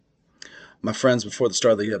My friends, before the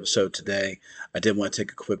start of the episode today, I did want to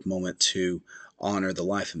take a quick moment to honor the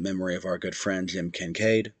life and memory of our good friend Jim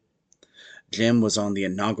Kincaid. Jim was on the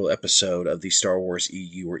inaugural episode of the Star Wars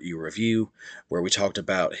EU or E Review, where we talked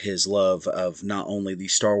about his love of not only the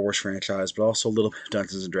Star Wars franchise, but also a little bit of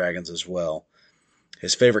Dungeons and Dragons as well.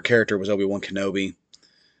 His favorite character was Obi-Wan Kenobi,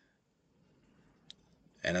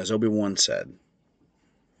 and as Obi-Wan said,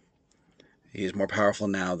 he is more powerful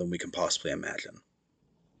now than we can possibly imagine.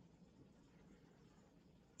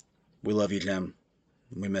 We love you, Jim.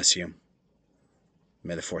 We miss you.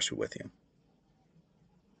 May the Force be with you.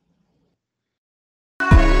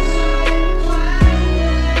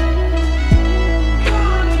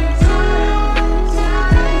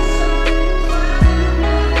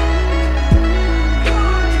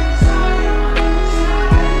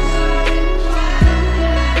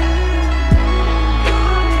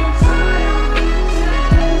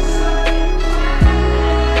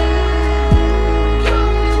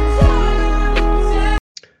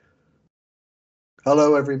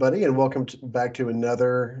 Hello, everybody, and welcome back to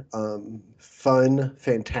another fun,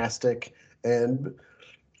 fantastic, and a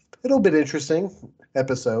little bit interesting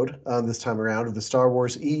episode this time around of the Star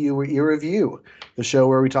Wars EU Review, the show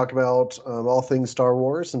where we talk about all things Star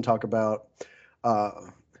Wars and talk about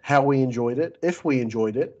how we enjoyed it, if we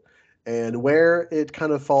enjoyed it, and where it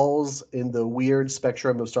kind of falls in the weird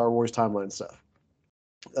spectrum of Star Wars timeline stuff.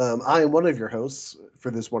 I am one of your hosts for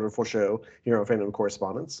this wonderful show here on Fandom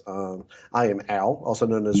Correspondence. I am Al, also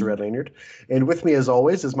known as Red Lanyard, and with me, as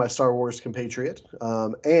always, is my Star Wars compatriot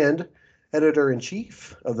and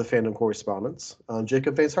editor-in-chief of the Fandom Correspondence,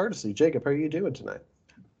 Jacob Vance Hardesty. Jacob, how are you doing tonight?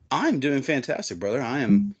 I'm doing fantastic, brother. I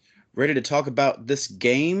am ready to talk about this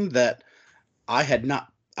game that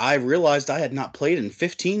I realized I had not played in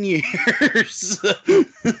 15 years.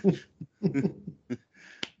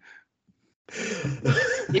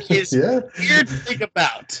 It is weird to think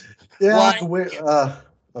about. Yeah, I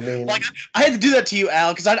had to do that to you,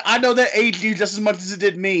 Al, because I know that aged you just as much as it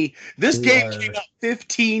did me. This game came out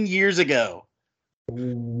 15 years ago.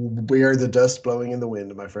 We are the dust blowing in the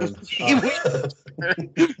wind, my friend.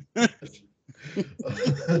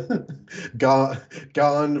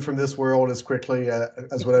 Gone from this world as quickly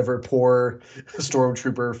as whatever poor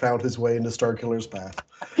stormtrooper found his way into Starkiller's path.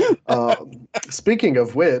 Speaking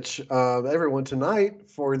of which, everyone, tonight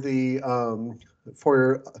for the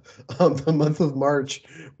month of March,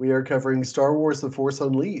 we are covering Star Wars: The Force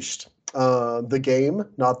Unleashed, the game,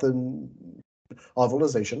 not the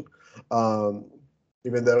novelization.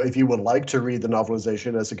 Even though, if you would like to read the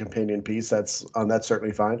novelization as a companion piece, that's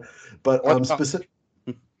certainly fine. But specifically,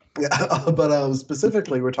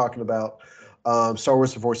 we're talking about Star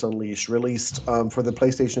Wars: The Force Unleashed, released for the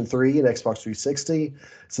PlayStation 3 and Xbox 360.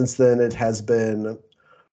 Since then, it has been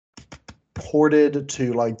ported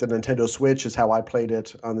to like the Nintendo Switch, is how I played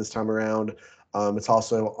it this time around. It's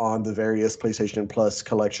also on the various PlayStation Plus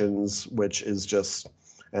collections, which is just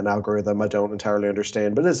an algorithm I don't entirely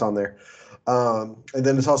understand, but it's on there. And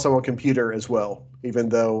then it's also on computer as well, even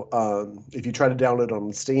though if you try to download it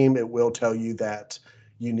on Steam, it will tell you that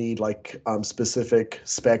you need like specific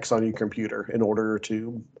specs on your computer in order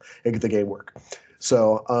to make the game work.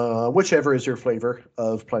 So whichever is your flavor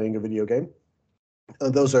of playing a video game,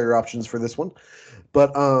 those are your options for this one.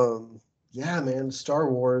 But yeah, man, Star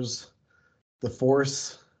Wars: The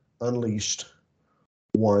Force Unleashed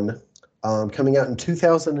 1, coming out in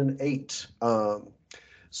 2008.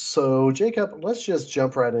 So Jacob, let's just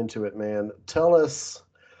jump right into it, man. Tell us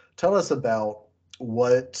about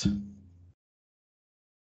what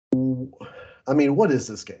is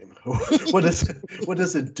this game? What does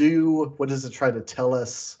it do? What does it try to tell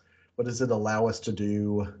us? What does it allow us to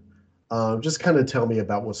do? Just kind of tell me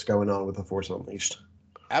about what's going on with The Force Unleashed.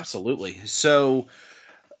 Absolutely. So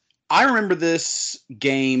I remember this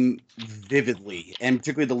game vividly, and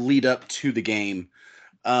particularly the lead up to the game.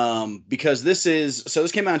 Because this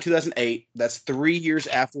came out in 2008. That's 3 years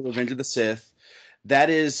after Revenge of the Sith.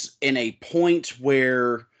 That is in a point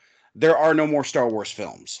where there are no more Star Wars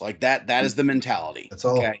films. Like that is the mentality. That's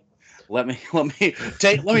all. Okay. Let me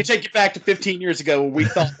take you back to 15 years ago when we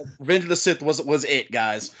thought Revenge of the Sith was it,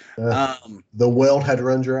 guys. The well had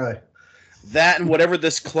run dry. That and whatever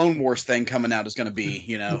this Clone Wars thing coming out is going to be,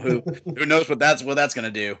 who knows what that's going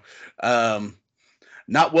to do.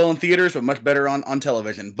 Not well in theaters, but much better on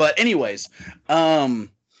television. But anyways, I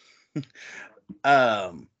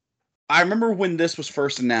remember when this was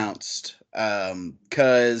first announced,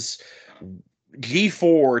 because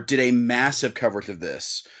G4 did a massive coverage of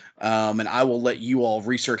this. And I will let you all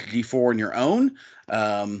research G4 on your own.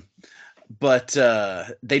 But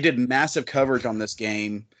they did massive coverage on this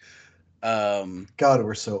game. God,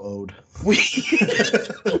 we're so old. We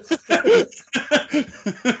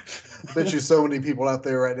Bet you so many people out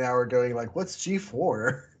there right now are going like, "What's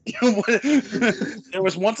G4?" There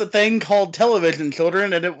was once a thing called television,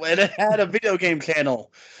 children, and it had a video game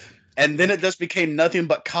channel, and then it just became nothing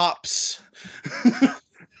but cops.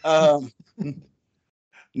 um,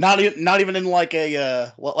 not even in like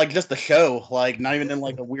like just the show, like not even in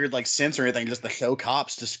like a weird like sense or anything. Just the show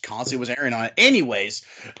cops just constantly was airing on it. Anyways,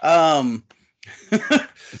 um,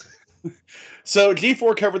 so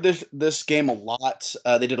G4 covered this game a lot.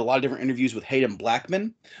 They did a lot of different interviews with Hayden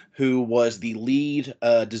Blackman, who was the lead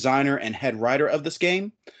designer and head writer of this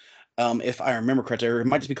game. If I remember correctly, or it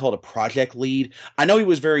might just be called a project lead. I know he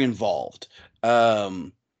was very involved.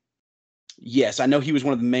 Yes, I know he was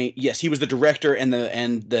one of the main. Yes, he was the director and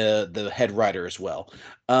the head writer as well.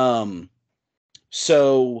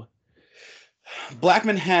 So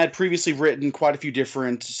Blackman had previously written quite a few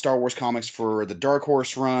different Star Wars comics for the Dark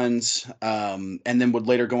Horse runs, and then would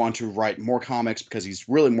later go on to write more comics because he's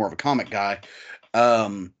really more of a comic guy.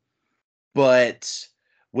 But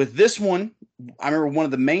with this one, I remember one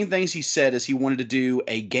of the main things he said is he wanted to do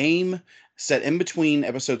a game set in between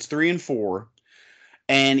episodes 3 and 4.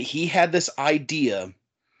 And he had this idea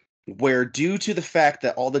where, due to the fact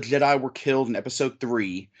that all the Jedi were killed in episode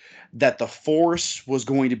 3, that the Force was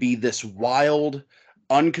going to be this wild,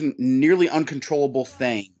 nearly uncontrollable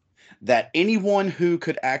thing, that anyone who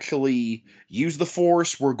could actually use the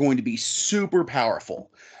Force were going to be super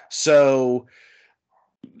powerful. So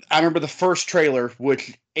I remember the first trailer,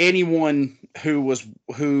 which anyone who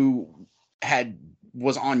had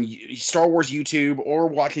was on Star Wars YouTube or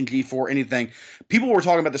watching G4 anything, people were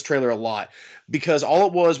talking about this trailer a lot because all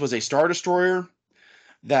it was a Star Destroyer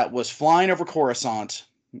that was flying over Coruscant,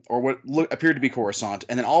 or what appeared to be Coruscant,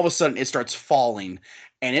 and then all of a sudden it starts falling,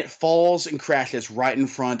 and it falls and crashes right in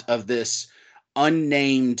front of this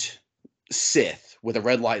unnamed Sith with a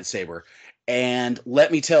red lightsaber. And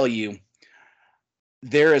let me tell you,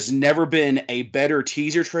 there has never been a better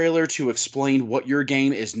teaser trailer to explain what your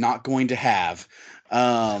game is not going to have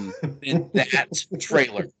than that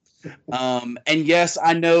trailer. And yes,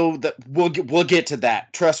 I know that we'll get to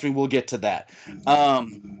that. Trust me, we'll get to that.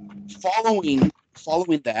 Following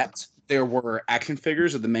that, there were action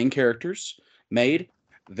figures of the main characters made.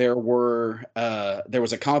 There was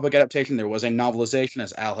a comic book adaptation. There was a novelization,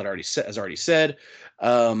 as Al had already said,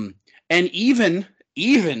 and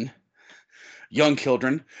even young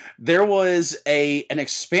children, there was an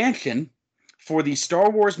expansion for the Star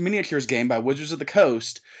Wars miniatures game by Wizards of the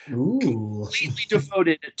Coast, completely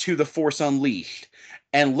devoted to the Force Unleashed.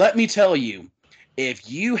 And let me tell you, if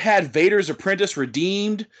you had Vader's Apprentice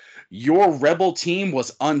redeemed, your Rebel team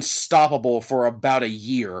was unstoppable for about a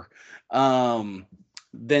year.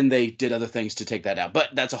 Then they did other things to take that out, but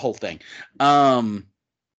that's a whole thing.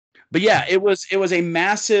 But yeah, it was a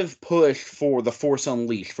massive push for the Force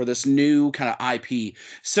Unleashed, for this new kind of IP,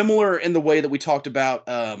 similar in the way that we talked about,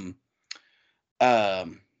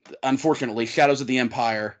 unfortunately, Shadows of the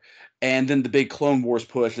Empire, and then the big Clone Wars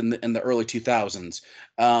push in the early 2000s.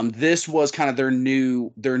 This was kind of their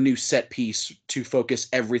new set piece to focus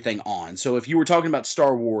everything on. So if you were talking about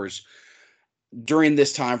Star Wars during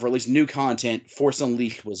this time for at least new content, Force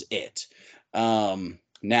Unleashed was it.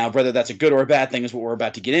 Now, whether that's a good or a bad thing is what we're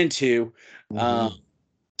about to get into.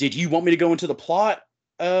 Did you want me to go into the plot,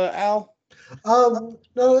 Al?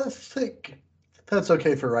 No, I think that's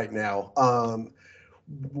okay for right now.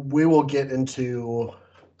 We will get into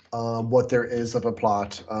what there is of a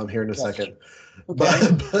plot here in a second.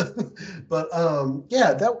 Okay. But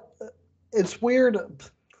yeah, it's weird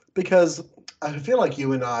because I feel like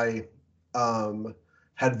you and I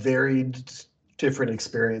had varied different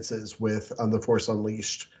experiences with The Force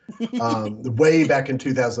Unleashed way back in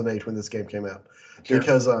 2008 when this game came out. Sure.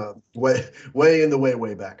 Because way in the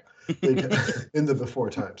way back in the before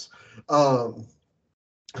times.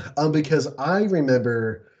 Because I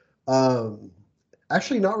remember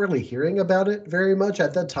actually not really hearing about it very much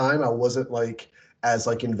at that time. I wasn't as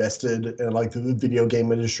invested in the video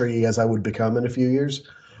game industry as I would become in a few years.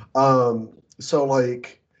 So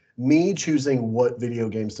me choosing what video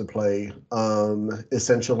games to play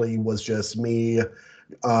essentially was just me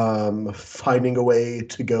finding a way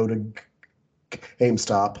to go to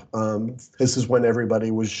GameStop. This is when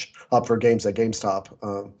everybody was up for games at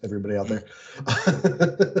GameStop. Everybody out there.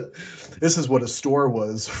 This is what a store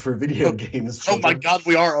was for video games. Children. Oh my God,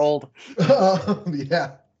 we are old.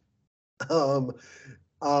 Yeah.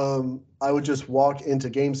 I would just walk into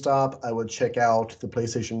GameStop. I would check out the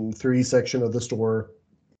PlayStation 3 section of the store.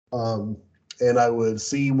 And I would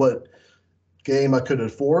see what game I could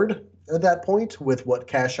afford at that point with what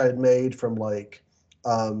cash I had made from like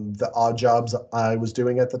the odd jobs I was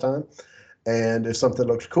doing at the time. And if something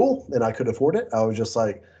looked cool and I could afford it, I was just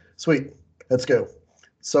like, sweet, let's go.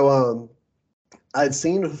 So I'd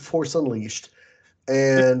seen Force Unleashed,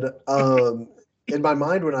 and in my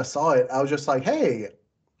mind when I saw it, I was just like, hey,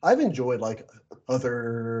 I've enjoyed like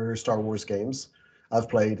other Star Wars games I've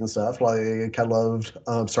played and stuff. Like I loved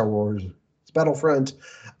Star Wars Battlefront.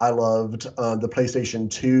 I loved the PlayStation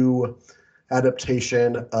 2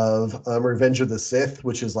 adaptation of Revenge of the Sith,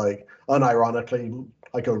 which is like unironically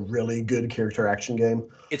like a really good character action game.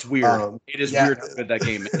 It's weird. It is Yeah, weird how good that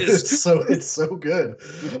game is. it's so good.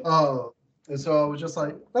 And so I was just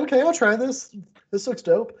like, okay, I'll try this. This looks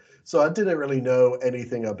dope. So I didn't really know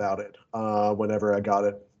anything about it whenever I got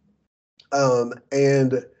it.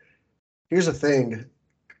 And here's the thing.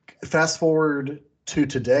 Fast forward to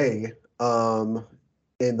today,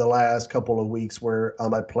 in the last couple of weeks where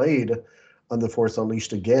I played on The Force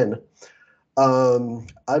Unleashed again.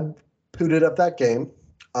 I booted up that game,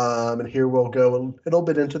 and here we'll go a little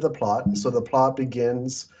bit into the plot. So the plot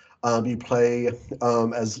begins. You play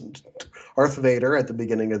as Darth Vader at the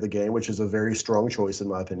beginning of the game, which is a very strong choice in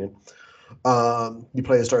my opinion. You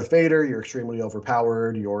play as Darth Vader. You're extremely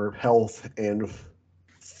overpowered. Your health and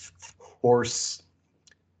force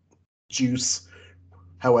juice,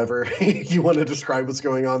 however you want to describe what's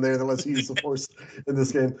going on there, that lets you use the force in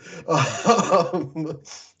this game.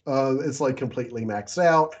 It's like completely maxed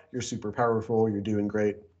out. You're super powerful. You're doing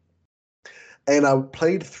great. And I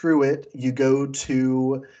played through it. You go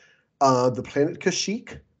to the planet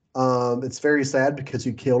Kashyyyk. It's very sad because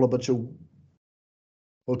you kill a bunch of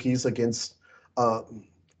Wookiees against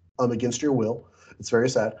your will. It's very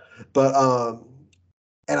sad. But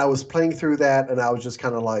and I was playing through that, and I was just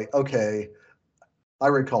kind of like, okay, I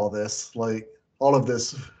recall this. Like all of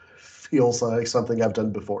this feels like something I've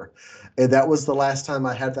done before, and that was the last time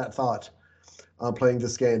I had that thought playing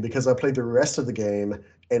this game, because I played the rest of the game,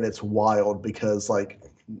 and it's wild because like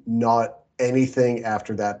not anything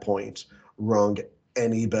after that point rung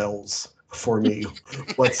any bells for me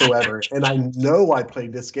whatsoever. And I know I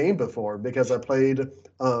played this game before because I played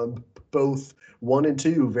both 1 and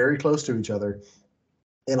 2 very close to each other.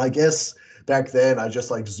 And I guess back then I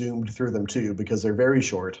just like zoomed through them too because they're very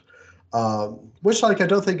short, which like I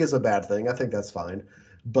don't think is a bad thing. I think that's fine.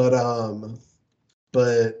 But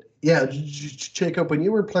yeah, Jacob, when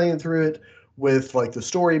you were playing through it with like the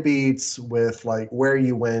story beats, with like where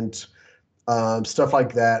you went, stuff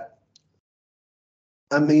like that,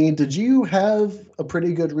 I mean, did you have a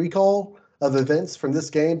pretty good recall of events from this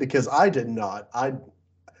game? Because I did not.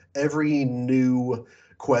 Every new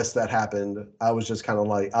quest that happened, I was just kind of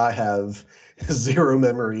like, I have zero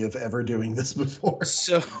memory of ever doing this before.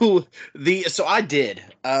 So I did.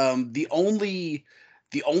 The only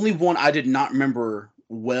one I did not remember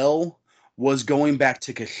well was going back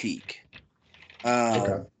to Kashyyyk.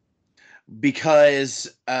 Okay.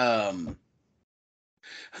 Because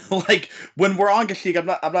like when we're on Kashyyyk,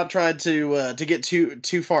 I'm not trying to get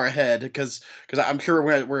too far ahead because I'm sure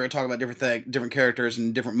we're gonna talk about different characters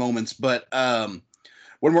and different moments. But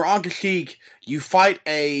when we're on Kashyyyk, you fight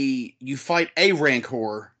a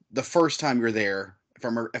Rancor the first time you're there, if I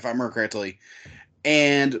remember correctly,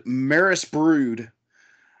 and Maris Brood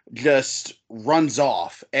just runs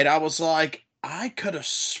off, and I was like, I could have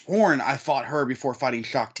sworn I fought her before fighting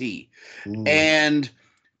Shaak Ti, and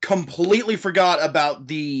completely forgot about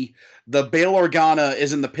the Bail Organa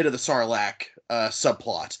is in the pit of the Sarlacc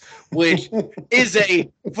subplot, which is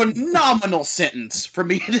a phenomenal sentence for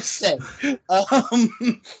me to say.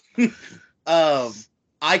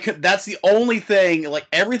 I could. That's the only thing. Like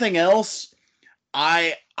everything else,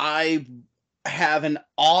 I have an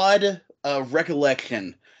odd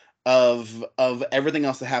recollection of everything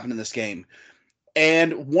else that happened in this game.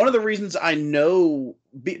 And one of the reasons I know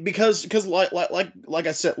because like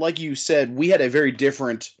I said, like you said, we had a very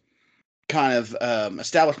different kind of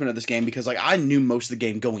establishment of this game, because like I knew most of the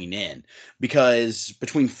game going in, because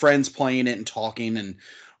between friends playing it and talking and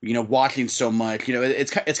watching so much,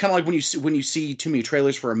 it's kind of like when you see too many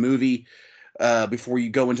trailers for a movie before you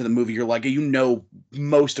go into the movie, you're like,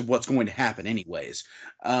 most of what's going to happen anyways.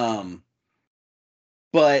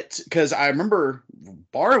 But because I remember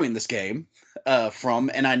borrowing this game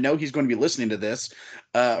from, and I know he's going to be listening to this,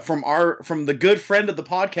 from the good friend of the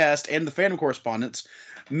podcast and the fandom correspondence,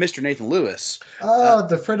 Mr. Nathan Lewis.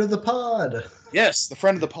 The friend of the pod. Yes, the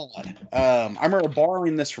friend of the pod. I remember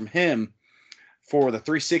borrowing this from him for the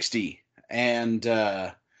 360, and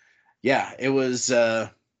yeah, it was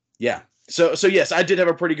yeah. So yes, I did have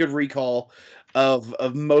a pretty good recall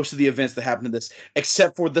of most of the events that happened in this,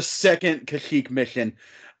 except for the second Kashyyyk mission.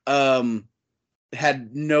 Um,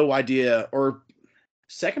 had no idea, or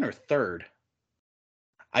second or third.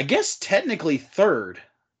 I guess technically third,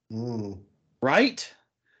 Mm, right?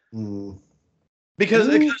 mm, Because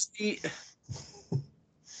mm, because he,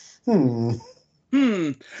 hmm,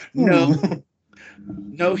 hmm, no, hmm.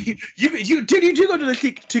 no, you did you do go to the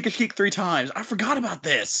Kashyyyk 3 times? I forgot about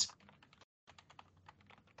this.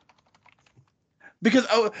 Because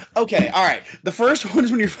okay, all right. The first one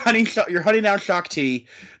is when you're hunting down Shak T.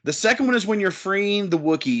 The second one is when you're freeing the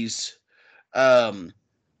Wookiees um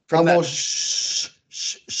from that. Almost.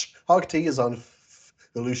 Hog T is on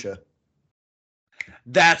Felucia.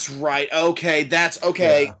 That's right. Okay, that's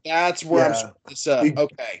okay. Yeah, That's where I'm yeah. screwing this up. You,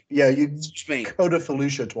 Okay. yeah, you Excuse me. go to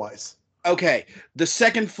Felucia twice. Okay. The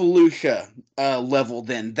second Felucia level,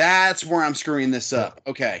 then that's where I'm screwing this Yeah. up.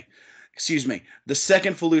 Okay. Excuse me. The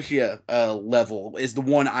second Felucia level is the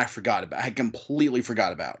one I forgot about. I completely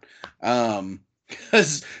forgot about.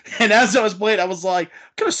 Because and as I was playing, I was like, I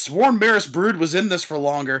could have sworn Maris Brood was in this for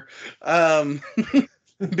longer. Um,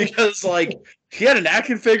 because like he had an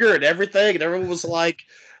action figure and everything, and everyone was like,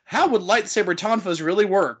 "How would lightsaber tonfas really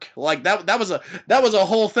work?" Like that was a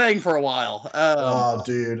whole thing for a while. Oh,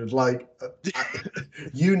 dude, like, I,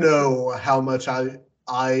 you know how much I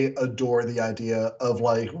adore the idea of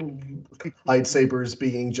like lightsabers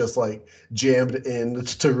being just like jammed in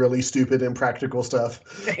to really stupid impractical stuff.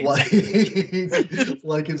 Like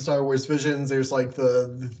like in Star Wars Visions, there's like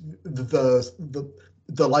the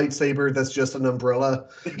the lightsaber that's just an umbrella.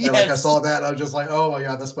 And like I Yes. saw that, and I was just like, oh my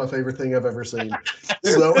god, that's my favorite thing I've ever seen.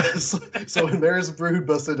 So so when Maris Brood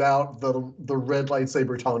busted out the red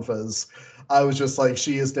lightsaber tonfas, I was just like,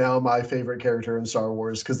 she is now my favorite character in Star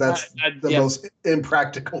Wars because that's the Yeah. most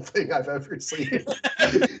impractical thing I've ever seen.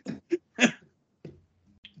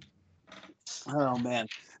 Oh man.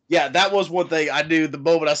 Yeah, that was one thing I knew the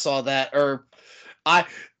moment I saw that, or I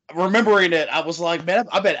remembering it, I was like, man,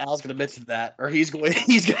 I bet Al's gonna mention that, or he's gonna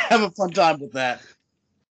have a fun time with that.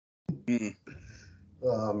 Mm.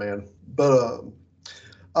 Oh man, but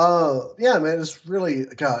yeah, man, it's really,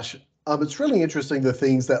 gosh, it's really interesting the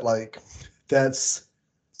things that like that's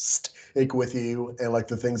stick with you and like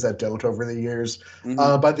the things that don't over the years. Hmm.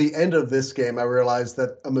 By the end of this game, I realized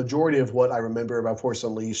that a majority of what I remember about Force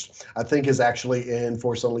Unleashed, I think, is actually in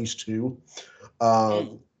Force Unleashed 2.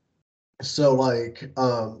 Um, so like,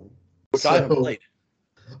 Which I haven't so played.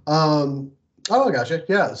 um, oh, I gotcha.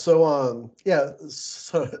 Yeah. So, yeah.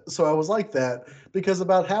 So I was like that because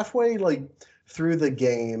about halfway, like through the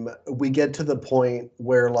game, we get to the point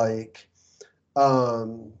where like,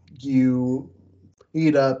 you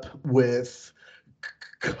meet up with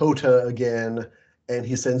Kota again, and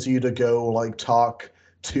he sends you to go like talk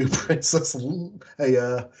to Princess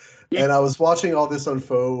Leia. And I was watching all this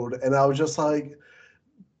unfold, and I was just like,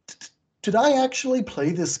 did I actually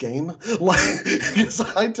play this game? Like, because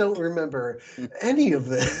I don't remember any of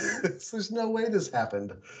this. There's no way this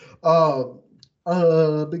happened. Um,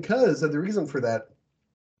 because and the reason for that,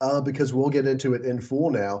 because we'll get into it in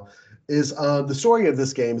full now, is the story of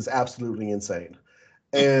this game is absolutely insane,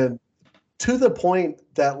 and to the point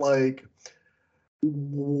that like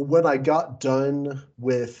when I got done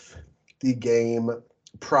with the game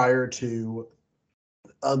prior to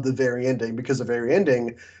the very ending, because the very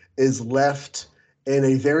ending is left in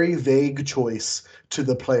a very vague choice to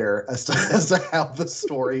the player as to how the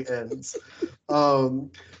story ends.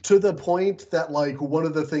 Um, to the point that like one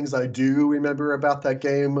of the things I do remember about that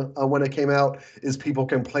game when it came out is people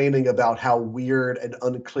complaining about how weird and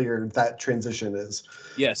unclear that transition is.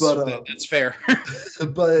 Yes, But that's fair.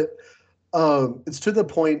 but it's to the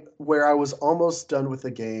point where I was almost done with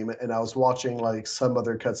the game and I was watching like some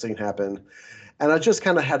other cutscene happen, and I just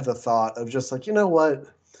kind of had the thought of just like, you know what,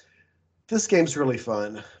 this game's really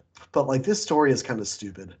fun, but like this story is kind of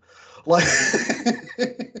stupid. Like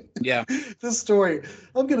Yeah. this story,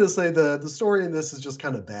 I'm gonna say the story in this is just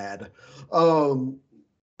kind of bad. Um,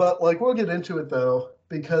 but like we'll get into it though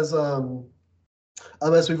because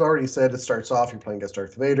as we've already said, it starts off you're playing as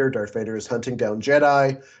Darth Vader. Darth Vader is hunting down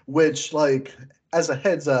Jedi, which like as a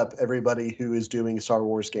heads up, everybody who is doing Star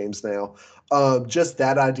Wars games now, just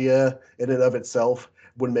that idea in and of itself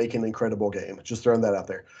would make an incredible game. Just throwing that out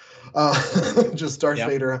there. Just Darth Yeah.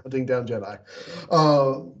 Vader hunting down Jedi.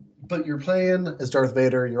 Uh, but you're playing as Darth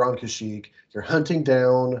Vader. You're on Kashyyyk. You're hunting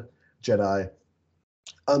down Jedi.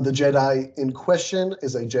 The Jedi in question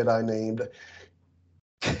is a Jedi named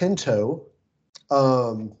Kento,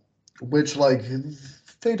 um, which like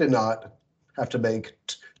they did not have to make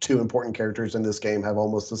two important characters in this game have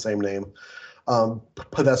almost the same name.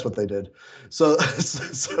 But that's what they did. So,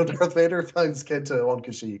 so Darth Vader finds Kento on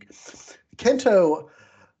Kashyyyk. Kento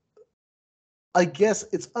I guess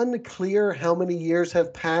it's unclear how many years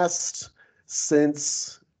have passed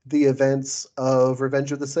since the events of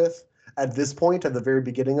Revenge of the Sith at this point, at the very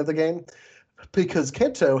beginning of the game, because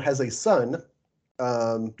Kento has a son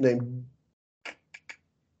named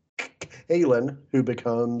Aelin, who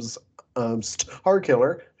becomes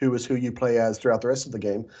Starkiller, who is who you play as throughout the rest of the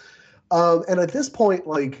game. And at this point,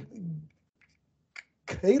 like,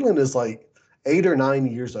 Aelin is like 8 or 9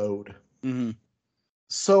 years old. Mm-hmm.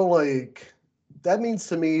 So, like, that means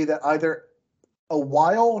to me that either a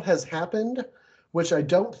while has happened, which I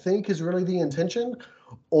don't think is really the intention,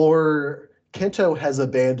 or Kento has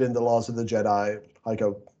abandoned the laws of the Jedi like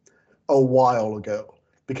a while ago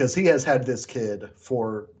because he has had this kid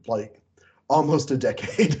for like almost a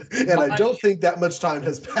decade, and I don't think that much time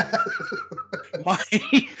has passed. my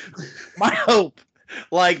my hope,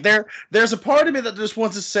 like there's a part of me that just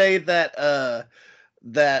wants to say that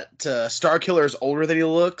Starkiller is older than he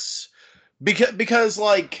looks, because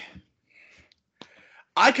like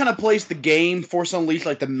I kind of placed the game Force Unleashed,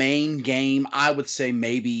 like the main game, I would say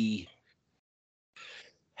maybe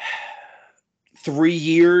 3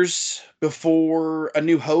 years before A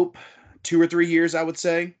New Hope, 2 or 3 years, I would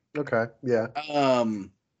say. Okay, yeah,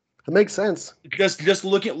 Um, it makes sense. just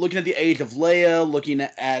looking at the age of Leia, looking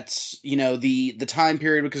at the time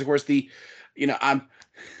period, because of course I'm.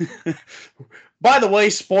 By the way,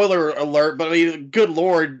 spoiler alert, but I mean, good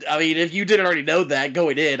lord, I mean, if you didn't already know that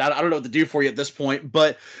going in, I don't know what to do for you at this point,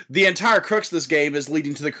 but the entire crux of this game is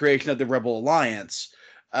leading to the creation of the Rebel Alliance.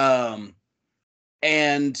 And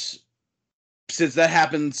since that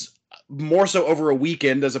happens more so over a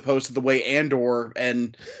weekend as opposed to the way Andor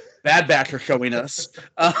and Bad Batch are showing us,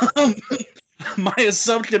 my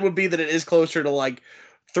assumption would be that it is closer to like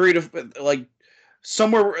 3 to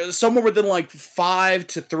somewhere within like 5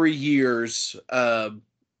 to 3 years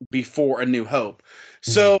before A New Hope.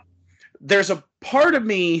 So there's a part of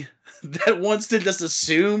me that wants to just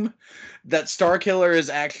assume that Starkiller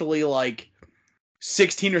is actually like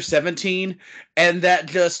 16 or 17, and that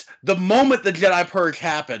just the moment the Jedi Purge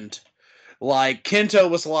happened, like Kento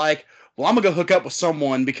was like, well, I'm gonna go hook up with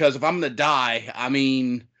someone, because if I'm gonna die, I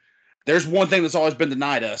mean, there's one thing that's always been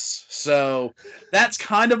denied us. So that's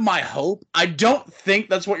kind of my hope. I don't think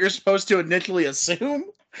that's what you're supposed to initially assume.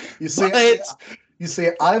 You see, But you see,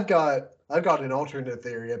 I've got an alternate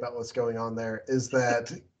theory about what's going on there. Is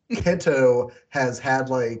that Kento has had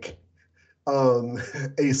like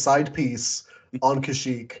a side piece on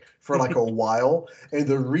Kashyyyk for like a while, and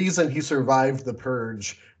the reason he survived the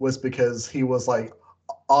purge was because he was like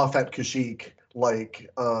off at Kashyyyk, like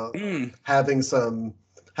having some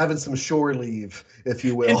shore leave, if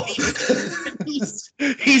you will.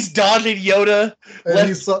 he's dodging Yoda. And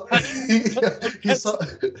he saw he saw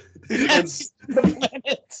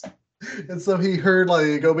and so he heard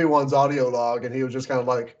like Obi-Wan's audio log, and he was just kind of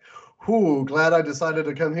like, "Whoo, glad I decided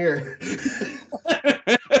to come here."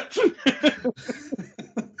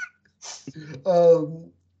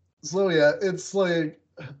 So yeah, it's like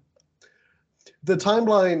the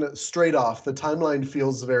timeline straight off. The timeline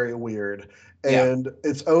feels very weird, Yeah. and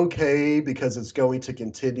it's okay because it's going to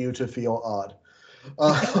continue to feel odd.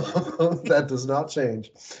 That does not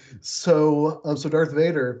change. So Darth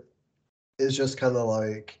Vader is just kind of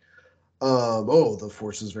like, oh, the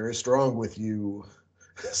Force is very strong with you,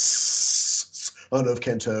 son of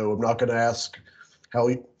Kento. I'm not going to ask how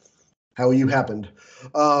you happened.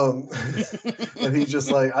 And he's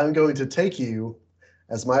just like, I'm going to take you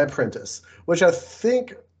as my apprentice, which I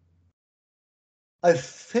think I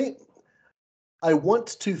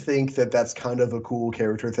want to think that that's kind of a cool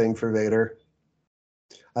character thing for Vader.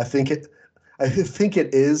 I think it I think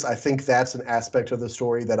it is. I think that's an aspect of the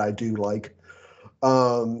story that I do like.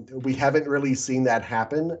 We haven't really seen that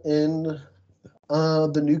happen in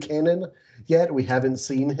the new canon yet. We haven't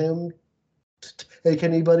seen him take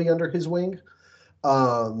anybody under his wing.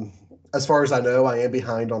 Um, as far as I know, I am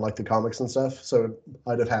behind on like the comics and stuff, so it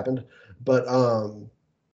might have happened. But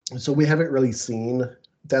so we haven't really seen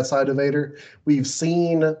that side of Vader. We've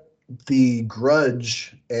seen the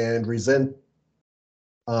grudge and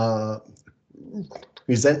uh,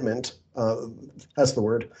 resentment. That's the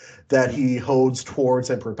word that he holds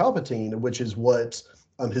towards Emperor Palpatine, which is what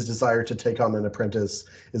his desire to take on an apprentice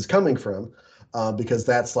is coming from. Because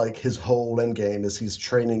that's like his whole end game is he's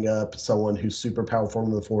training up someone who's super powerful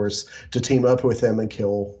in the Force to team up with him and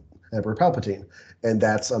kill Emperor Palpatine, and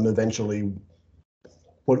that's eventually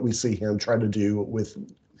what we see him try to do with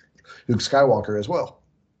Luke Skywalker as well.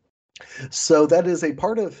 So that is a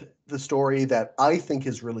part of the story that I think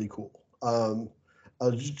is really cool. Heiko,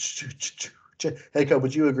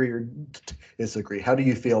 would you agree or disagree? How do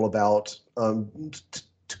you feel about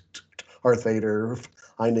Darth Vader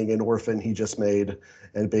finding an orphan he just made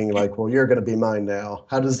and being like, well, you're going to be mine now.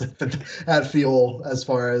 How does that feel as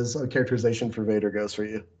far as a characterization for Vader goes for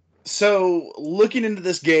you? So, looking into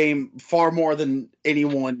this game far more than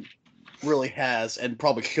anyone really has and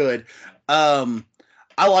probably should,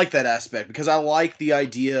 I like that aspect because I like the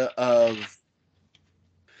idea of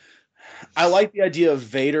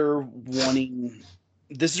Vader wanting.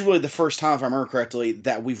 This is really the first time, if I remember correctly,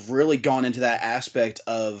 that we've really gone into that aspect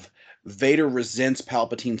of Vader resents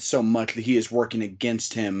Palpatine so much that he is working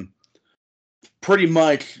against him pretty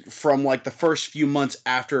much from like the first few months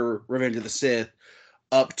after Revenge of the Sith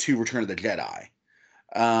up to Return of the Jedi.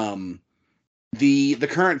 Um, the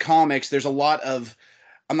current comics, there's a lot of.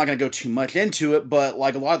 I'm not going to go too much into it, but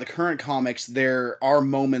like a lot of the current comics, there are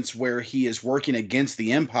moments where he is working against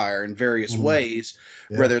the Empire in various ways,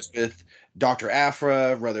 Yeah. whether it's with Dr.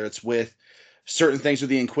 Aphra, whether it's with certain things with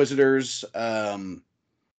the Inquisitors,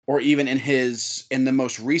 or even in the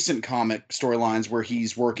most recent comic storylines where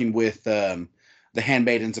he's working with the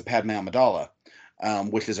handmaidens of Padme Amidala,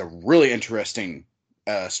 which is a really interesting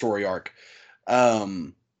story arc. Where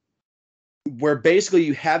basically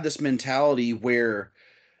you have this mentality where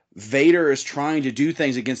Vader is trying to do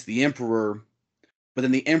things against the Emperor, but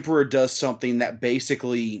then the Emperor does something that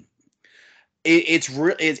basically it's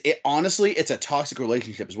real. Honestly, it's a toxic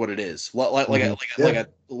relationship, is what it is. Because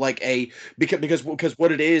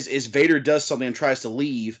what it is Vader does something and tries to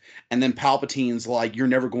leave, and then Palpatine's like, "You're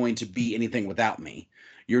never going to be anything without me.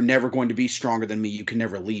 You're never going to be stronger than me. You can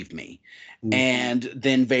never leave me." And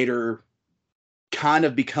then Vader kind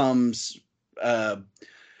of becomes.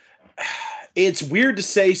 It's weird to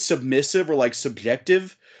say submissive or like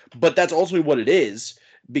subjective, but that's ultimately what it is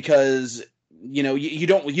because you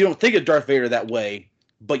don't think of Darth Vader that way,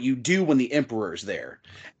 but you do when the Emperor is there,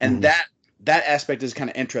 and that aspect is kind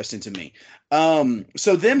of interesting to me.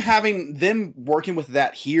 So them working with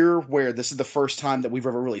that here, where this is the first time that we've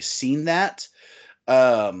ever really seen that.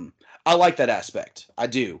 I like that aspect. I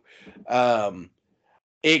do.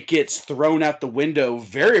 It gets thrown out the window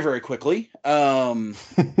very, very quickly. But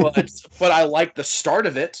I like the start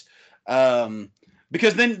of it.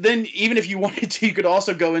 Because then even if you wanted to, you could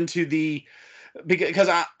also go into because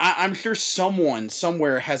I'm sure someone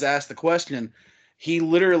somewhere has asked the question. He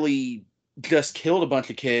literally just killed a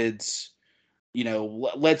bunch of kids.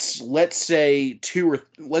 Let's say 2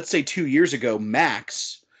 years ago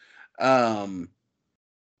max. Why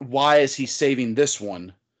is he saving this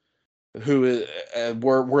one? Who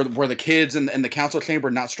were the kids and the council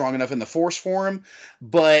chamber not strong enough in the force for him?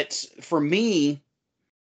 But for me,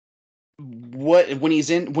 when he's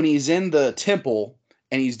in the temple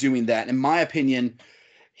and he's doing that, in my opinion,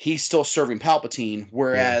 he's still serving Palpatine.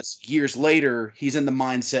 Whereas years later, he's in the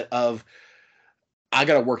mindset of I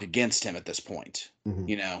got to work against him at this point.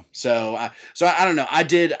 So I don't know. I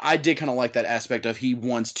did kind of like that aspect of he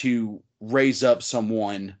wants to raise up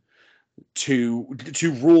someone to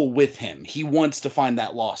rule with him. He wants to find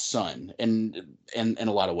that lost son in a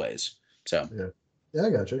lot of ways. So I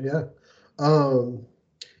got you.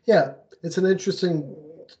 Yeah, it's an interesting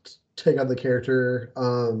take on the character.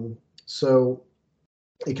 So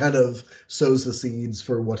it kind of sows the seeds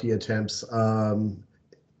for what he attempts.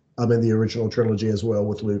 I'm in the original trilogy as well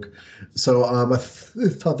with Luke, so I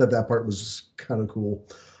thought that part was kind of cool.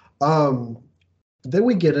 Then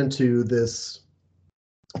we get into this.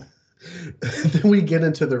 Then we get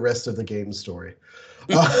into the rest of the game story.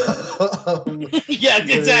 Yeah,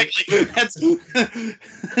 exactly. That's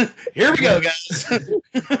here we go, guys.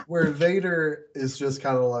 Where Vader is just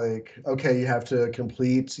kind of like, okay, you have to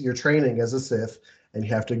complete your training as a Sith, and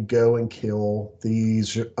you have to go and kill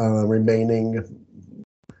these remaining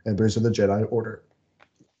members of the Jedi Order,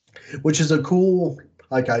 which is a cool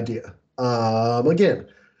idea. Again,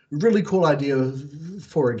 really cool idea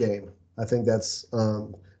for a game. I think that's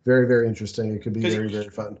very, very interesting. It could be very, very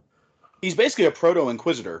fun. He's basically a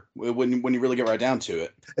proto-inquisitor when you really get right down to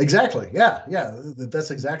it. Exactly. Yeah. That's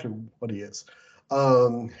exactly what he is.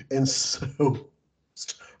 And so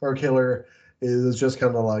Starkiller is just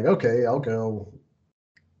kind of like, okay, I'll go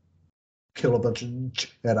kill a bunch of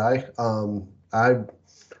Jedi.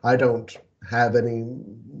 I don't have any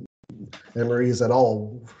memories at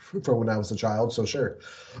all from when I was a child, so sure.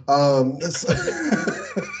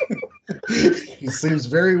 He seems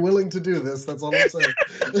very willing to do this. That's all I'm saying.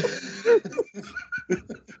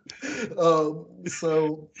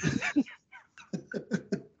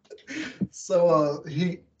 So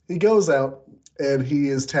he goes out and he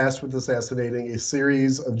is tasked with assassinating a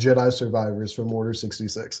series of Jedi survivors from Order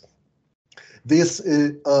 66. This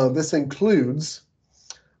includes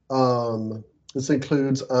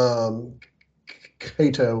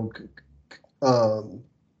Cato Um,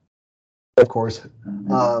 of course.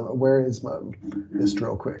 Where is my list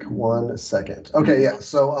real quick? 1 second. Okay, yeah.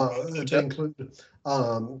 So they include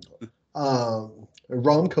um,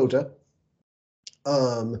 Ram Kota,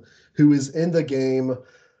 who is in the game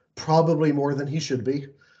probably more than he should be.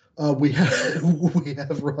 We have we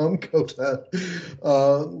have Ram Kota.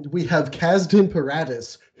 We have Kazdan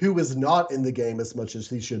Paratus, who is not in the game as much as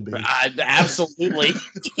he should be. Absolutely.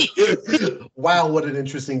 Wow, what an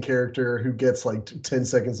interesting character who gets like 10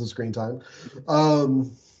 seconds of screen time.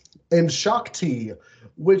 And Shakti,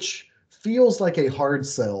 which feels like a hard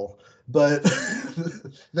sell, but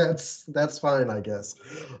that's fine, I guess.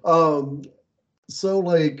 So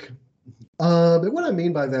like, and what I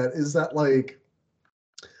mean by that is that like,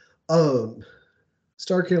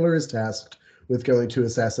 Starkiller is tasked with going to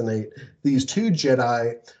assassinate these two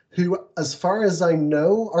Jedi who, as far as I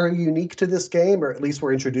know, are unique to this game, or at least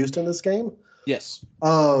were introduced in this game. Yes.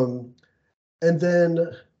 And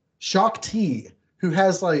then Shakti, who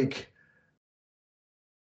has like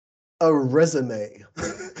a resume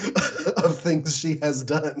of things she has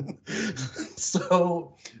done.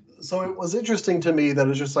 So it was interesting to me that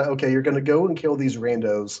it's just like, okay, you're going to go and kill these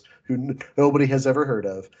randos who nobody has ever heard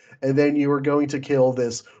of, and then you are going to kill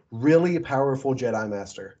this really powerful Jedi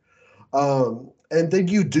Master. And then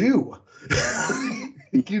you do.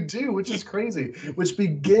 You do, which is crazy, which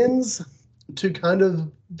begins to kind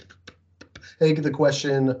of beg the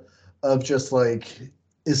question of just like,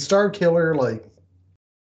 is Starkiller like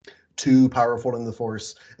too powerful in the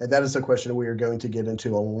Force? And that is a question we are going to get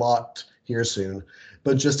into a lot here soon.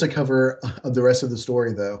 But just to cover the rest of the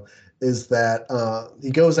story, though, is that he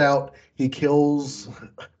goes out, he kills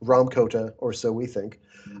Ram Kota, or so we think.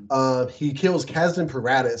 He kills Kazdan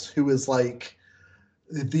Paratus, who is like,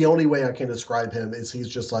 the only way I can describe him is he's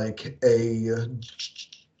just like a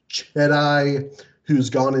Jedi who's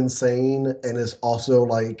gone insane and is also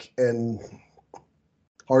like an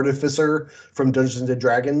artificer from Dungeons and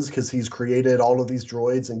Dragons, because he's created all of these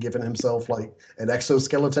droids and given himself like an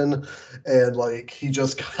exoskeleton, and like he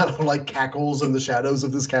just kind of like cackles in the shadows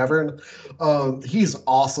of this cavern. He's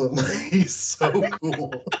awesome. He's so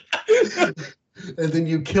cool. And then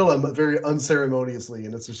you kill him very unceremoniously,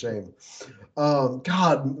 and it's a shame.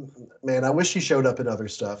 God, man, I wish he showed up in other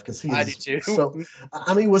stuff, because he I is do too. so.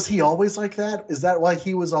 I mean, was he always like that? Is that why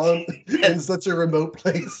he was on in such a remote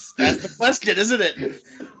place? That's the question, isn't it?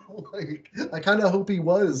 Like, I kind of hope he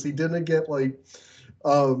was. He didn't get like,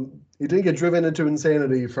 he didn't get driven into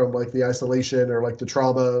insanity from like the isolation or like the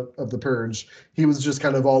trauma of the purge. He was just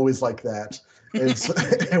kind of always like that. And, so,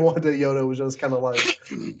 and one day Yoda was just kind of like,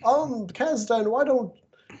 Kazdan, why don't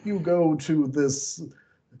you go to this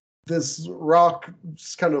rock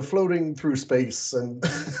kind of floating through space and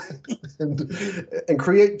and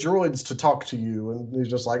create droids to talk to you? And he's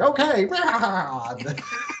just like, okay.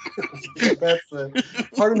 That's it.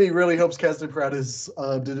 Part of me really hopes Kazdan Paratus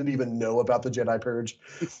didn't even know about the Jedi Purge.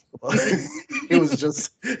 he was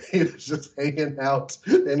just hanging out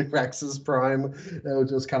in Rex's prime and was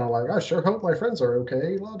just kind of like, I sure hope my friends are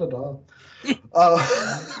okay. La da da.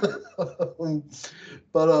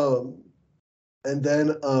 And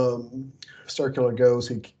then Starkiller goes.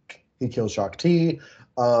 He kills Shakti.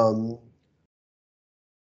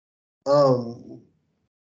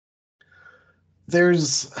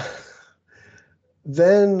 There's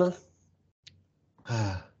then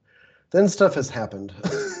stuff has happened,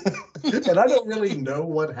 and I don't really know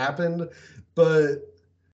what happened, but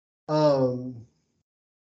the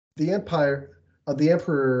Emperor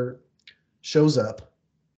shows up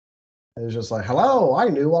and is just like, "Hello, I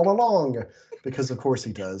knew all along," because of course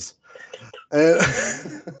he does. And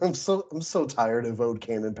I'm so tired of Ode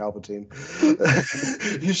Canon Palpatine.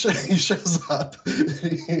 he shows up.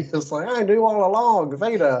 He's like, I knew all along,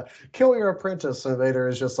 Vader, kill your apprentice. And Vader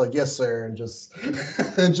is just like, yes, sir, and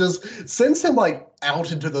just sends him like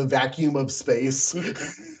out into the vacuum of space,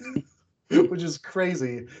 which is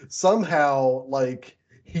crazy. Somehow, like,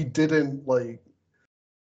 he didn't like.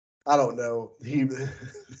 I don't know. He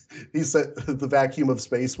said the vacuum of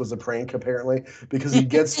space was a prank, apparently, because he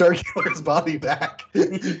gets Starkiller's body back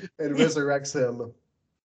and resurrects him.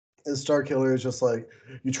 And Starkiller is just like,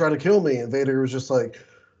 you try to kill me. And Vader was just like,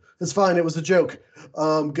 it's fine. It was a joke.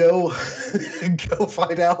 Go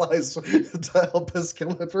find allies to help us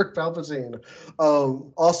kill Emperor Palpatine.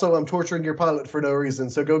 Also, I'm torturing your pilot for no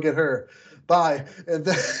reason, so go get her. Bye. And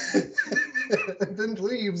then, and then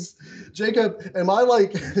leaves. Jacob, am I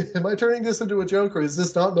turning this into a joke, or is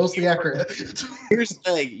this not mostly accurate? Here's the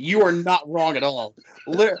thing: you are not wrong at all.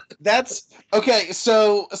 That's okay.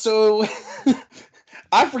 So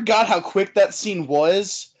I forgot how quick that scene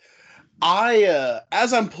was.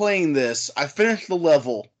 As I'm playing this, I finished the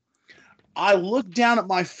level. I look down at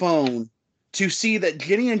my phone to see that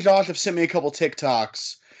Jenny and Josh have sent me a couple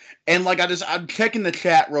TikToks, and like I'm checking the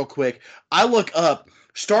chat real quick. I look up,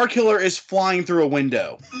 Starkiller is flying through a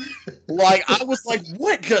window. Like I was like,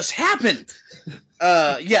 what just happened?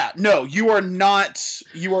 Yeah, no, you are not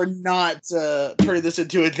turning this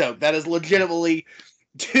into a joke. That is legitimately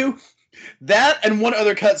two that and one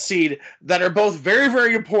other cutscene that are both very,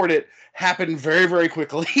 very important happen very, very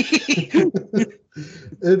quickly.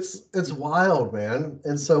 It's wild, man.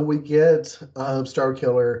 And so we get Star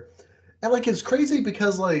Killer, and like it's crazy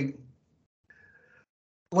because like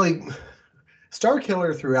Star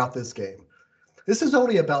Killer throughout this game. This is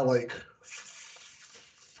only about like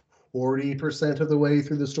 40% of the way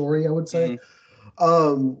through the story, I would say.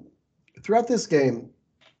 Mm-hmm. Throughout this game,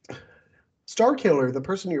 Star Killer, the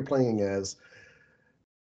person you're playing as,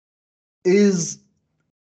 is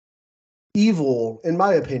evil, in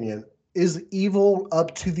my opinion, is evil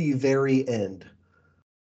up to the very end.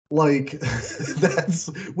 Like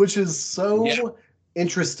which is so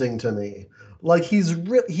interesting to me. Like he's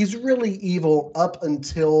really evil up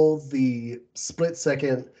until the split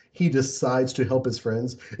second he decides to help his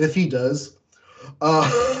friends. If he does,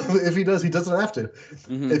 he doesn't have to.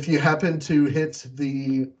 Mm-hmm. If you happen to hit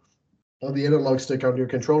the analog stick on your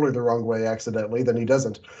controller the wrong way accidentally, then he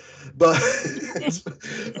doesn't. But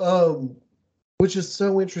which is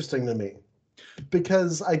so interesting to me,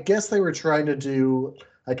 because I guess they were trying to do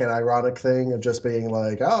like an ironic thing of just being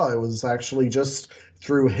like, oh, it was actually just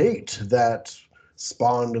through hate that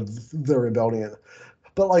spawned the rebellion.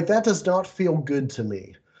 But like that does not feel good to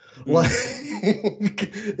me. Like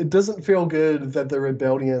it doesn't feel good that the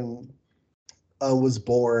rebellion was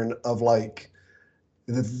born of like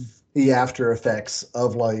the after effects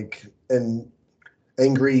of like an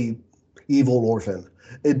angry evil orphan.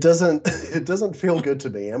 It doesn't feel good to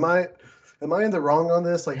me. Am I in the wrong on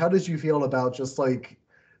this? Like, how did you feel about just like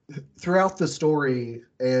throughout the story,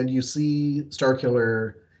 and you see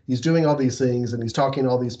Starkiller, he's doing all these things and he's talking to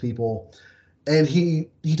all these people, and he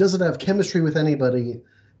doesn't have chemistry with anybody.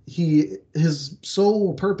 His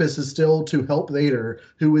sole purpose is still to help Vader,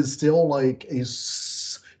 who is still like a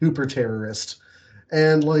super terrorist,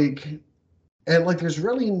 and there's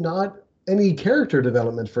really not any character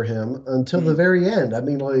development for him until the very end. I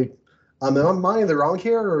mean, like, am I in the wrong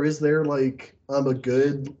here, or is there like a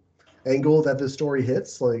good angle that this story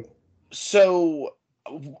hits? Like, so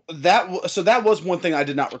that was one thing I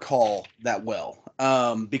did not recall that well,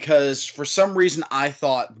 because for some reason I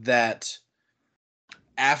thought that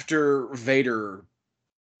after Vader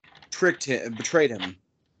betrayed him,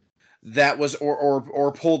 that was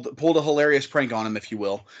or pulled a hilarious prank on him, if you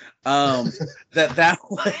will. That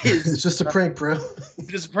was it's just a prank, bro.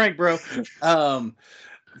 Just a prank, bro.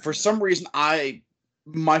 For some reason,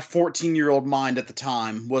 my 14-year-old mind at the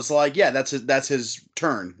time was like, yeah, that's his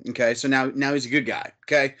turn. Okay, so now he's a good guy.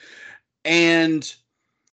 Okay, and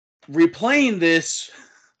replaying this,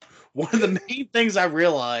 one of the main things I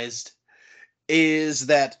realized is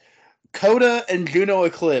that Coda and Juno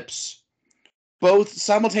Eclipse both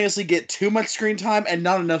simultaneously get too much screen time and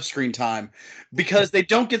not enough screen time, because they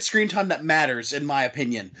don't get screen time that matters, in my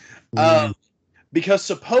opinion. Because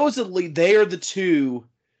supposedly they are the two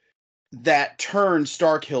that turn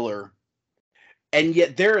Starkiller, and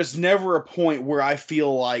yet there is never a point where I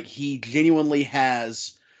feel like he genuinely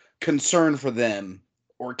has concern for them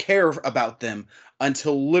or care about them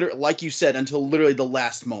until like you said, until literally the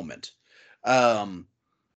last moment,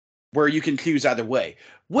 where you can choose either way.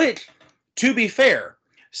 Which, to be fair,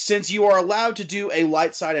 since you are allowed to do a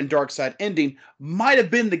light side and dark side ending, might have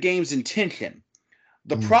been the game's intention.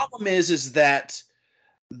 The problem is that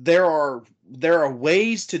there are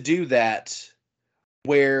ways to do that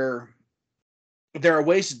where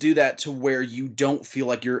you don't feel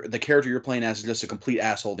like the character you're playing as is just a complete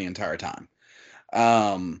asshole the entire time.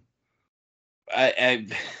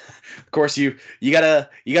 Of course you gotta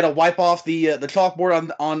wipe off the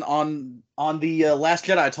chalkboard on the Last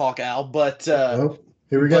Jedi talk, Al. But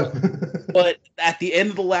here we go. But at the end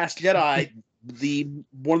of the Last Jedi,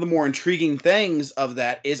 one of the more intriguing things of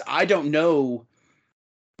that is I don't know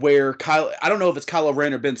if it's Kylo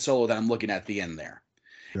Ren or Ben Solo that I'm looking at the end there.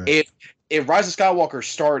 Right. If Rise of Skywalker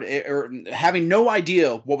started, or having no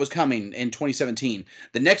idea what was coming in 2017,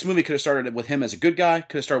 the next movie could have started with him as a good guy,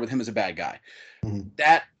 could have started with him as a bad guy. Mm-hmm.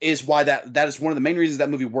 That is why that is one of the main reasons that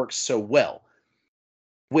movie works so well.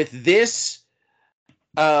 With this,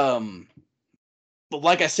 like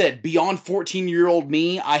I said, beyond 14-year-old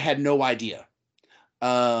me, I had no idea.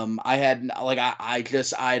 I had like I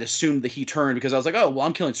had assumed that he turned because I was like, oh well,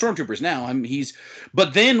 I'm killing stormtroopers now.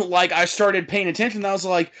 But then like I started paying attention. And I was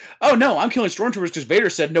like, oh no, I'm killing stormtroopers because Vader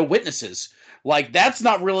said no witnesses. Like like that's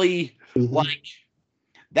not really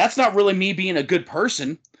me being a good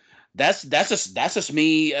person. That's just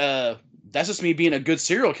me being a good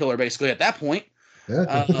serial killer basically at that point.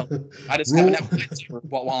 Yeah. I just haven't had a lightsaber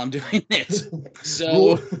while I'm doing it.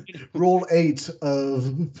 So rule 8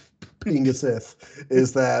 of being a Sith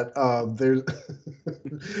is that there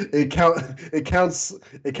it counts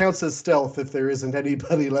as stealth if there isn't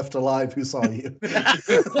anybody left alive who saw you.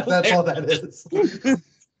 That's all that is.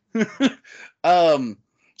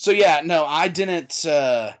 So yeah, no, I didn't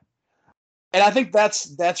and I think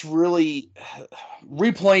that's really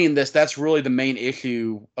replaying this, that's really the main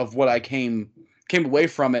issue of what I came away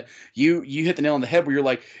from it. You hit the nail on the head where you're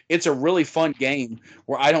like, it's a really fun game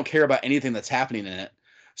where I don't care about anything that's happening in it.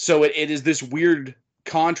 So it is this weird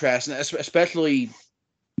contrast, and especially,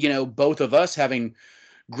 both of us having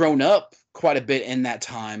grown up quite a bit in that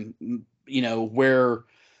time, where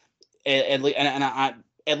at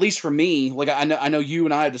least for me, like I know you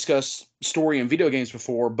and I have discussed story and video games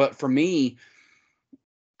before, but for me,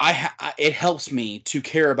 it helps me to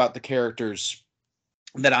care about the characters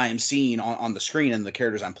that I am seeing on the screen and the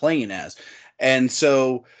characters I'm playing as. And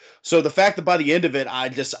so the fact that by the end of it,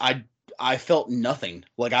 I felt nothing.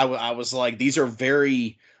 Like I was like, these are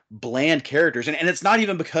very bland characters. And it's not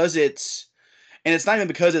even because it's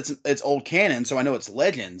old canon. So I know it's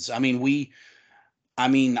Legends. I mean,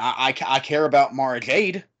 I care about Mara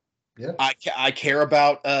Jade. Yeah. I care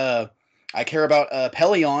about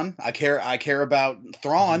Pelion. I care about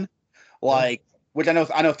Thrawn. Like, which I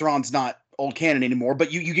know Thrawn's not old canon anymore,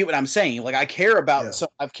 but you get what I'm saying. Like I care about so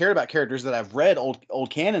I've cared about characters that I've read old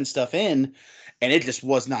canon stuff in, and it just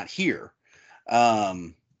was not here.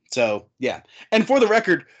 So yeah. And for the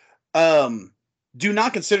record, do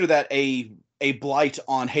not consider that a blight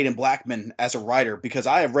on Hayden Blackman as a writer, because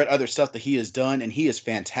I have read other stuff that he has done and he is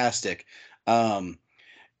fantastic.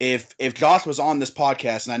 If Josh was on this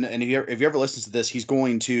podcast, and if you ever listens to this, he's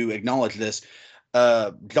going to acknowledge this.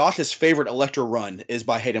 Josh's favorite Elektra run is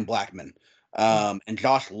by Hayden Blackman. And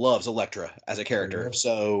Josh loves Elektra as a character. Yeah.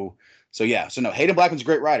 So no, Hayden Blackman's a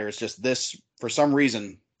great writer. It's just this, for some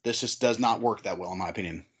reason, this just does not work that well, in my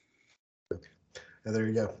opinion. And there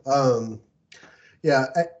you go. Yeah.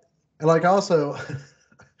 And like also,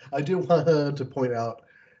 I do want to point out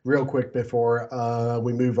real quick before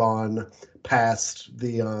we move on past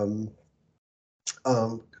the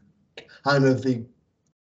kind of the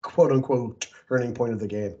quote unquote turning point of the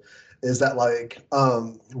game, is that like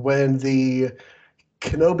when the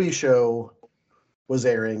Kenobi show was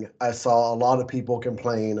airing, I saw a lot of people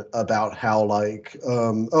complain about how like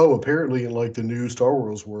apparently in like the new Star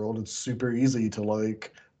Wars world, it's super easy to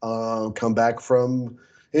like come back from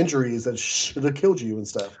injuries that should have killed you and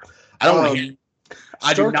stuff. I don't want to hear.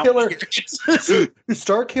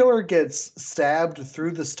 Starkiller gets stabbed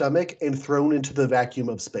through the stomach and thrown into the vacuum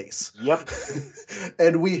of space. Yep.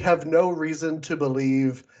 And we have no reason to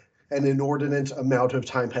believe an inordinate amount of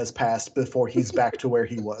time has passed before he's back to where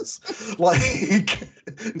he was. Like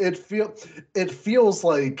it feels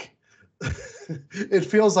like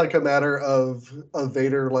a matter of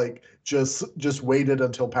Vader like just waited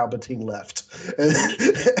until Palpatine left and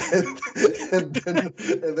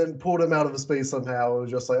then pulled him out of space somehow. It was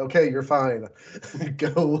just like, okay, you're fine.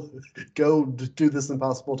 Go do this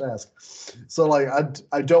impossible task. So like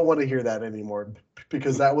I don't want to hear that anymore,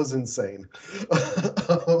 because that was insane.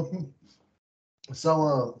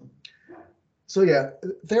 So yeah,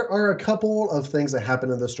 there are a couple of things that happen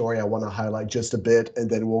in the story I want to highlight just a bit, and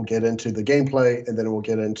then we'll get into the gameplay, and then we'll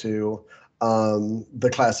get into the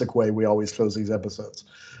classic way we always close these episodes.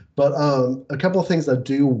 But a couple of things I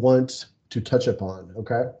do want to touch upon,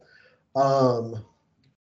 okay?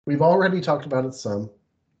 We've already talked about it some.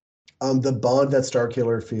 The bond that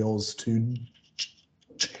Starkiller feels to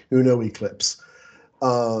Juno Eclipse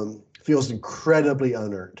feels incredibly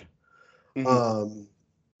unearned. Mm-hmm.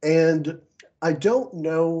 And I don't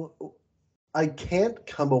know, I can't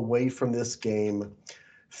come away from this game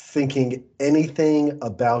thinking anything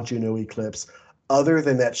about Juno Eclipse other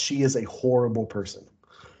than that she is a horrible person.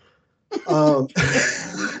 And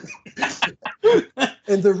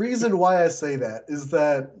the reason why I say that is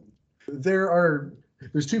that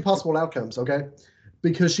there's two possible outcomes, okay?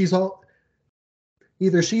 Because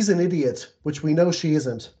either she's an idiot, which we know she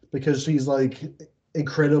isn't, because she's like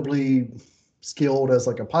incredibly skilled as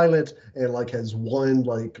like a pilot and like has won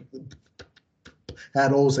like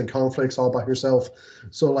battles and conflicts all by herself.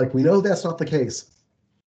 So like we know that's not the case.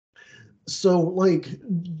 So like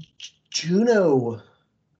Juno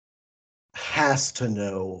has to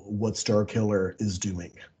know what Starkiller is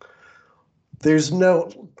doing. There's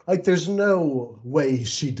no way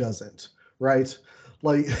she doesn't, right?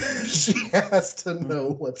 Like she has to know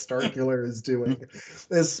what Starkiller is doing,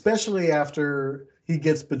 especially after he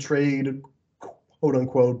gets betrayed, quote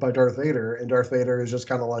unquote, by Darth Vader, and Darth Vader is just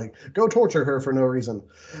kind of like, go torture her for no reason,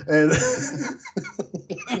 and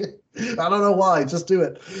I don't know why, just do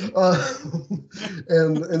it.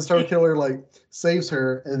 And Starkiller like saves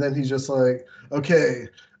her, and then he's just like, okay,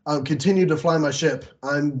 continue to fly my ship.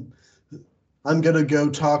 I'm gonna go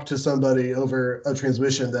talk to somebody over a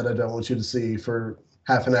transmission that I don't want you to see for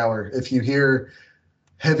half an hour. If you hear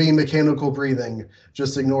heavy mechanical breathing,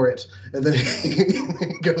 just ignore it. And then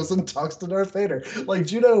he goes and talks to Darth Vader. Like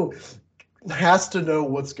Juno has to know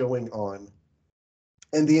what's going on.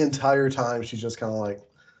 And the entire time she's just kind of like,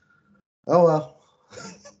 oh well,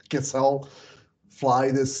 guess I'll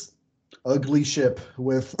fly this ugly ship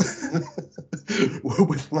with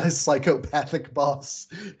with my psychopathic boss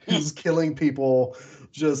who's killing people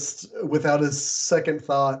just without a second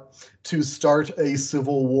thought to start a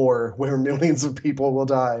civil war where millions of people will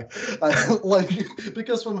die. Like,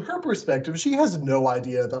 because from her perspective, she has no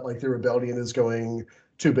idea that like the rebellion is going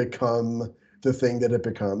to become the thing that it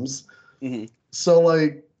becomes. Mm-hmm.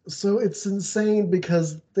 So it's insane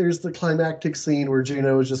because there's the climactic scene where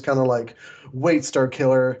Juno is just kind of like, wait,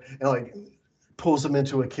 Starkiller, and like pulls him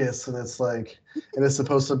into a kiss, and it's like, and it's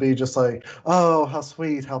supposed to be just like, oh, how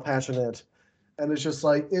sweet, how passionate, and it's just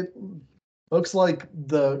like, it looks like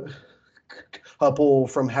the couple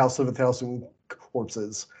from House of a Thousand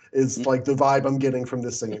Corpses is like the vibe I'm getting from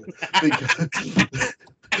this scene.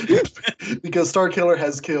 Because Starkiller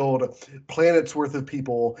has killed planets worth of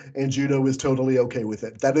people, and Juno is totally okay with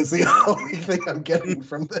it. That is the only thing I'm getting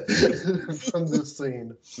from this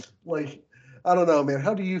scene. Like, I don't know, man.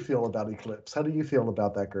 How do you feel about Eclipse? How do you feel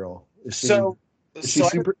about that girl? Is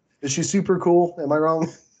she super cool? Am I wrong?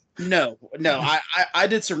 No. I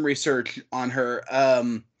did some research on her.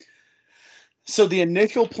 So the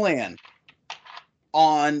initial plan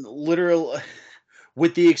on literal,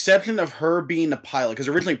 with the exception of her being the pilot, because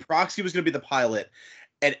originally Proxy was going to be the pilot,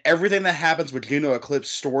 and everything that happens with Juno Eclipse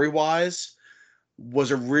story-wise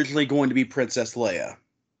was originally going to be Princess Leia.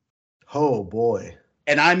 Oh, boy.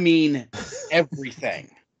 And I mean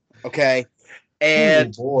everything. Okay?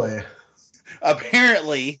 And oh, boy.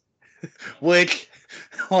 Apparently, which,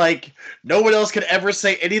 like, no one else could ever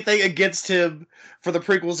say anything against him for the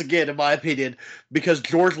prequels again, in my opinion, because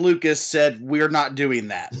George Lucas said we're not doing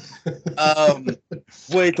that.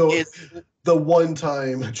 Which is the one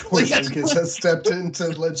time George Lucas has stepped into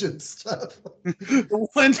Legend stuff. Because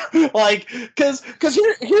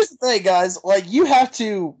here's the thing, guys. Like, you have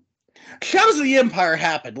to. Shadows of the Empire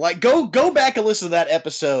happened. Like, go back and listen to that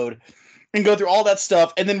episode and go through all that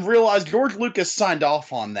stuff, and then realize George Lucas signed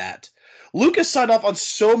off on that. Lucas signed off on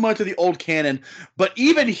so much of the old canon, but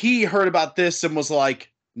even he heard about this and was like,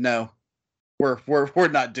 "No, we're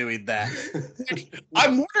not doing that."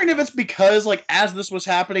 I'm wondering if it's because, like, as this was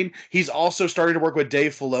happening, he's also starting to work with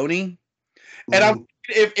Dave Filoni, and I'm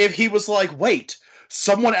if he was like, "Wait,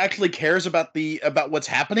 someone actually cares about what's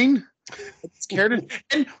happening."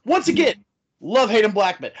 And once again, love Hayden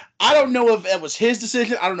Blackman. I don't know if that was his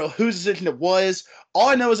decision. I don't know whose decision it was. All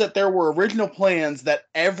I know is that there were original plans that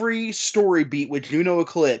every story beat with Juno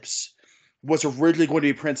Eclipse was originally going to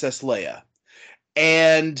be Princess Leia.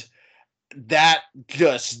 And that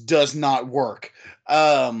just does not work.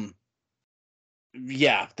 Anyways,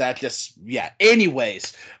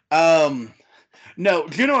 no,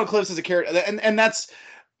 Juno Eclipse is a character, and that's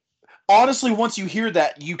honestly, once you hear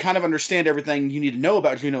that, you kind of understand everything you need to know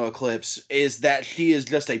about Juno Eclipse, is that she is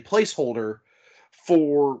just a placeholder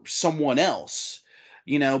for someone else.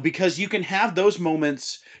 You know, because you can have those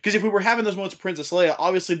moments, because if we were having those moments with Princess Leia,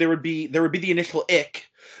 obviously there would be the initial ick,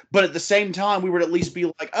 but at the same time, we would at least be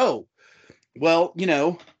like, oh, well, you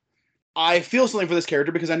know, I feel something for this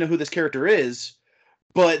character because I know who this character is.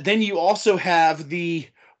 But then you also have the,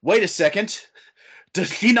 wait a second,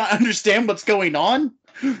 does he not understand what's going on?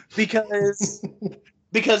 Because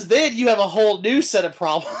then you have a whole new set of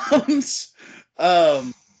problems.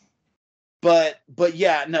 But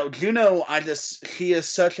yeah, no, Juno, she is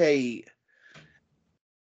such a,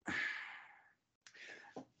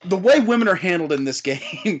 the way women are handled in this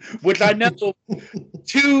game, which I know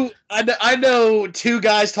I know two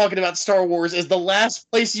guys talking about Star Wars is the last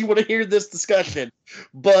place you want to hear this discussion.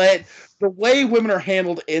 But the way women are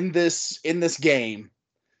handled in this game,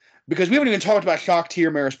 because we haven't even talked about Shock Tier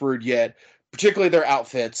Maris Brood yet, particularly their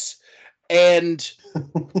outfits, and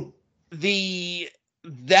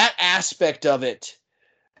that aspect of it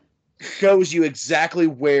shows you exactly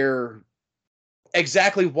where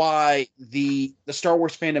exactly why the Star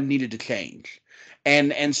Wars fandom needed to change,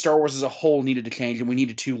 and Star Wars as a whole needed to change, and we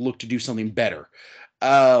needed to look to do something better.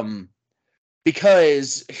 Um,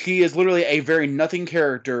 because she is literally a very nothing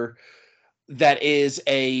character that is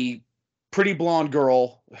a pretty blonde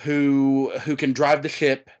girl who can drive the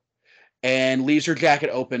ship and leaves her jacket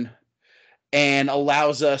open and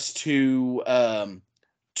allows us to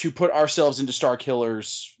put ourselves into Star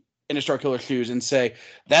Killer's shoes and say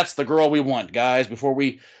that's the girl we want, guys, before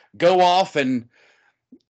we go off and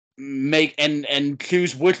make and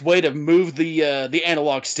choose which way to move the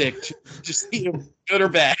analog stick to just see if good or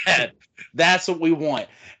bad. That's what we want.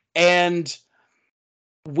 And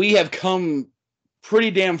we have come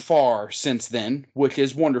pretty damn far since then, which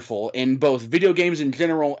is wonderful in both video games in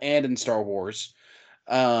general and in Star Wars.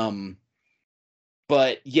 Um,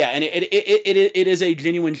 but yeah, and it is a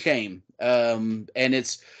genuine shame. And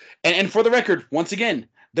it's and for the record, once again,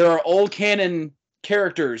 there are old canon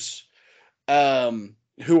characters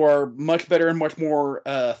who are much better and much more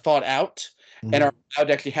thought out, and are allowed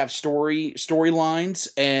to actually have storylines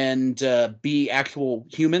and be actual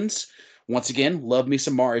humans. Once again, love me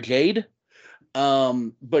some Mara Jade.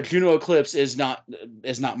 But Juno Eclipse is not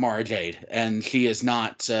Mara Jade, and she is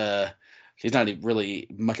not she's not really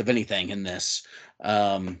much of anything in this.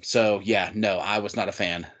 So yeah, no, I was not a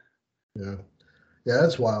fan. Yeah. Yeah,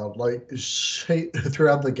 that's wild. Like she,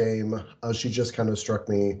 throughout the game, she just kind of struck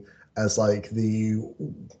me as like the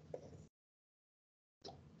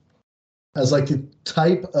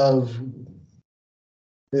type of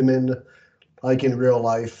women like in real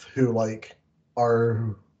life who like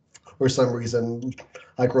are for some reason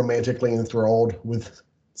like romantically enthralled with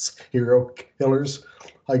hero killers.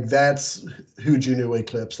 Like that's who Juno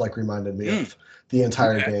Eclipse like reminded me of the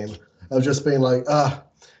entire game. Of just being like,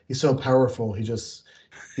 he's so powerful. He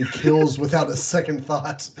kills without a second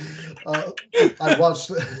thought. I watched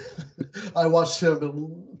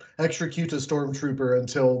him execute a stormtrooper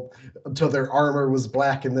until their armor was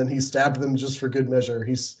black, and then he stabbed them just for good measure.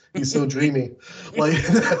 He's so dreamy. Like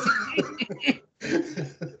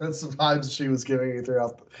that's the vibes she was giving me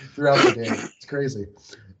throughout the game. It's crazy.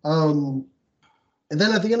 And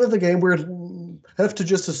then at the end of the game, we have to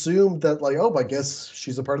just assume that, like, oh, I guess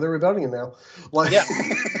she's a part of the rebellion now. Like, yeah.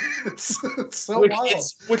 it's so wild.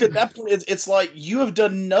 Which at that point, it's like you have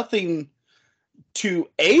done nothing to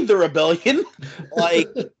aid the rebellion. Like,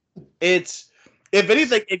 it's, if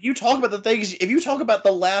anything, if you talk about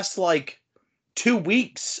the last, like, 2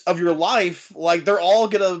 weeks of your life, like, they're all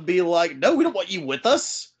gonna be like, no, we don't want you with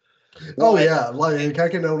us. Oh yeah, like I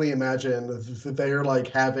can only imagine that they are like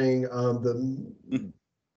having the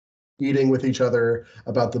eating with each other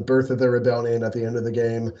about the birth of the rebellion at the end of the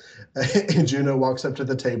game, and Juno walks up to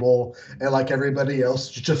the table, and like everybody else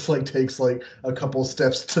just like takes like a couple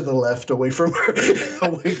steps to the left away from her.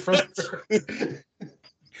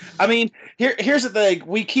 I mean, here's the thing: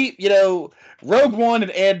 we keep, Rogue One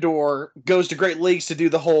and Andor goes to great lengths to do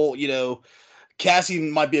the whole, Cassian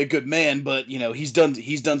might be a good man, but he's done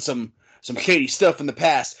some shady stuff in the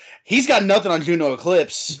past. He's got nothing on Juno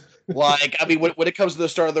Eclipse. Like, I mean, when it comes to the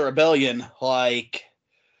start of the rebellion, like,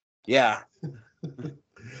 yeah.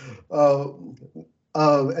 And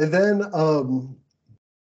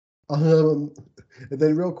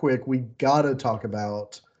then real quick, we gotta talk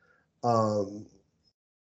about the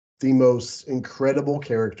most incredible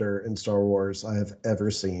character in Star Wars I have ever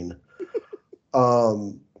seen.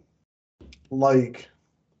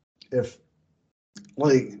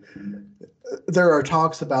 There are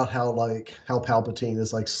talks about how Palpatine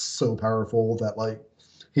is like so powerful that like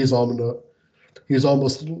he's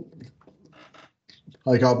almost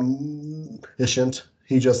like omniscient.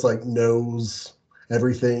 He just like knows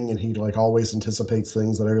everything, and he like always anticipates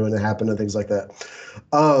things that are going to happen and things like that.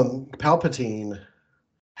 Palpatine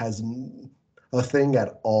has a thing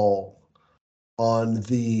at all on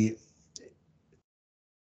the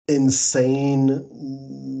insane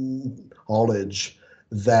knowledge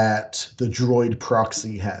that the droid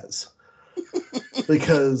Proxy has.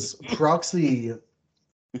 Because Proxy,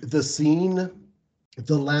 the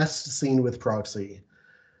last scene with Proxy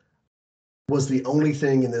was the only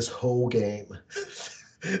thing in this whole game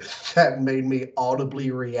that made me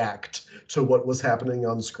audibly react to what was happening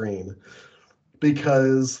on screen.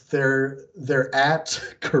 Because they're at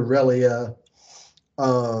Corellia,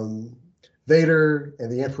 Vader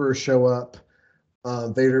and the Emperor show up.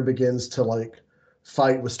 Vader begins to like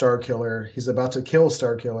fight with Starkiller. He's about to kill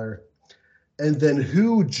Starkiller. And then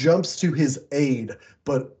who jumps to his aid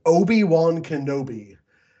but Obi-Wan Kenobi?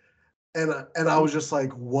 And I was just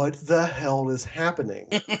like, what the hell is happening?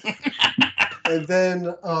 And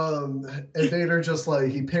then and Vader just like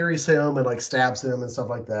he parries him and like stabs him and stuff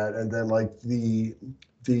like that. And then like the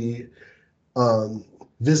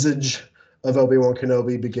visage of Obi-Wan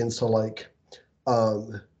Kenobi begins to like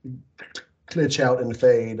um glitch out and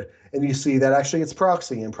fade. And you see that actually it's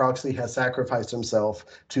Proxy, and Proxy has sacrificed himself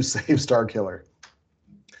to save Starkiller.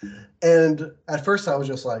 And at first I was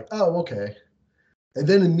just like, oh, okay. And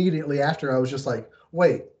then immediately after I was just like,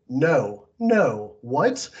 wait, no,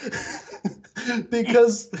 what?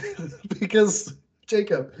 because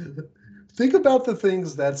Jacob, think about the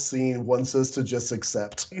things that scene wants us to just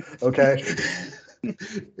accept, okay?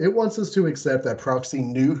 It wants us to accept that Proxy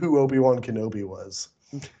knew who Obi-Wan Kenobi was.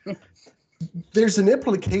 There's an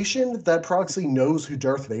implication that Proxy knows who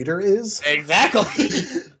Darth Vader is. Exactly.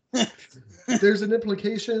 There's an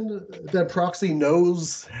implication that Proxy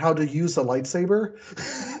knows how to use a lightsaber.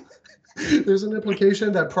 There's an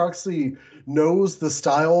implication that Proxy knows the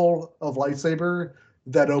style of lightsaber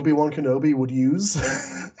that Obi-Wan Kenobi would use.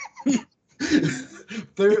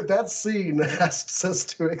 That scene asks us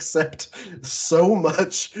to accept so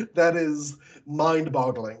much that is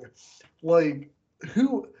mind-boggling. Like,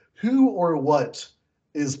 who or what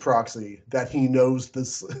is Proxy that he knows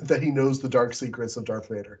the dark secrets of Darth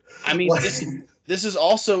Vader? I mean, Like, this is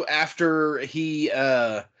also after he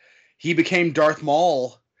became Darth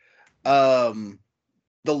Maul.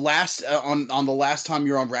 The last on the last time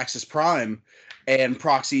you're on Raxus Prime, and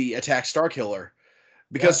Proxy attacks Starkiller,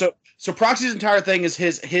 because so Proxy's entire thing is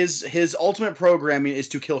his ultimate programming is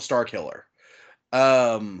to kill Starkiller.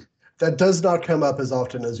 That does not come up as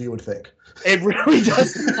often as you would think. It really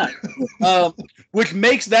does not. Which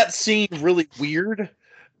makes that scene really weird.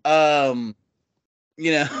 But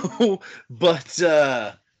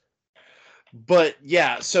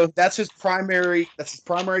yeah, so that's his primary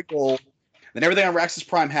goal. Then everything on Raxus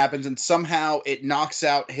Prime happens, and somehow it knocks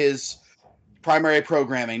out his primary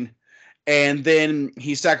programming, and then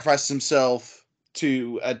he sacrifices himself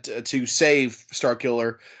to save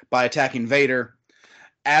Starkiller by attacking Vader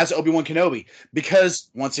as Obi-Wan Kenobi. Because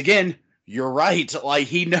once again, you're right. Like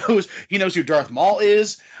he knows who Darth Maul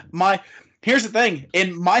is. Here's the thing.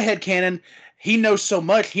 In my headcanon, he knows so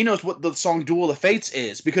much. He knows what the song "Duel of the Fates"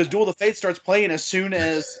 is, because "Duel of the Fates" starts playing as soon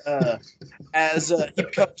as he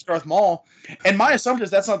becomes Darth Maul. And my assumption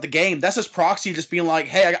is that's not the game. That's just Proxy just being like,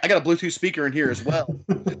 "Hey, I got a Bluetooth speaker in here as well.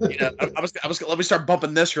 I was let me start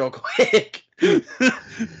bumping this real quick."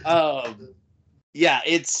 Yeah,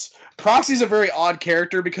 Proxy's a very odd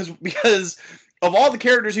character because of all the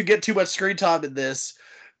characters who get too much screen time in this,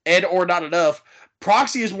 and or not enough.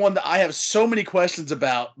 Proxy is one that I have so many questions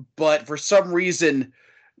about, but for some reason,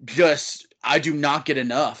 just I do not get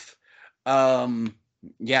enough.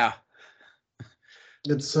 Yeah.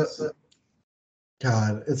 It's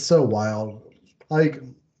God, it's so wild.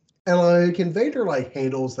 And Vader like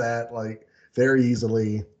handles that like very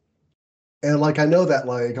easily. And like I know that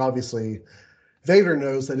like obviously Vader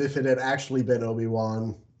knows that if it had actually been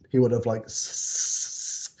Obi-Wan, he would have like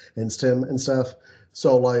inced him and stuff.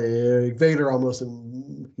 So like Vader almost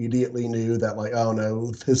immediately knew that like, oh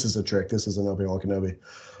no, this is a trick. This isn't Obi-Wan Kenobi.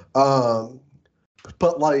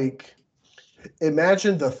 But like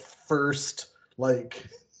imagine the first like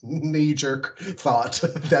knee-jerk thought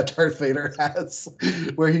that Darth Vader has,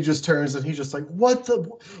 where he just turns and he's just like, what?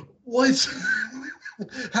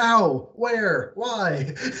 How? Where?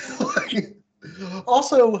 Why? Like,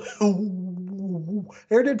 also,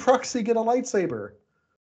 where did Proxy get a lightsaber?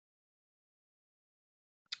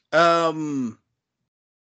 I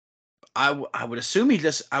would assume he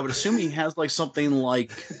has like something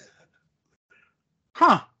like,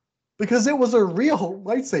 because it was a real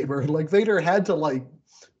lightsaber. Like Vader had to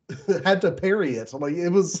parry it. Like it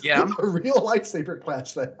was a real lightsaber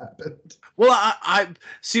clash that happened. Well, I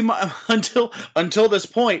see until this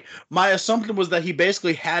point, my assumption was that he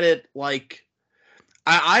basically had it like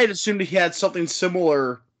I had assumed he had something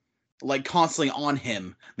similar like constantly on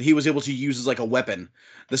him that he was able to use as like a weapon,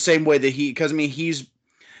 the same way that because I mean he's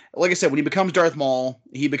like I said, when he becomes Darth Maul,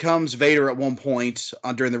 he becomes Vader at one point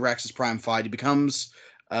during the Raxus Prime fight. He becomes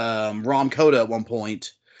Rom Koda at one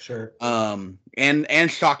point. Sure. And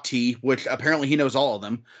Shock T, which apparently he knows all of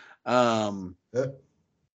them.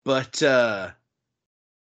 But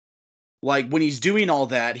like when he's doing all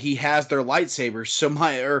that, he has their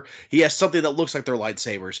lightsabers. He has something that looks like their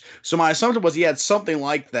lightsabers. So my assumption was he had something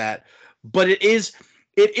like that. But it is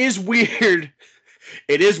weird.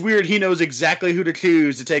 It is weird. He knows exactly who to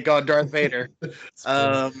choose to take on Darth Vader.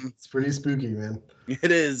 It's pretty spooky, man.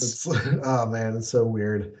 It is. Oh man, it's so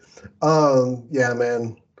weird. Yeah,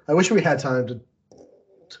 man. I wish we had time to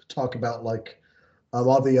talk about like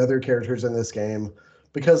all the other characters in this game,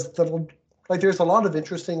 because like there's a lot of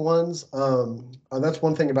interesting ones. And that's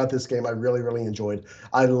one thing about this game I really, really enjoyed.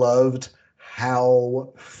 I loved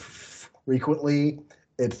how frequently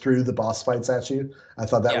it threw the boss fights at you. I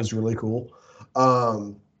thought that Yeah. was really cool.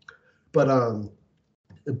 Um, but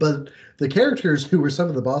but the characters who were some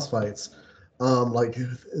of the boss fights, like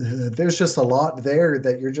there's just a lot there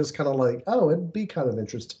that you're just kind of like, oh, it'd be kind of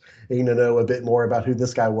interesting to know a bit more about who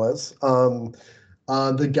this guy was.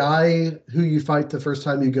 The guy who you fight the first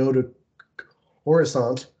time you go to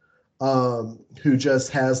Coruscant, who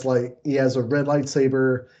just has like he has a red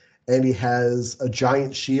lightsaber and he has a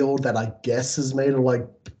giant shield that I guess is made of like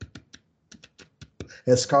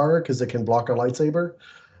Escar because it can block a lightsaber.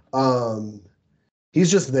 Um,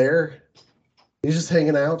 he's just there. He's just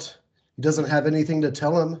hanging out. He doesn't have anything to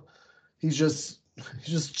tell him. He's just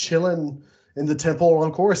chilling in the temple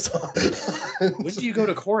on Coruscant. When do you go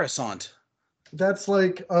to Coruscant? That's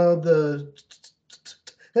like the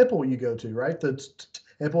temple you go to, right? The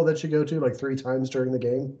temple that you go to like 3 times during the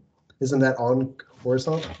game. Isn't that on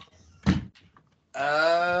Coruscant?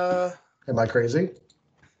 Am I crazy?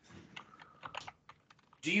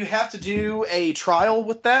 Do you have to do a trial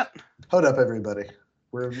with that? Hold up, everybody.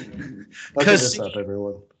 We're look this up,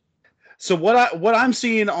 everyone. So what I'm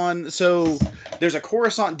seeing on there's a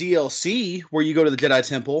Coruscant DLC where you go to the Jedi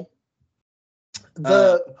Temple.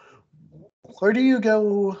 Where do you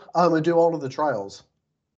go and do all of the trials?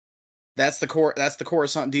 That's the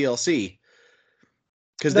Coruscant DLC.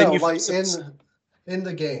 Because No, then you like in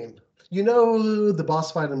the game. You know the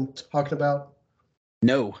boss fight I'm talking about?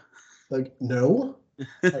 No. Like no?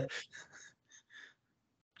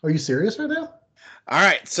 Are you serious right now? All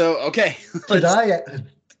right, so okay. Did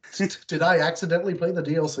I accidentally play the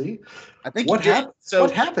DLC? I think what happened? So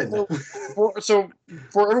what happened? So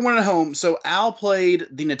for everyone at home, so Al played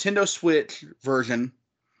the Nintendo Switch version,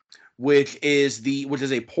 which is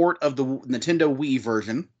a port of the Nintendo Wii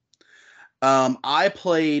version. I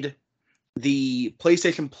played the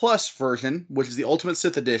PlayStation Plus version, which is the Ultimate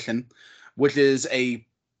Sith Edition, which is a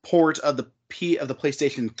port of the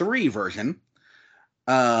PlayStation 3 version.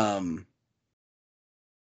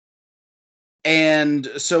 And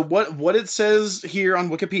so what it says here on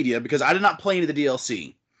Wikipedia, because I did not play any of the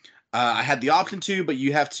DLC. I had the option to, but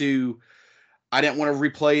you have to. I didn't want to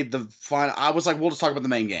replay the final. I was like, we'll just talk about the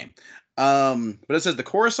main game. But it says the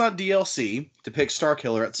Coruscant DLC depicts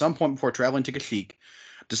Starkiller at some point before traveling to Kashyyyk,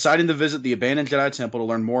 deciding to visit the abandoned Jedi Temple to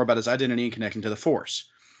learn more about his identity and connection to the Force.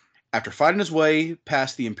 After fighting his way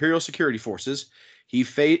past the Imperial security forces, he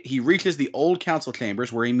reaches the old council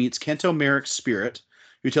chambers where he meets Kento Merrick's spirit,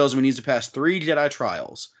 who tells him he needs to pass 3 Jedi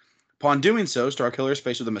trials. Upon doing so, Starkiller is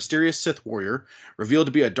faced with a mysterious Sith warrior, revealed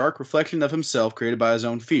to be a dark reflection of himself created by his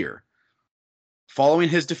own fear. Following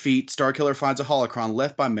his defeat, Starkiller finds a holocron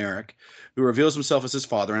left by Merrick, who reveals himself as his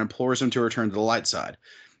father and implores him to return to the light side.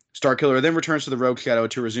 Starkiller then returns to the Rogue Shadow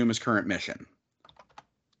to resume his current mission.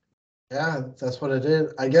 Yeah, that's what I did.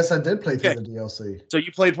 I guess I did play through the DLC. So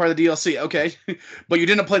you played part of the DLC, okay. But you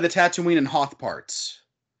didn't play the Tatooine and Hoth parts.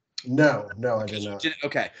 No, I did not.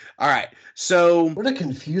 Okay, all right. So what a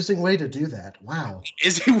confusing way to do that. Wow.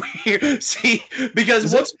 Is it weird? See,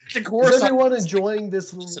 because is everyone enjoying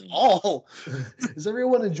this at all? Is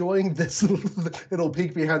everyone enjoying this little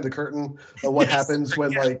peek behind the curtain of what happens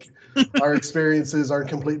when like our experiences aren't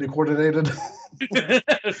completely coordinated?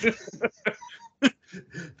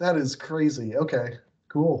 That is crazy. Okay,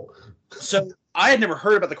 cool. So I had never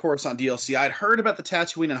heard about the Coruscant DLC. I'd heard about the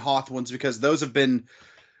Tatooine and Hoth ones because those have been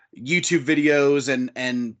YouTube videos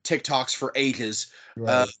and TikToks for ages.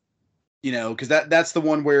 Right. Because that's the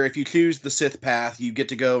one where if you choose the Sith path, you get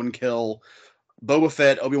to go and kill Boba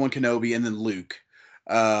Fett, Obi-Wan Kenobi, and then Luke.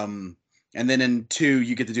 And then in 2,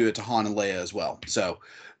 you get to do it to Han and Leia as well. So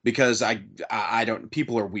because I don't,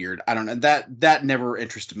 people are weird. I don't know, that never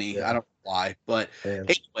interested me. Yeah. I don't know why, but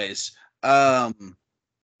anyways,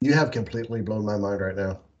 you have completely blown my mind right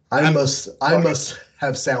now. I must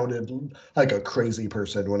have sounded like a crazy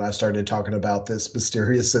person when I started talking about this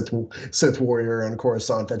mysterious Sith warrior on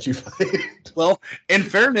Coruscant that you fight. Well, in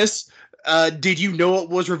fairness, did you know it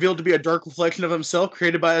was revealed to be a dark reflection of himself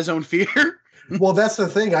created by his own fear? Well, that's the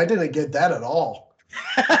thing. I didn't get that at all.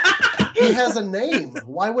 He has a name.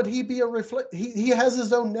 Why would he be a reflect? He has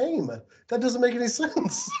his own name. That doesn't make any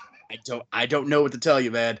sense. I don't know what to tell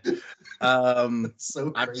you, man.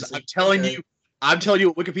 So crazy. I'm telling you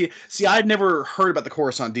what Wikipedia. See, I'd never heard about the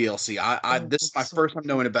Coruscant DLC. This is my first time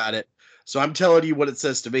knowing about it. So I'm telling you what it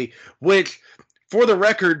says to me. Which, for the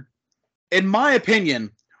record, in my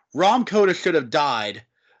opinion, Rom Koda should have died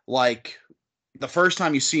like the first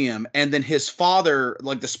time you see him, and then his father,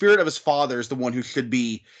 like the spirit of his father, is the one who should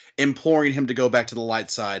be imploring him to go back to the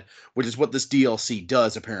light side, which is what this DLC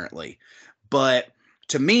does apparently. But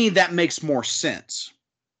to me, that makes more sense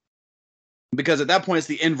because at that point, it's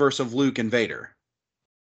the inverse of Luke and Vader.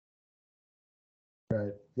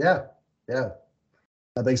 Right. Yeah. Yeah.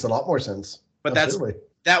 That makes a lot more sense. But Absolutely.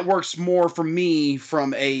 that works more for me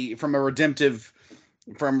from a redemptive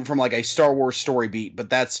from like a Star Wars story beat. But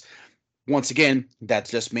that's once again,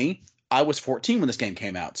 that's just me. I was 14 when this game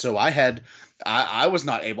came out, so I was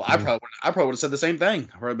not able. I probably would have said the same thing.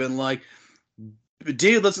 I would have been like,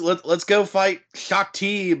 dude, let's go fight Shaak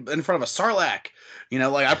Ti in front of a Sarlacc. You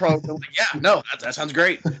know, like I probably like, yeah, no, that sounds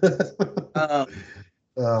great. Oh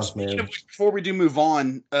man! Before we do move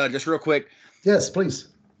on, just real quick. Yes, please.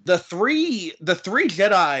 The three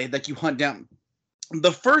Jedi that you hunt down,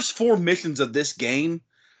 the first 4 missions of this game,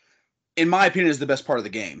 in my opinion, is the best part of the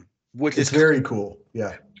game. Which is very cool.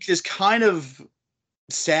 Yeah. Which is kind of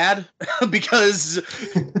sad because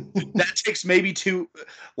that takes maybe 2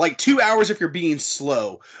 hours if you're being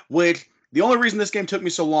slow. Which the only reason this game took me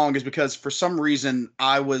so long is because for some reason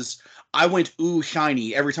I went ooh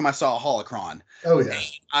shiny every time I saw a holocron. Oh yeah.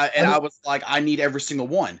 I was like, I need every single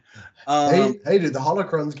one. Hey, dude, the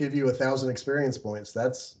holocrons give you 1,000 experience points.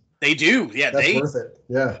 They do. Yeah, that's worth it.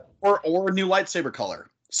 Yeah. Or a new lightsaber color.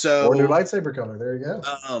 So or new lightsaber color. There you go.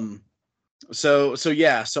 So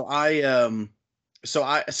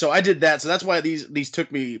I did that. So that's why these took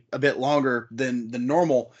me a bit longer than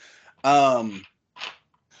normal. But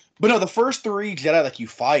no, the first 3 Jedi that you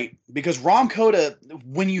fight, because Rom Koda,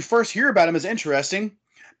 when you first hear about him, is interesting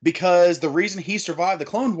because the reason he survived the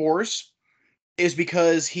Clone Wars is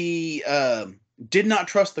because he did not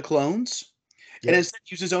trust the clones and instead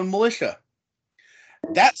used his own militia.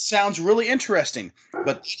 That sounds really interesting,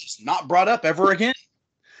 but it's not brought up ever again.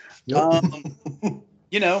 Yep.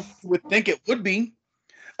 You know, you would think it would be,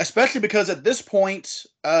 especially because at this point,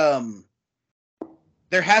 there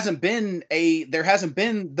hasn't been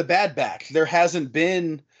the Bad Batch. There hasn't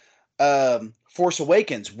been Force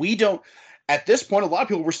Awakens. We don't. At this point, a lot of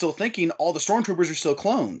people were still thinking all the stormtroopers are still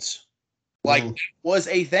clones. Like it was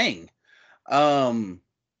a thing.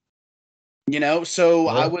 You know, so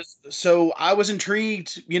I was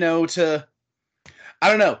intrigued, you know, I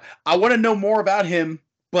don't know. I want to know more about him,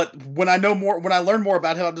 but when I learn more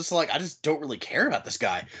about him, I'm just like, I just don't really care about this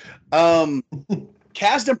guy. Kazdan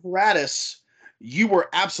Paratus, you were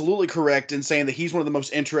absolutely correct in saying that he's one of the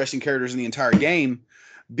most interesting characters in the entire game,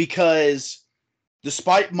 because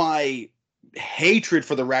despite my hatred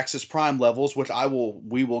for the Raxus Prime levels, which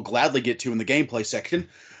we will gladly get to in the gameplay section,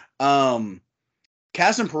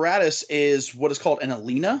 Kazdan Paratus is what is called an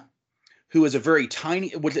Alina, who is a very tiny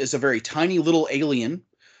little alien.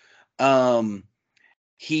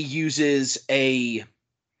 He uses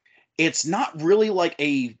it's not really like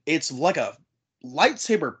it's like a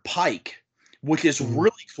lightsaber pike, which is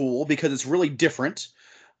really cool because it's really different.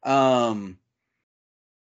 And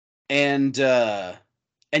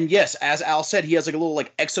yes, as Al said, he has like a little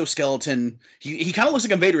like exoskeleton. He kind of looks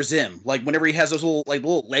like Invader Zim, like whenever he has those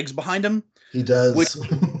little legs behind him. He does,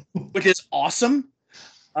 which is awesome.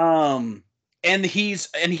 And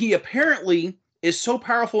he apparently is so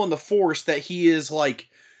powerful in the Force that he is like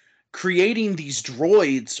creating these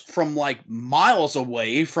droids from like miles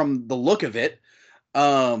away from the look of it,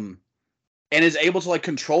 and is able to like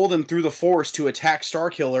control them through the Force to attack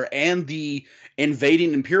Starkiller and the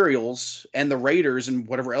invading Imperials and the Raiders and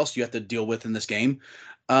whatever else you have to deal with in this game.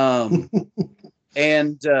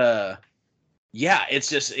 Yeah,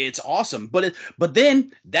 it's awesome. But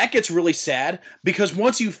then that gets really sad because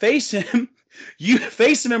once you face him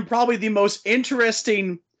in probably the most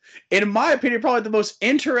interesting, in my opinion, probably the most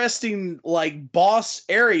interesting like boss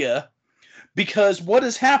area, because what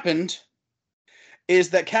has happened is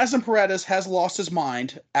that Kazdan Paratus has lost his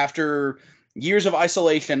mind after years of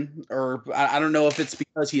isolation, or I don't know if it's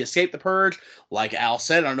because he escaped the Purge, like Al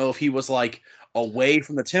said. I don't know if he was like away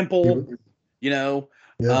from the temple, you know.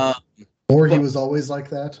 Yeah. Or he was always like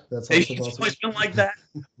that. That's also possible. He's always been like that.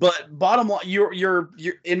 But bottom line, you're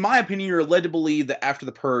in my opinion, you're led to believe that after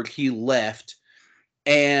the Purge, he left,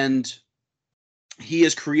 and he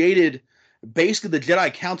has created basically the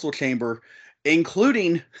Jedi Council Chamber,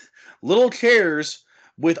 including little chairs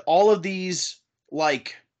with all of these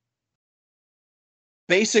like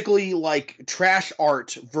basically like trash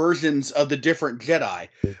art versions of the different Jedi,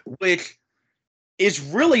 which is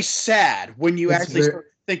really sad when you actually start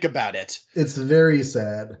to think about it. It's very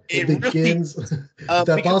sad. It begins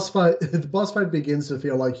that boss fight. The boss fight begins to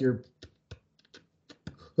feel like you're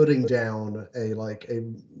putting down a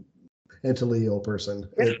Antileo person.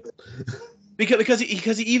 Because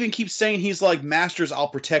he even keeps saying he's like, Masters, I'll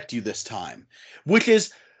protect you this time, which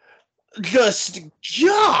is just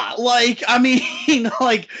like, I mean,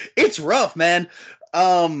 like, it's rough, man.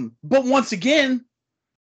 But once again,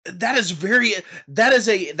 that is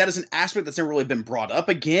an aspect that's never really been brought up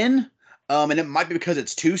again. And it might be because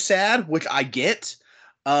it's too sad, which I get.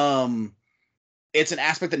 It's an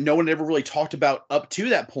aspect that no one had ever really talked about up to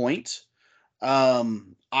that point.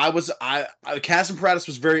 Cassim Paratus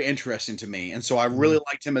was very interesting to me, and so I really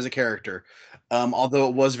liked him as a character. Although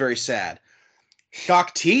it was very sad.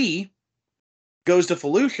 Shaak Ti goes to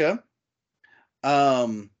Felucia,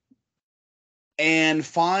 and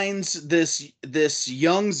finds this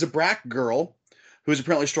young Zabrak girl who's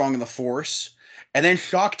apparently strong in the Force, and then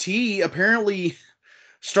Shaak Ti apparently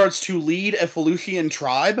starts to lead a Felucian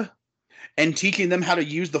tribe and teaching them how to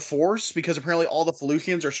use the Force, because apparently all the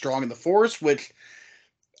Felucians are strong in the Force, which,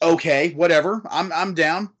 okay, whatever. I'm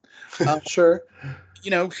down. Sure.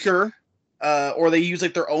 Sure. Or they use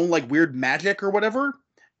like their own like weird magic or whatever.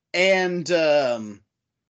 And I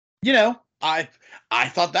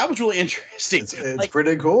thought that was really interesting. It's like,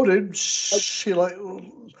 pretty cool, dude. She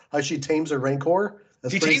she tames her Rancor.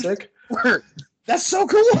 That's pretty sick. Her. That's so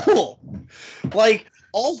cool. Like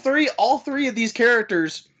all three of these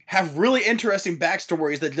characters have really interesting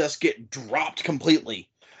backstories that just get dropped completely.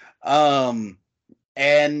 And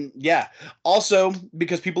yeah, also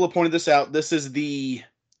because people have pointed this out, this is the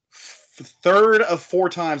third of 4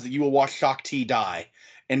 times that you will watch Shaak Ti die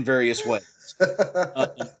in various ways.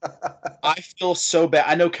 I feel so bad.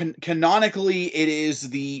 I know canonically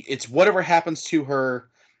it's whatever happens to her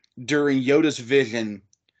during Yoda's vision,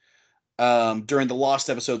 during the lost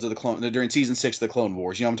episodes of during season 6 of the Clone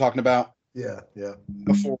Wars. You know what I'm talking about? Yeah.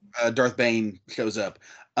 Before Darth Bane shows up.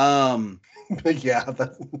 Yeah,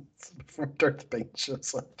 that's before Darth Bane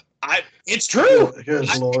shows up. It's true. Good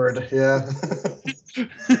Lord, yeah.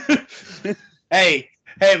 Hey,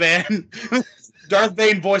 man. Darth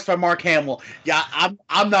Bane voiced by Mark Hamill. Yeah,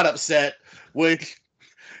 I'm not upset with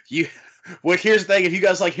you. Well, here's the thing: if you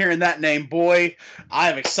guys like hearing that name, boy, I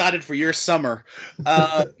am excited for your summer.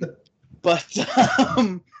 But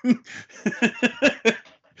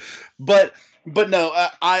no,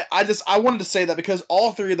 I wanted to say that because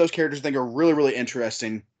all 3 of those characters I think are really, really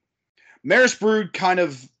interesting. Maris Brood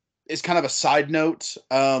is kind of a side note,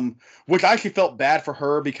 which I actually felt bad for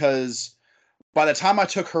her because by the time I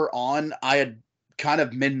took her on, I had kind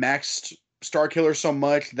of min-maxed Starkiller so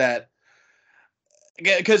much that,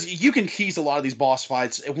 because you can tease a lot of these boss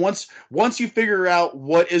fights. Once you figure out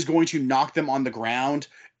what is going to knock them on the ground,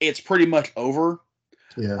 it's pretty much over.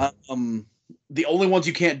 Yeah. The only ones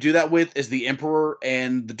you can't do that with is the Emperor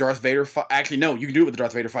and the Darth Vader fight. Actually, no, you can do it with the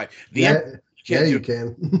Darth Vader fight. You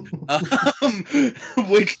can.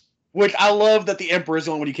 Which I love that the Emperor is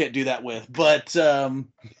the only one you can't do that with. But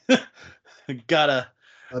gotta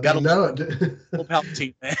no.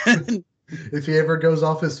 Palpatine, man. If he ever goes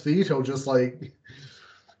off his feet, he'll just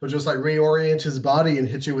reorient his body and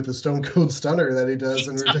hit you with the Stone Cold Stunner that he does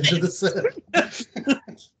in Revenge of the Sith.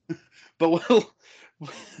 But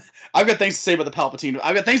I've got things to say about the Palpatine.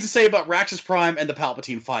 I've got things to say about Raxus Prime and the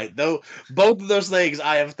Palpatine fight, though. Both of those things,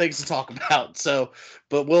 I have things to talk about. So,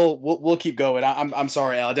 but we'll keep going. I'm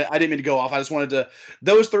sorry, Al. I didn't mean to go off. I just wanted to.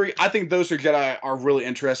 Those 3, I think those 3 Jedi are really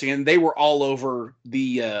interesting, and they were all over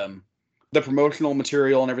the promotional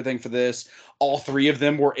material and everything for this. All 3 of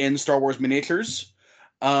them were in Star Wars miniatures,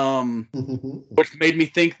 which made me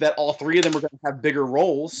think that all 3 of them were going to have bigger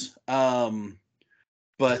roles.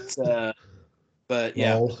 But yeah.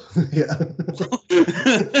 Well, yeah.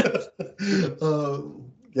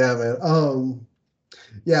 Yeah, man.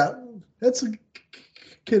 Yeah, let's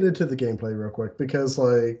get into the gameplay real quick because,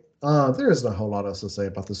 there isn't a whole lot else to say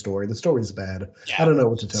about the story. The story's bad. Yeah, I don't know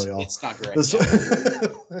what to tell y'all. It's not great.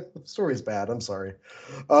 The story's bad. I'm sorry.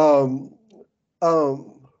 With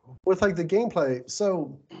the gameplay,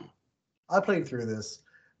 so I played through this,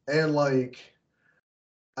 and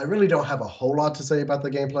I really don't have a whole lot to say about the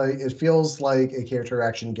gameplay. It feels like a character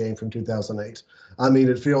action game from 2008. I mean,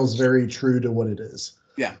 it feels very true to what it is.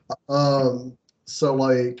 Yeah. So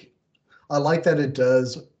I like that it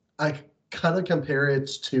does. I kind of compare it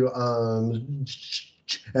to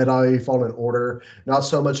Jedi Fallen Order, not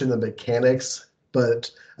so much in the mechanics, but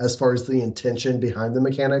as far as the intention behind the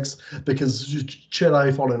mechanics, because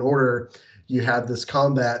Jedi Fallen Order, you have this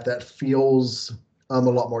combat that feels a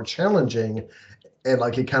lot more challenging. And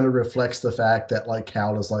it kind of reflects the fact that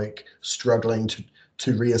Cal is struggling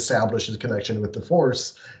to reestablish his connection with the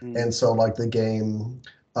Force, and so the game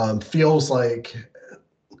feels like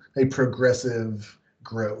a progressive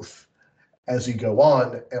growth as you go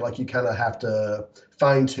on, and like you kind of have to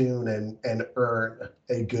fine tune and earn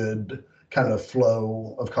a good kind of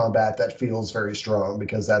flow of combat that feels very strong,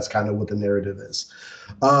 because that's kind of what the narrative is.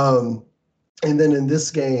 And then in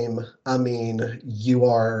this game, I mean, you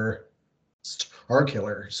are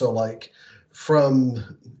Starkiller, so like from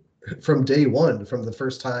day one, from the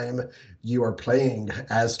first time you are playing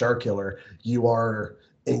as Starkiller, you are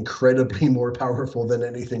incredibly more powerful than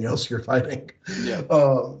anything else you're fighting. Yeah.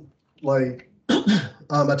 Like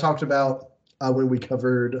I talked about when we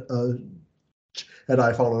covered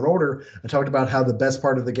Jedi Fallen Order, I talked about how the best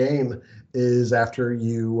part of the game is after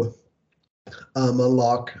you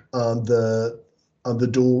unlock the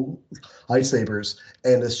dual lightsabers,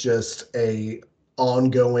 and it's just a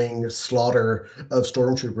ongoing slaughter of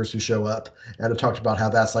stormtroopers who show up. And I talked about how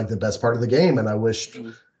that's like the best part of the game, and I wished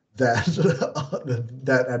that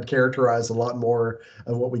that had characterized a lot more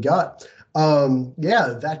of what we got.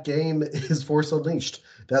 Yeah, that game is Force Unleashed.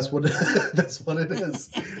 That's what that's what it is.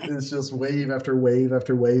 It's just wave after wave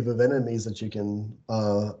after wave of enemies that you can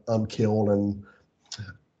kill and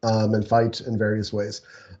fight in various ways.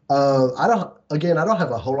 I don't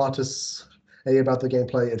have a whole lot to say about the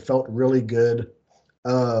gameplay. It felt really good.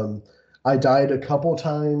 I died a couple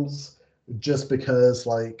times just because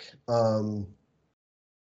I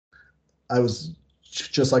was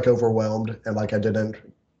just like overwhelmed, and like I didn't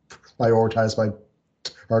prioritize my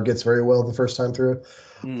targets very well the first time through.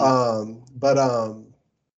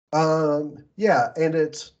 Yeah,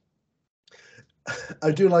 and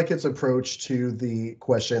I do like its approach to the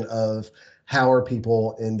question of how are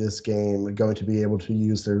people in this game going to be able to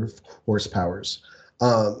use their force powers.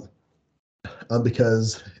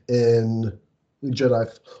 Because in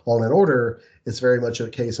Jedi Fallen Order, it's very much a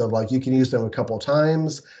case of like you can use them a couple of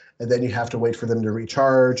times, and then you have to wait for them to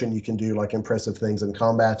recharge, and you can do like impressive things in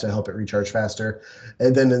combat to help it recharge faster.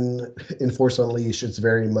 And then in Force Unleashed, it's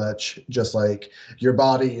very much just like your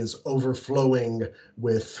body is overflowing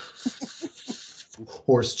with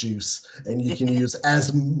horse juice, and you can use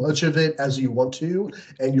as much of it as you want to,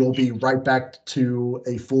 and you'll be right back to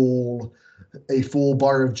a full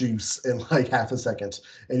bar of juice in like half a second,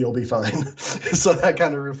 and you'll be fine. So that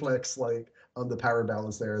kind of reflects like on the power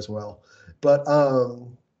balance there as well. But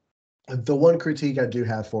the one critique I do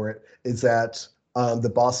have for it is that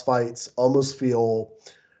the boss fights almost feel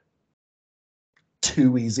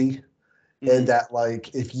too easy. And that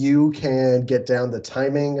like if you can get down the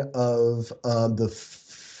timing of the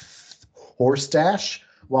horse dash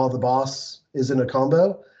while the boss is in a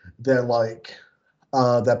combo, then like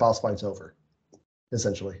that boss fight's over.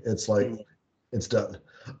 Essentially, it's like it's done.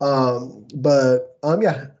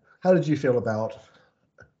 Yeah, how did you feel about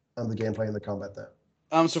the gameplay and the combat then?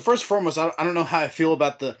 So first and foremost, I don't know how I feel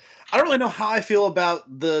about I don't really know how I feel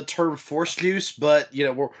about the term force juice, but you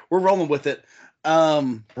know we're rolling with it. I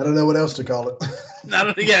don't know what else to call it.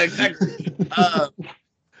 Yeah, exactly.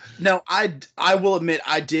 No, I will admit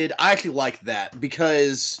I actually like that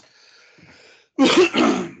because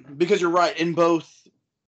you're right, in both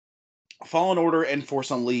Fallen Order and Force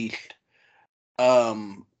Unleashed.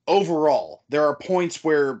 Overall, there are points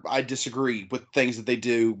where I disagree with things that they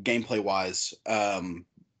do gameplay wise.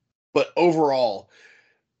 But overall,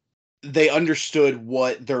 they understood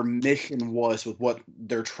what their mission was with what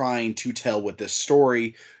they're trying to tell with this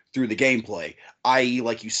story through the gameplay. I.e.,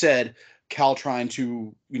 like you said, Cal trying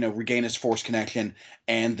to, regain his force connection,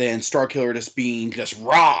 and then Starkiller just being just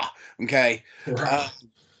raw. Okay.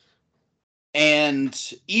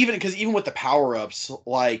 And even with the power ups,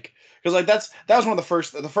 because that was one of the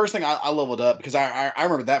first thing I leveled up, because I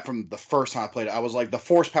remember that from the first time I played it. I was like, the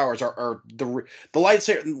force powers are the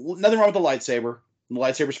lightsaber. Nothing wrong with the lightsaber. The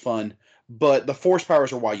lightsaber's fun, but the force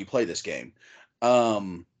powers are why you play this game.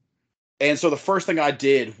 And so the first thing I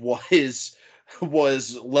did was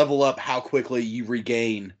level up how quickly you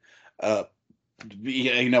regain.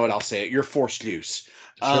 You know what, I'll say it. Your force juice.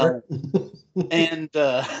 Sure. And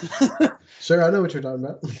sure, I know what you're talking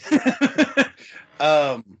about.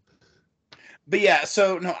 But yeah,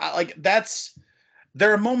 so no,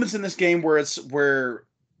 there are moments in this game where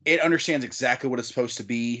it understands exactly what it's supposed to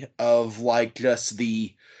be, of like just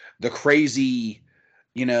the crazy,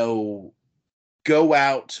 go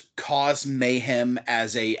out, cause mayhem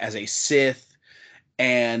as a Sith,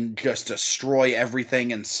 and just destroy everything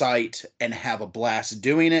in sight and have a blast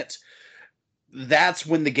doing it. That's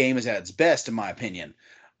when the game is at its best, in my opinion.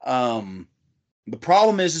 The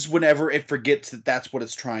problem is whenever it forgets that that's what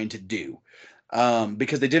it's trying to do.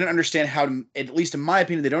 Because they didn't understand how to, at least in my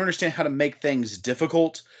opinion, they don't understand how to make things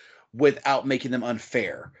difficult without making them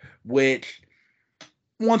unfair. Which,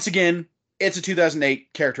 once again, it's a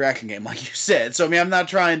 2008 character action game, like you said. So I mean, I'm not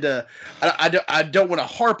trying to, I don't want to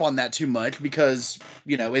harp on that too much because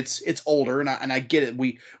it's older, and I get it.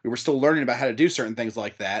 We were still learning about how to do certain things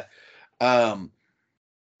like that. But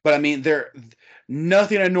I mean,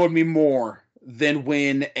 nothing annoyed me more than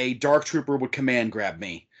when a Dark Trooper would command grab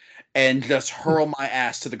me and just hurl my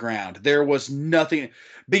ass to the ground. There was nothing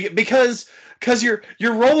because you're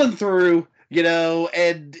rolling through,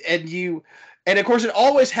 and of course it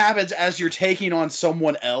always happens as you're taking on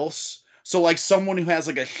someone else. So like someone who has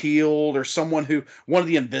like a shield or one of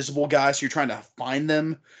the invisible guys, so you're trying to find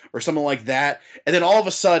them or something like that. And then all of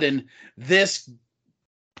a sudden this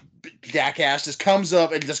jackass just comes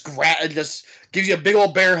up and just gives you a big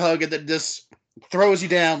old bear hug and then just throws you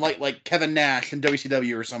down like Kevin Nash in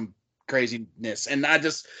WCW or some craziness. And I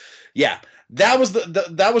just, that was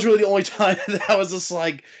that was really the only time that I was just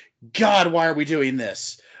like, God, why are we doing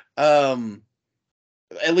this? At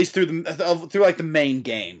least through like the main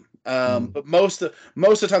game. But most of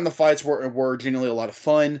the time the fights were genuinely a lot of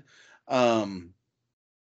fun. I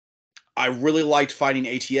really liked fighting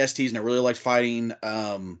ATSTs and I really liked fighting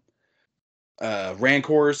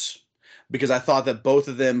Rancors because I thought that both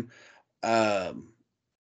of them,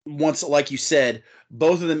 once, like you said,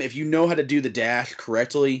 both of them, if you know how to do the dash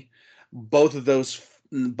correctly, both of those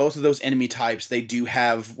enemy types, they do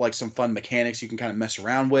have like some fun mechanics you can kind of mess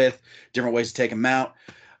around with, different ways to take them out.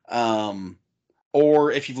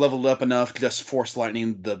 Or if you've leveled up enough, just Force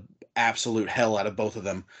Lightning the absolute hell out of both of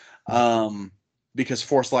them. Because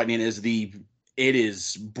Force Lightning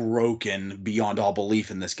is broken beyond all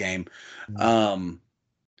belief in this game.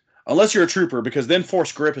 Unless you're a trooper, because then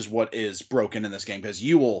Force Grip is what is broken in this game, because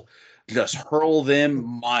you will just hurl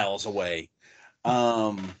them miles away.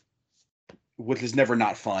 Which is never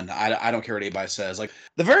not fun. I don't care what anybody says. Like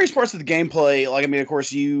the various parts of the gameplay, like I mean, of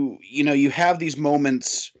course, you have these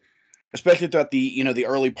moments, especially throughout the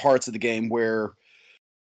early parts of the game where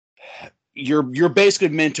you're basically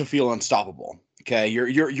meant to feel unstoppable. Okay,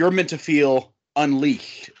 you're meant to feel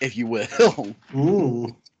unleashed, if you will.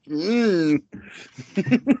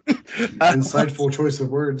 Insightful choice of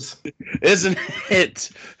words, isn't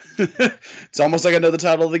it? It's almost like I know the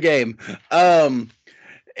title of the game.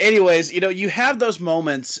 Anyways, you have those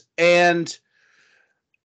moments, and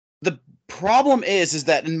the problem is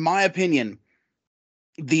that, in my opinion,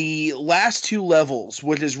 the last two levels,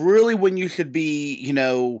 which is really when you should be,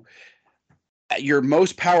 at your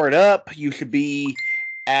most powered up, you should be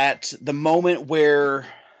at the moment where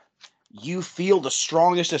you feel the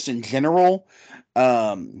strongest just in general,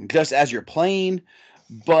 just as you're playing.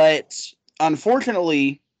 But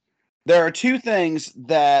unfortunately, there are two things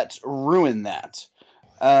that ruin that.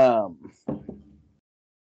 And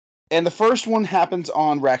the first one happens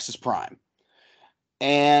on Raxus Prime.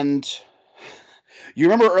 And you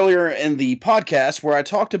remember earlier in the podcast where I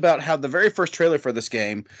talked about how the very first trailer for this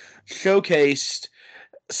game showcased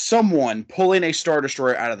someone pulling a Star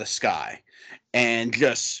Destroyer out of the sky and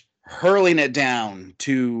just hurling it down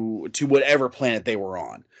to whatever planet they were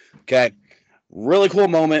on. Okay. Really cool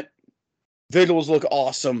moment. Visuals look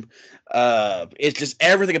awesome. It's just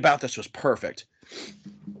everything about this was perfect.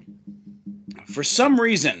 For some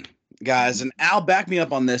reason, guys, and Al, back me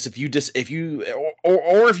up on this if you disagree.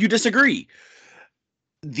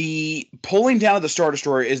 The pulling down of the Star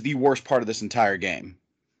Destroyer is the worst part of this entire game.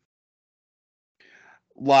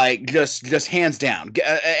 Like just hands down,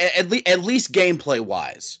 at least gameplay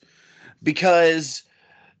wise, because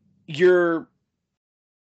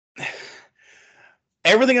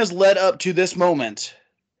everything has led up to this moment,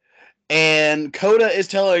 and Coda is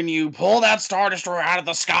telling you, pull that Star Destroyer out of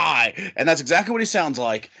the sky, and that's exactly what he sounds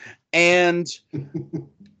like. And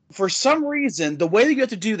for some reason, the way that you have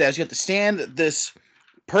to do that is you have to stand this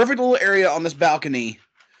perfect little area on this balcony,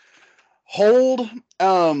 hold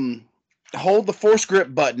the Force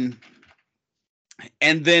Grip button,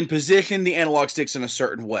 and then position the analog sticks in a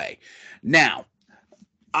certain way. Now,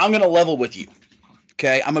 I'm going to level with you.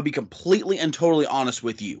 Okay? I'm going to be completely and totally honest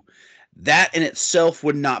with you. That in itself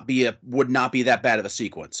would not be that bad of a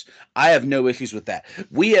sequence. I have no issues with that.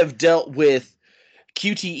 We have dealt with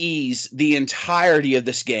QTEs the entirety of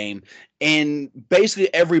this game in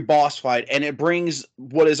basically every boss fight, and it brings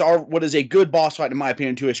what is a good boss fight, in my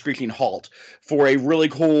opinion, to a screeching halt for a really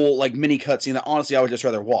cool like mini cutscene that honestly I would just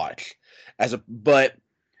rather watch. But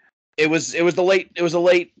it was the late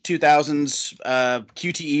 2000s.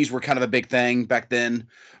 QTEs were kind of a big thing back then.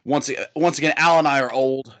 Once again, Al and I are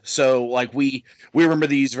old, so like we remember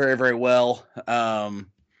these very, very well. Al,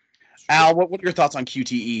 what are your thoughts on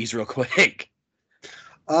QTEs, real quick?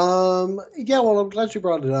 Yeah, well, I'm glad you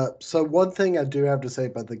brought it up. So one thing I do have to say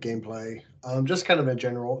about the gameplay, just kind of in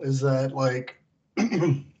general, is that like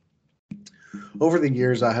over the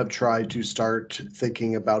years I have tried to start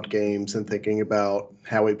thinking about games and thinking about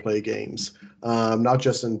how we play games. Not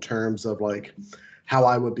just in terms of like how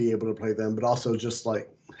I would be able to play them, but also just like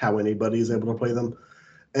how anybody is able to play them.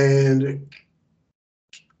 And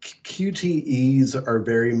QTEs are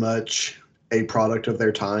very much a product of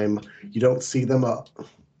their time. You don't see them a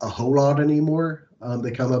whole lot anymore.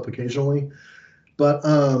 They come up occasionally, but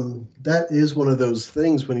that is one of those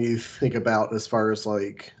things when you think about as far as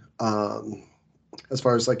like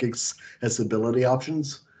accessibility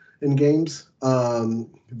options in games.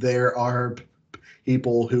 There are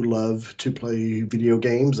people who love to play video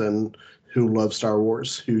games and who love Star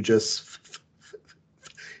Wars who just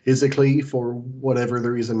physically, for whatever the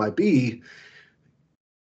reason might be,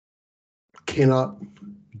 cannot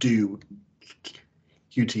do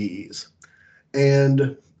QTEs.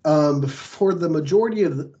 And for the majority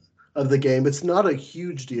of the game, it's not a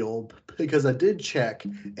huge deal because I did check,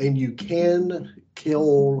 and you can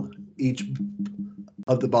kill each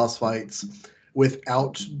of the boss fights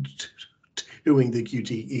without doing the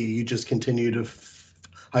QTE. You just continue to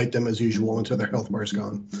fight them as usual until their health bar is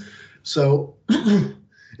gone. So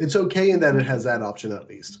it's okay in that it has that option at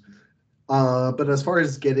least. But as far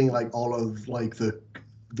as getting like all of like the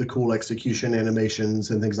cool execution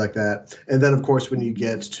animations and things like that, and then of course when you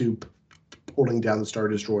get to pulling down the Star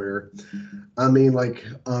Destroyer, I mean like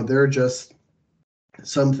there are just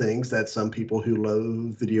some things that some people who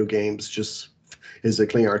love video games just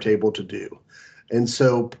physically aren't able to do. And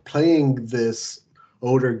so playing this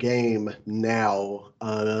older game now,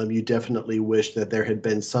 you definitely wish that there had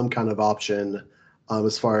been some kind of option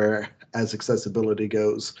as far as accessibility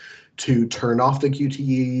goes to turn off the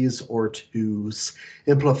QTEs or to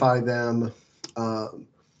simplify them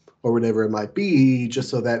or whatever it might be, just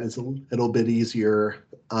so that it's a little bit easier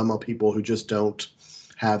on people who just don't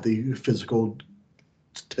have the physical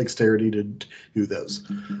dexterity to do those.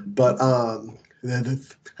 But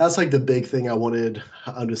that's like the big thing I wanted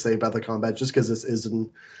to say about the combat, just because this isn't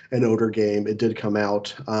an older game. It did come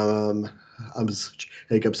out. As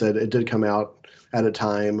Jacob said, it did come out at a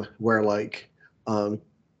time where like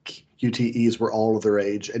QTEs were all of their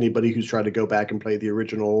age. Anybody who's tried to go back and play the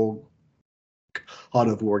original God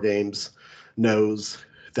of War games knows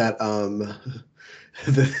that that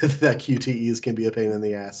QTEs can be a pain in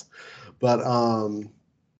the ass. But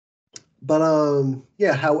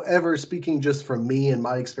yeah, however, speaking just from me and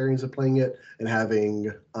my experience of playing it and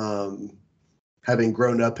having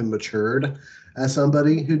grown up and matured as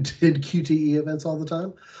somebody who did QTE events all the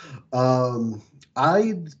time,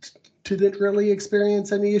 I didn't really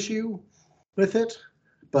experience any issue with it,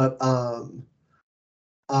 but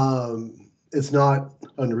it's not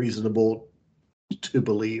unreasonable to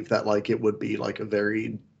believe that like it would be like a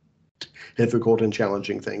very difficult and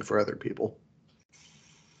challenging thing for other people.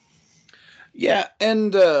 Yeah,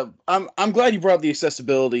 and I'm glad you brought up the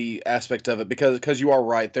accessibility aspect of it because you are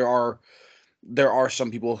right. There are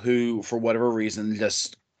some people who, for whatever reason,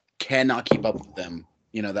 just cannot keep up with them,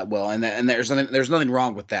 that well, and there's nothing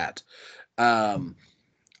wrong with that. Um,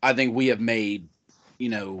 I think we have made, you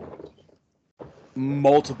know,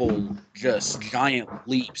 multiple just giant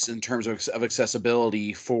leaps in terms of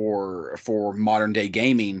accessibility for modern day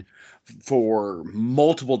gaming for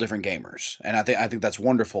multiple different gamers, and I think that's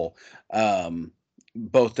wonderful.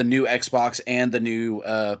 Both the new Xbox and the new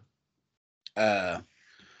uh,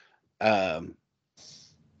 um,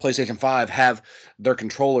 PlayStation 5 have their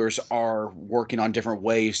controllers are working on different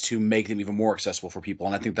ways to make them even more accessible for people,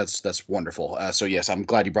 and I think that's wonderful. So yes, I'm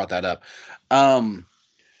glad you brought that up. Um,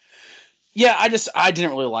 yeah, I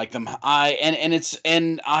didn't really like them. I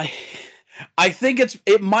think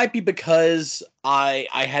it might be because I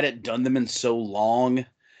hadn't done them in so long,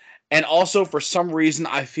 and also for some reason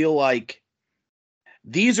I feel like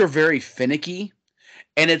these are very finicky,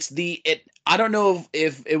 and I don't know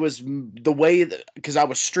if it was the way that, because I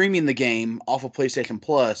was streaming the game off of PlayStation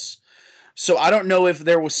Plus, so I don't know if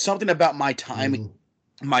there was something about my timing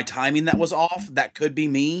that was off. That could be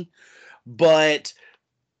me, but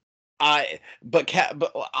but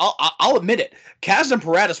I'll admit it. Kaz and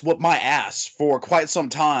Paratus whooped my ass for quite some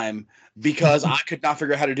time because I could not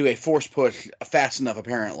figure out how to do a force push fast enough,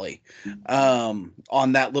 apparently,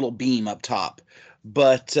 on that little beam up top.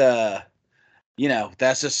 But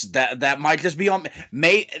that's just that might just be on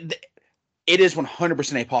may. It is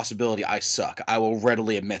 100% a possibility I suck. I will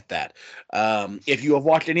readily admit that. If you have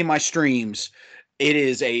watched any of my streams,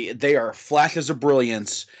 they are flashes of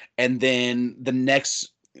brilliance, and then the next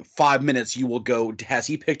 5 minutes you will go, has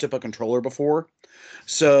he picked up a controller before?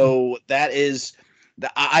 So that is,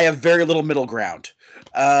 I have very little middle ground.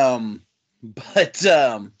 Um, but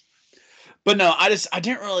but no, I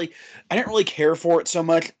didn't really care for it so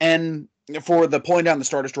much, and for the pulling down the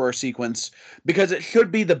Star Destroyer sequence, because it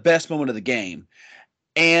should be the best moment of the game.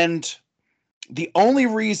 And the only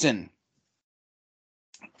reason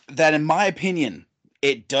that, in my opinion,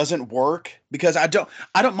 it doesn't work, because I don't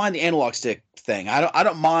mind the analog stick thing. I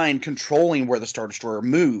don't mind controlling where the Star Destroyer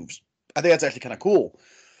moves. I think that's actually kind of cool.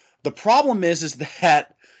 The problem is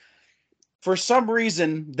that for some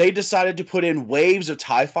reason they decided to put in waves of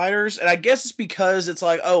TIE fighters, and I guess it's because it's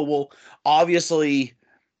like, oh well, obviously,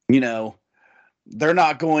 you know, they're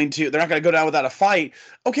not going to go down without a fight.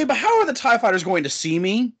 Okay, but how are the TIE fighters going to see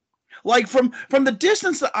me? Like from the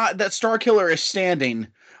distance that Starkiller is standing,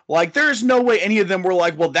 like there's no way any of them were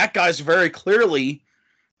like, well, that guy's very clearly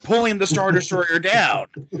pulling the Star Destroyer down.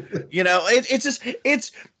 It's just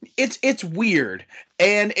it's weird,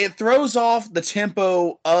 and it throws off the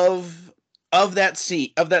tempo of that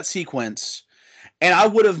sequence. And I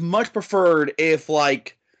would have much preferred if,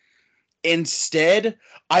 like, instead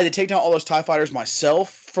I had to take down all those TIE fighters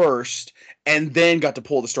myself first, and then got to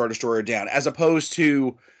pull the Star Destroyer down, as opposed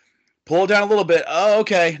to pull it down a little bit. Oh,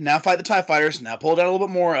 okay, now fight the TIE fighters. Now pull it down a little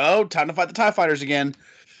bit more. Oh, time to fight the TIE fighters again.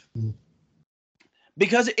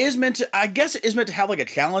 Because it is meant to, I guess it is meant to have like a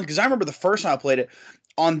challenge. Because I remember the first time I played it,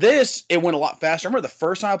 on this, it went a lot faster. I remember the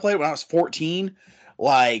first time I played it when I was 14,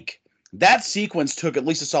 like, that sequence took at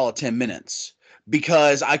least a solid 10 minutes.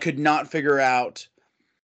 Because I could not figure out,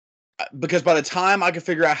 because by the time I could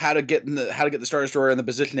figure out how to get the Star Destroyer in the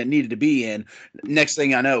position it needed to be in, next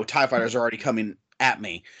thing I know, TIE fighters are already coming at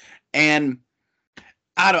me. And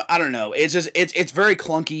I don't know. It's just it's very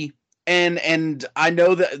clunky. And I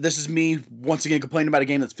know that this is me once again complaining about a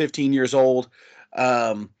game that's 15 years old,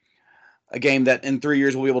 a game that in 3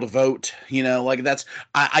 years we'll be able to vote. Like, that's,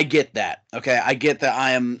 I get that. Okay, I get that.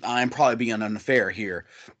 I'm probably being unfair here,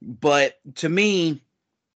 but to me,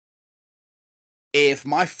 if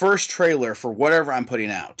my first trailer for whatever I'm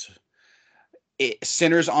putting out, it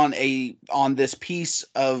centers on this piece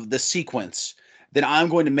of the sequence, then I'm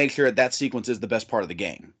going to make sure that sequence is the best part of the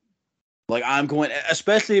game. Like, I'm going,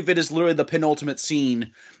 especially if it is literally the penultimate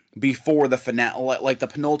scene before the finale, like the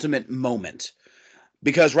penultimate moment.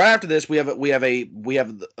 Because right after this, we have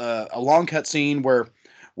a long cut scene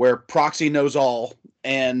where Proxy knows all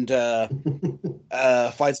and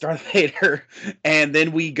fights Darth Vader, and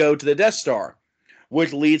then we go to the Death Star,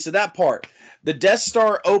 which leads to that part. The Death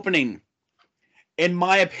Star opening, in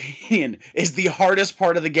my opinion, is the hardest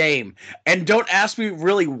part of the game, and don't ask me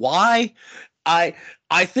really why.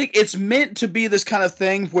 I think it's meant to be this kind of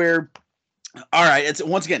thing where, all right, it's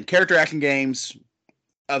once again character action games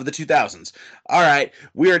of the 2000s. All right,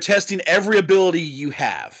 we are testing every ability you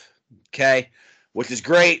have, okay, which is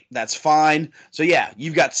great. That's fine. So yeah,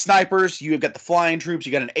 you've got snipers, you've got the flying troops,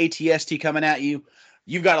 you got an ATST coming at you.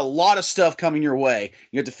 You've got a lot of stuff coming your way.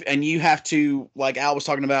 You have to, like Al was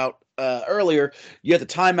talking about earlier, you have to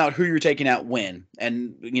time out who you're taking out when,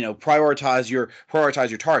 and prioritize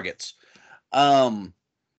your targets.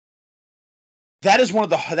 That is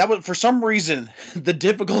for some reason, the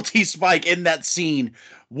difficulty spike in that scene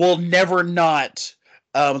will never not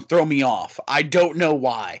throw me off. I don't know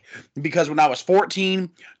why. Because when I was 14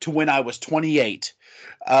 to when I was 28,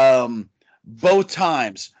 both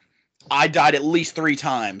times I died at least 3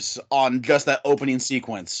 times on just that opening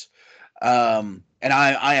sequence. And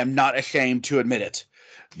I am not ashamed to admit it,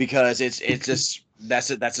 because it's just,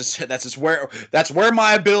 that's where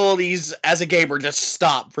my abilities as a gamer just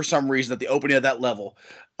stop for some reason at the opening of that level.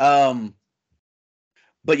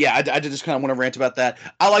 But yeah, I just kind of want to rant about that.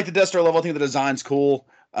 I like the Death Star level. I think the design's cool.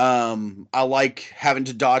 I like having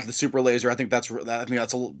to dodge the super laser. I think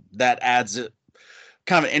that adds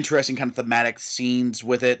kind of an interesting kind of thematic scenes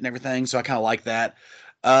with it and everything. So I kind of like that.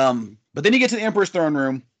 But then you get to the Emperor's throne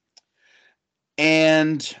room,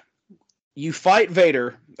 and you fight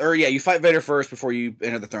Vader. You fight Vader first before you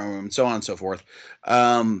enter the throne room, and so on and so forth.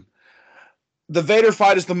 The Vader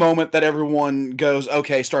fight is the moment that everyone goes,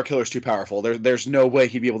 okay, Starkiller's too powerful. There's no way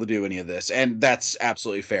he'd be able to do any of this, and that's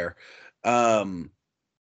absolutely fair. I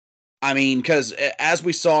mean, because as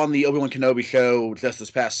we saw in the Obi-Wan Kenobi show just this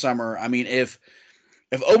past summer, I mean, if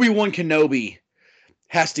Obi-Wan Kenobi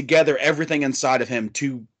has to gather everything inside of him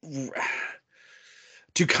to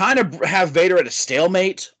kind of have Vader at a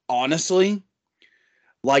stalemate, honestly,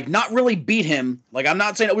 like, not really beat him. Like, I'm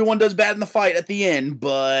not saying Obi-Wan does bad in the fight at the end,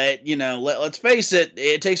 but, let's face it,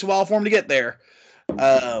 it takes a while for him to get there.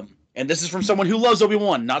 And this is from someone who loves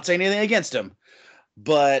Obi-Wan, not saying anything against him.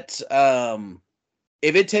 But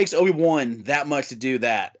if it takes Obi-Wan that much to do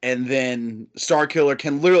that, and then Starkiller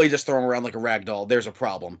can literally just throw him around like a rag doll, there's a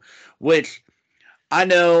problem. Which I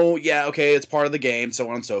know, yeah, okay, it's part of the game, so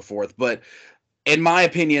on and so forth. But in my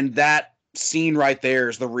opinion, that scene right there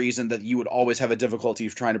is the reason that you would always have a difficulty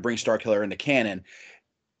of trying to bring Starkiller into canon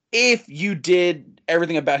if you did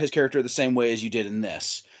everything about his character the same way as you did in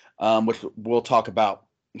this, which we'll talk about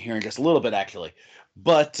here in just a little bit, actually.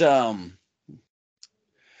 But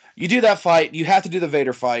you do that fight, you have to do the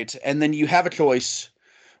Vader fight, and then you have a choice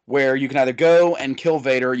where you can either go and kill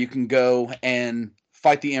Vader, or you can go and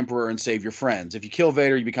fight the Emperor and save your friends. If you kill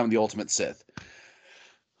Vader, you become the ultimate Sith.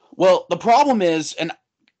 Well, the problem is, and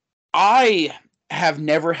I have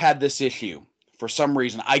never had this issue for some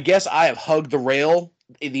reason. I guess I have hugged the rail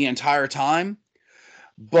the entire time,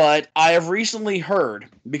 but I have recently heard,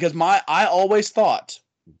 because I always thought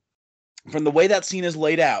from the way that scene is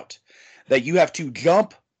laid out that you have to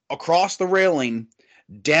jump across the railing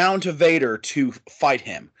down to Vader to fight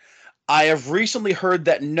him. I have recently heard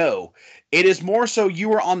that no, it is more so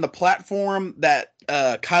you are on the platform that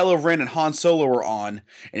Kylo Ren and Han Solo are on,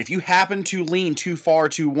 and if you happen to lean too far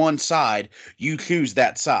to one side, you choose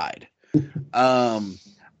that side.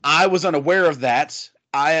 I was unaware of that.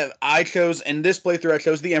 I chose in this playthrough. I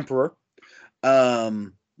chose the Emperor,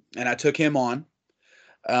 and I took him on,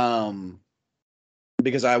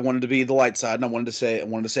 because I wanted to be the light side, and I wanted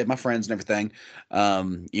to save my friends and everything.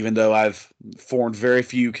 Even though I've formed very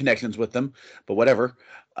few connections with them, but whatever.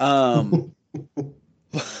 But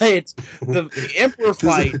the Emperor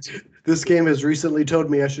fight. This game has recently told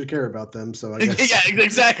me I should care about them, so I guess. Yeah,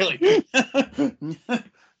 exactly.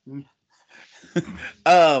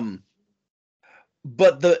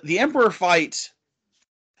 But the Emperor fight,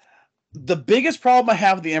 the biggest problem I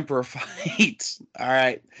have with the Emperor fight, all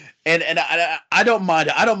right, and I don't mind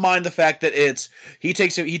it. I don't mind the fact that he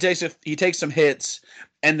takes some hits,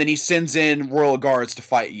 and then he sends in Royal Guards to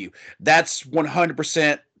fight you. That's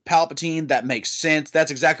 100% Palpatine. That makes sense.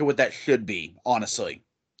 That's exactly what that should be, honestly.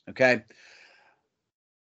 Okay.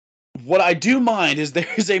 What I do mind is there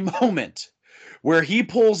is a moment where he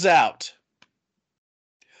pulls out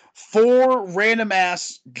 4 random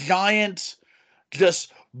ass giant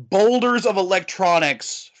just boulders of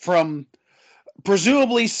electronics from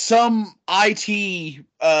presumably some IT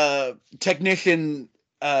technician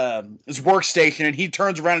his workstation, and he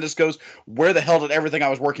turns around and just goes, "Where the hell did everything I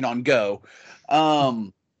was working on go?"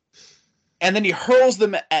 And then he hurls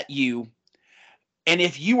them at you, and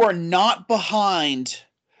if you are not behind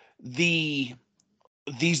these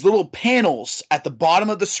little panels at the bottom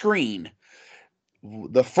of the screen,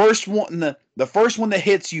 the first one that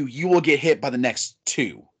hits you, you will get hit by the next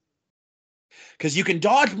 2. Because you can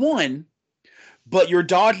dodge one, but your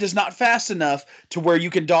dodge is not fast enough to where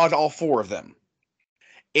you can dodge all 4 of them.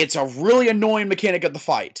 It's a really annoying mechanic of the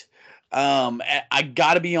fight. I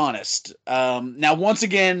gotta be honest. Now, once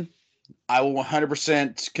again, I will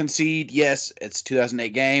 100% concede, yes, it's a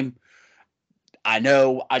 2008 game. I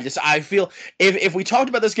know. I feel if we talked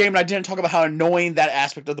about this game and I didn't talk about how annoying that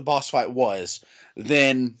aspect of the boss fight was,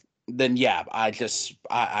 then yeah, I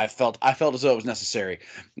felt as though it was necessary.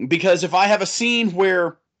 Because if I have a scene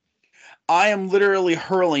where I am literally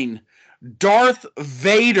hurling Darth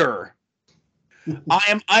Vader,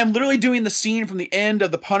 I'm literally doing the scene from the end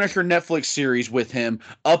of the Punisher Netflix series with him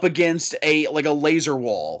up against a laser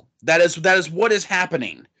wall. That is what is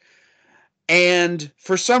happening. And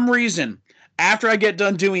for some reason, after I get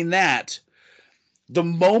done doing that, the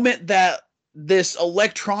moment that this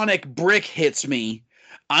electronic brick hits me,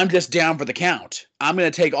 I'm just down for the count. I'm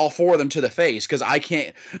going to take all 4 of them to the face because I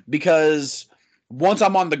can't. Because once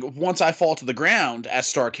I fall to the ground as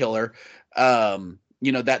Starkiller,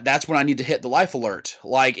 that's when I need to hit the life alert.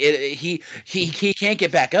 Like he can't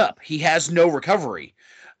get back up. He has no recovery.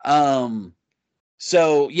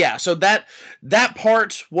 So yeah, so that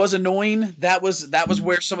part was annoying. That was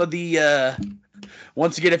where some of the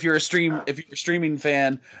once again, if you're a streaming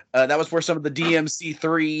fan, that was where some of the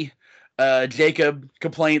DMC3 Jacob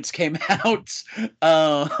complaints came out.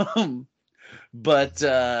 But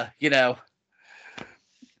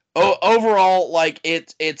overall, like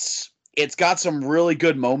it's got some really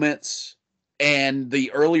good moments, and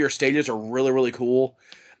the earlier stages are really, really cool.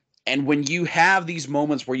 And when you have these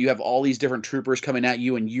moments where you have all these different troopers coming at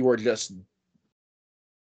you and you are just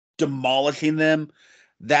demolishing them,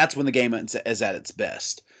 that's when the game is at its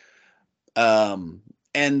best.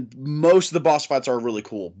 And most of the boss fights are really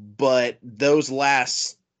cool, but those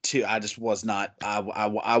last 2, I just was not.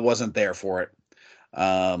 I wasn't there for it.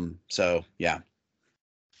 So yeah.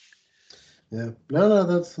 Yeah. No,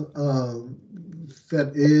 that's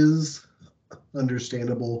that is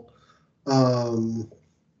understandable. Um,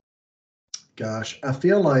 Gosh, I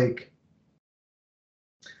feel like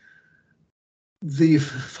the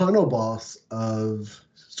final boss of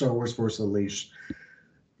Star Wars Force Unleashed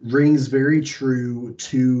rings very true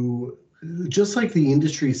to just like the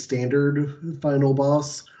industry standard final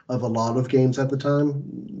boss of a lot of games at the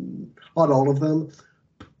time. Not all of them,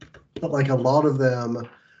 but like a lot of them,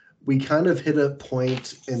 we kind of hit a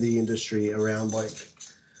point in the industry around like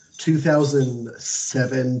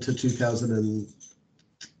 2007 to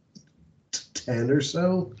 2010 or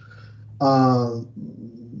so. Um,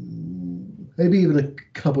 Maybe even a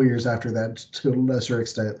couple years after that to a lesser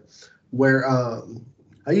extent, where I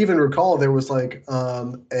even recall there was like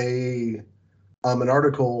a an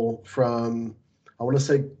article from, I want to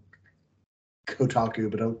say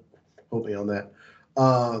Kotaku, but don't quote me on that.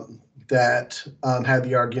 That had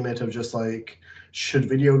the argument of just like, should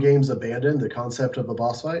video games abandon the concept of a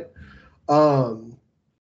boss fight? Um,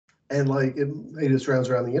 and like it made its rounds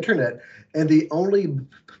around the internet, and the only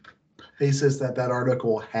basis that that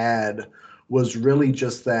article had was really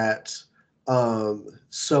just that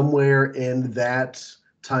somewhere in that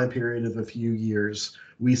time period of a few years,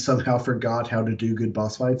 we somehow forgot how to do good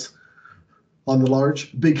boss fights on the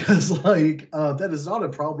large, because like that is not a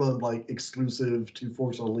problem like exclusive to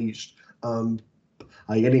Force Unleashed by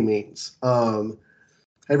any means.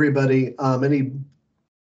 Everybody, any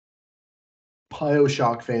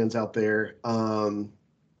Bioshock fans out there,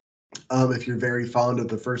 if you're very fond of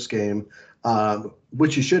the first game,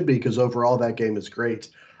 which you should be because overall that game is great.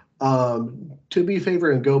 To be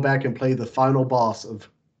favor and go back and play the final boss of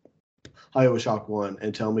Bioshock 1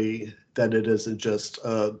 and tell me that it isn't just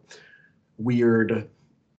a weird,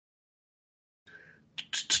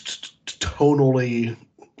 tonally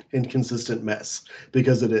inconsistent mess,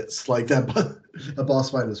 because it is. Like that, a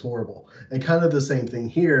boss fight is horrible. And kind of the same thing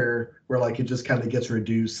here, where like it just kind of gets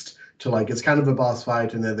reduced to like it's kind of a boss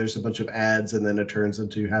fight, and then there's a bunch of ads, and then it turns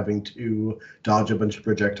into having to dodge a bunch of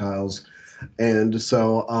projectiles. And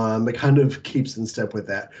so it kind of keeps in step with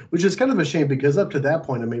that, which is kind of a shame because up to that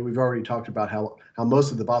point, I mean, we've already talked about how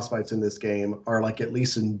most of the boss fights in this game are like at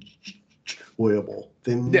least enjoyable.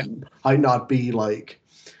 They might not be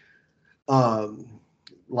um,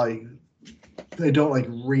 like they don't like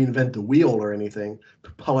reinvent the wheel or anything,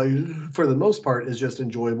 but like for the most part, it's just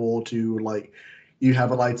enjoyable to like you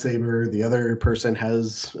have a lightsaber, the other person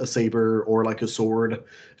has a saber or like a sword.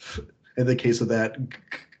 In the case of that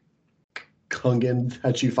Kungan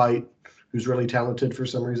that you fight, who's really talented for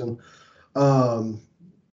some reason. Um,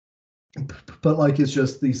 but like it's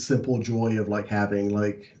just the simple joy of like having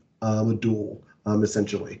like a duel,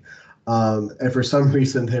 essentially. And for some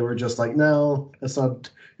reason they were just like, no, let's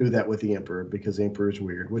not do that with the Emperor because the Emperor is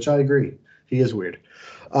weird, which I agree. He is weird.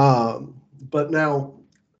 But now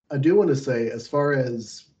I do want to say, as far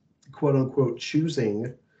as quote unquote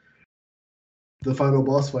choosing the final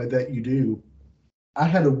boss fight that you do, I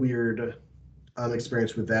had a weird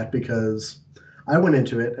experience with that because I went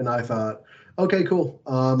into it and I thought, okay, cool.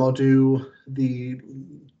 I'll do the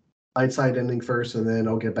light side ending first, and then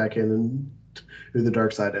I'll get back in and do the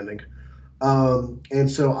dark side ending. And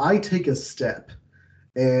so I take a step,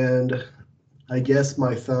 and I guess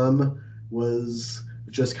my thumb was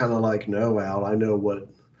just kind of like, no, Al, I know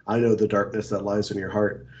the darkness that lies in your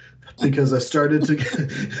heart. Because I started to,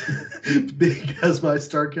 because my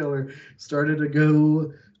Star Killer started to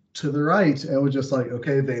go to the right, and was just like,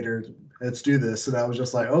 okay, Vader, let's do this. And I was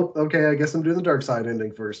just like, oh, okay, I guess I'm doing the dark side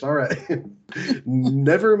ending first. All right,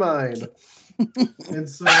 never mind. and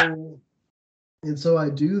so, and so I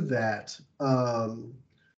do that,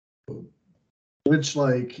 which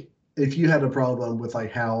like, if you had a problem with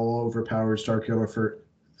like how overpowered Star Killer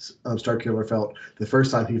felt the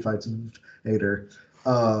first time he fights Vader,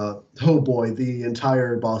 oh boy, the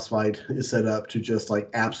entire boss fight is set up to just like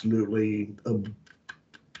absolutely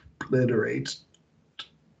obliterate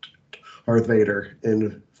Darth Vader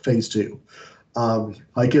in phase 2.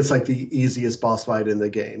 Like it's like the easiest boss fight in the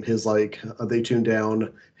game. His like they tune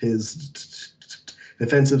down his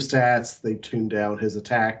defensive stats, they tune down his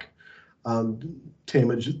attack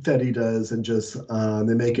damage that he does, and just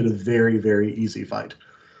they make it a very, very easy fight.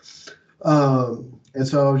 And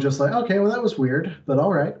so I was just like, okay, well, that was weird, but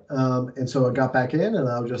all right. And so I got back in, and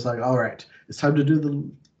I was just like, all right, it's time to do the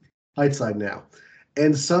light side now.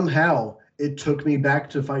 And somehow it took me back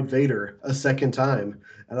to fight Vader a second time.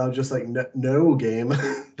 And I was just like, no, game,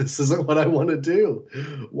 this isn't what I want to do.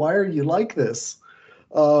 Why are you like this?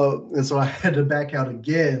 And so I had to back out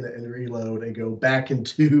again and reload and go back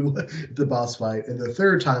into the boss fight. And the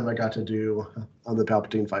third time I got to do on the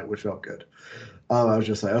Palpatine fight, which felt good. I was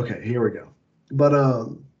just like, okay, here we go. But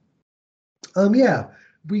yeah,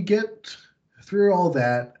 we get through all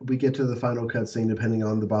that. We get to the final cutscene, depending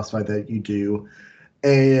on the boss fight that you do,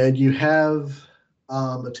 and you have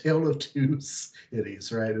a tale of two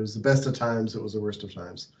cities. Right? It was the best of times. It was the worst of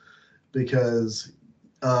times, because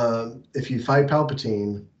if you fight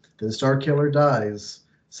Palpatine, then Starkiller dies,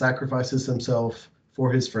 sacrifices himself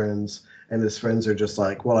for his friends, and his friends are just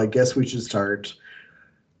like, well, I guess we should start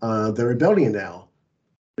the rebellion now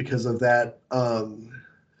because of that.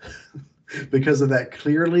 Because of that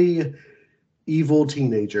clearly evil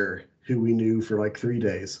teenager who we knew for like 3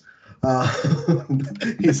 days.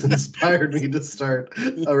 He's inspired me to start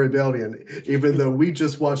a rebellion, even though we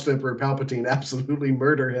just watched Emperor Palpatine absolutely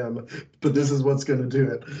murder him. But this is what's going to do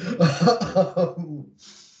it.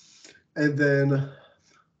 And then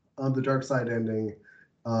on the dark side ending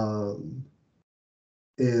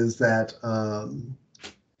is that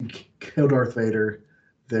you kill Darth Vader.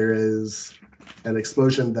 There is an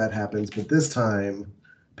explosion that happens, but this time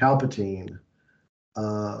Palpatine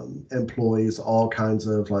employs all kinds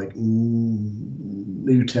of like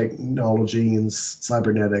new technology and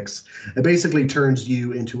cybernetics. It basically turns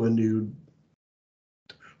you into a new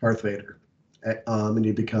Darth Vader, and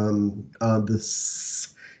you become the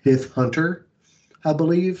Sith Hunter, I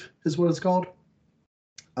believe is what it's called.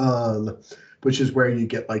 Which is where you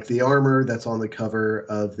get like the armor that's on the cover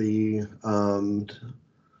of the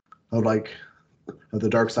the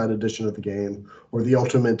dark side edition of the game, or the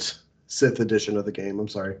ultimate Sith edition of the game. I'm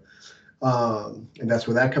sorry. And that's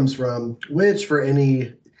where that comes from, which for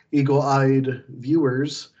any eagle-eyed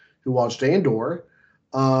viewers who watched Andor,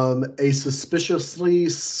 a suspiciously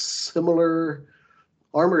similar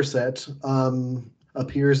armor set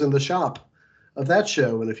appears in the shop of that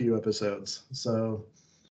show in a few episodes. So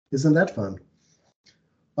isn't that fun?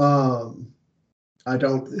 I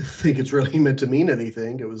don't think it's really meant to mean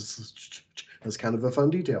anything. It was kind of a fun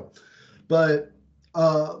detail. But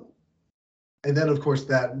and then, of course,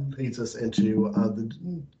 that leads us into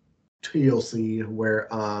the TLC, where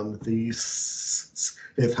the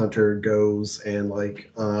Sith Hunter goes and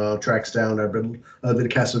like tracks down a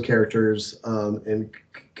cast of characters and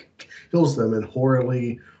kills them in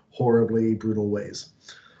horribly brutal ways.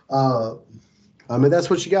 And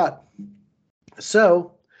that's what you got.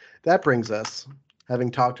 So that brings us,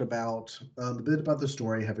 having talked about a bit about the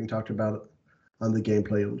story, having talked about the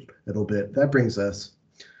gameplay a little bit, that brings us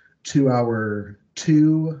to our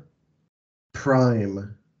two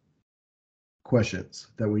prime questions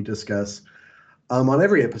that we discuss on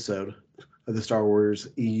every episode of the Star Wars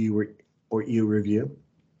EU review.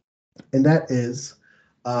 And that is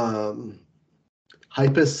hypest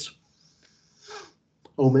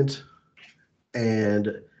moment,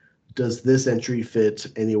 and does this entry fit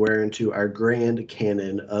anywhere into our grand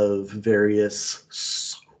canon of various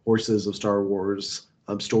sources of Star Wars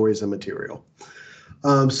stories and material?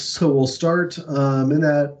 So we'll start in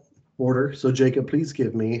that order. So Jacob, please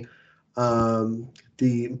give me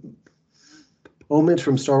the moment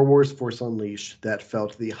from Star Wars Force Unleashed that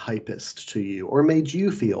felt the hypest to you, or made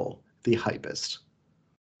you feel the hypest.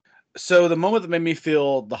 So the moment that made me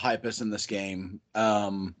feel the hypest in this game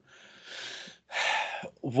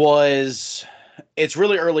was, it's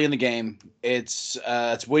really early in the game. It's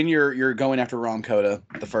when you're going after Ron Coda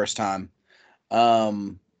the first time.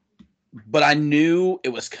 But I knew it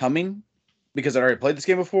was coming because I'd already played this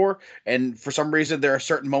game before, and for some reason there are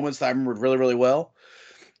certain moments that I remembered really, really well.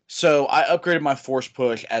 So I upgraded my force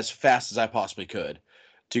push as fast as I possibly could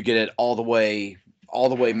to get it all the way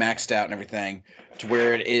maxed out and everything, to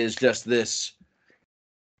where it is just this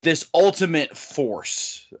ultimate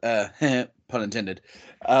force, pun intended.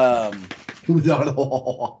 And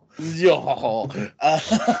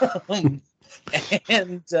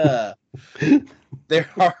there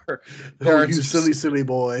are you silly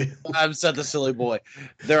boy. I'm such a silly boy.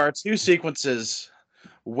 There are two sequences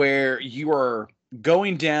where you are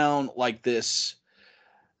going down like this,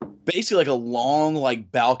 basically like a long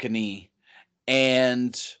like balcony,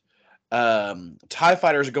 and TIE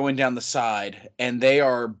fighters are going down the side, and they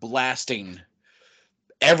are blasting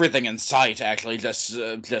everything in sight. Actually, just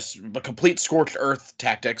a complete scorched earth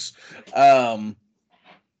tactics.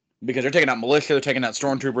 Because they're taking out militia, they're taking out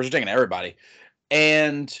stormtroopers, they're taking out everybody.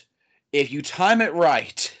 And if you time it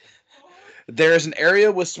right, there's an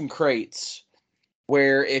area with some crates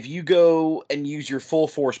where if you go and use your full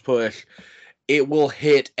force push, it will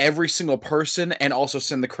hit every single person and also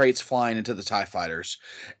send the crates flying into the TIE fighters.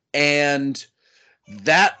 And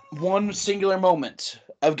that one singular moment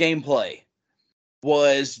of gameplay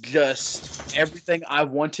was just everything I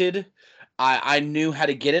wanted. I knew how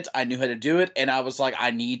to get it. I knew how to do it. And I was like, I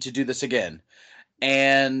need to do this again.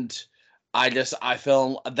 And I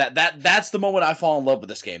fell that's the moment I fall in love with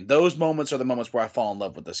this game. Those moments are the moments where I fall in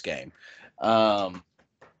love with this game.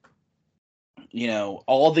 You know,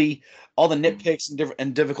 all the nitpicks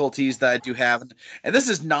and difficulties that I do have, and this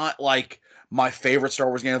is not like my favorite Star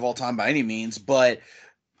Wars game of all time by any means, but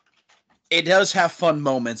it does have fun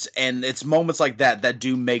moments, and it's moments like that that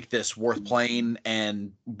do make this worth playing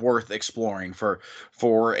and worth exploring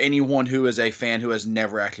for anyone who is a fan who has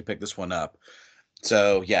never actually picked this one up.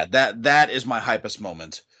 So yeah, that is my hypest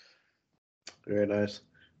moment. Very nice.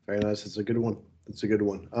 Very nice. It's a good one. It's a good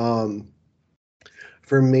one.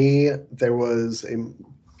 For me, there was a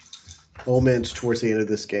moment towards the end of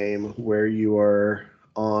this game where you are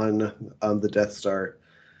on the Death Star,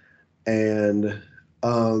 and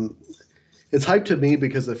it's hyped to me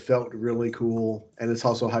because it felt really cool, and it's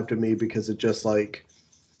also hyped to me because it just like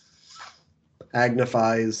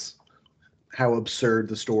magnifies how absurd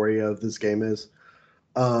the story of this game is.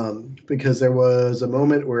 Because there was a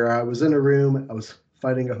moment where I was in a room, I was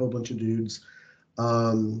fighting a whole bunch of dudes.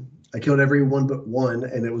 I killed everyone but one,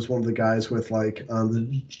 and it was one of the guys with like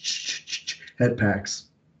the head packs.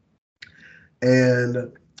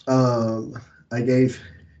 And I gave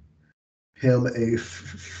him a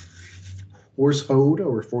force hold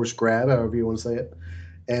or force grab, however you want to say it,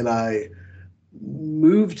 and I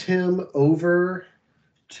moved him over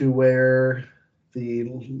to where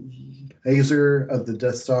the laser of the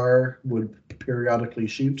Death Star would periodically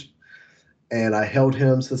shoot. And I held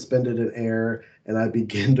him suspended in air, and I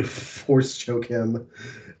began to force choke him.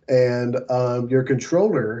 And your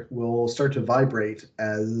controller will start to vibrate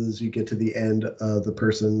as you get to the end of the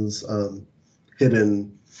person's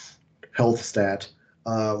hidden health stat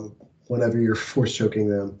whenever you're force choking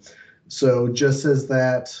them. So just as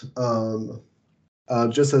that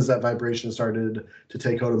vibration started to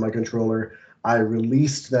take hold of my controller, I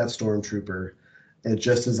released that stormtrooper, and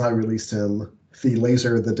just as I released him, the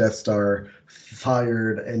laser of the Death Star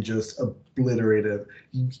fired and just obliterated.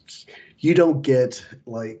 You don't get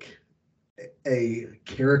like a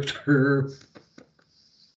character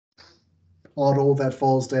model that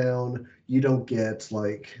falls down. You don't get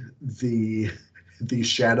like the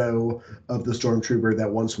shadow of the stormtrooper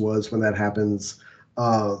that once was when that happens.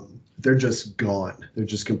 They're just gone. They're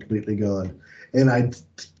just completely gone. And I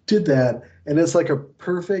did that, and it's like a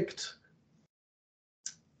perfect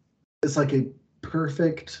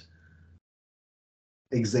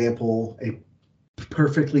example, a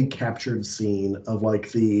perfectly captured scene of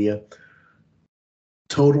like the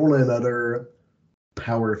total and utter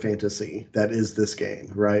power fantasy that is this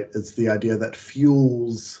game, right? It's the idea that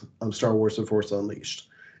fuels Star Wars: The Force Unleashed,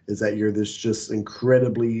 is that you're this just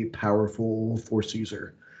incredibly powerful Force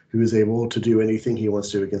user who is able to do anything he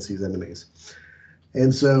wants to against these enemies.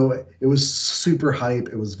 And so it was super hype.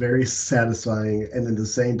 It was very satisfying. And in the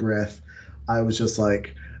same breath, I was just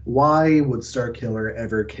like, why would Starkiller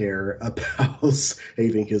ever care about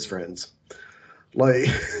saving his friends? Like,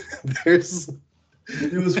 it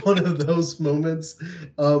was one of those moments.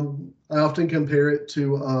 I often compare it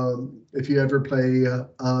to if you ever play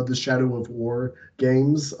the Shadow of War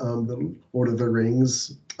games, the Lord of the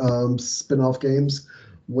Rings spin-off games,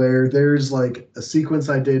 where there's like a sequence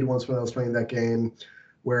I did once when I was playing that game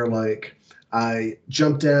where like I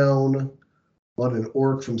jumped down on an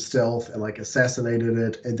orc from stealth and like assassinated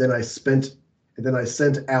it, and then I sent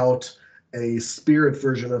out a spirit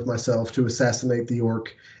version of myself to assassinate the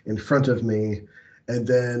orc in front of me. And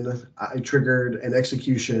then I triggered an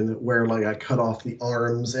execution where like I cut off the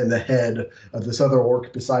arms and the head of this other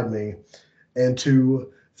orc beside me. And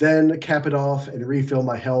to then cap it off and refill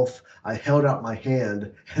my health, I held out my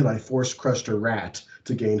hand and I force crushed a rat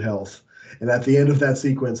to gain health. And at the end of that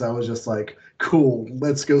sequence, I was just like, cool,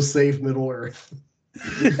 let's go save Middle Earth.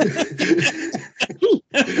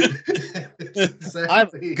 Exactly, I'm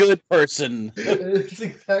a good person. It's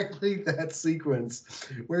exactly that sequence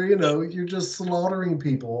where, you know, you're just slaughtering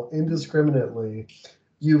people indiscriminately.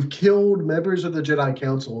 You've killed members of the Jedi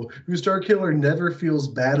Council, who Starkiller never feels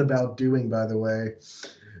bad about doing, by the way.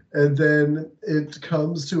 And then it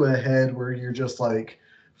comes to a head where you're just like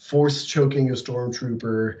force choking a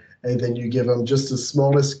stormtrooper, and then you give him just the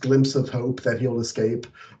smallest glimpse of hope that he'll escape,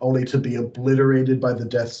 only to be obliterated by the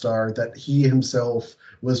Death Star that he himself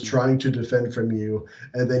was trying to defend from you.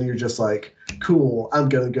 And then you're just like, cool, I'm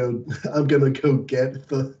gonna go get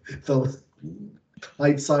the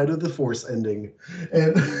light side of the Force ending.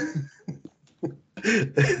 And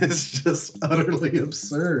it's just utterly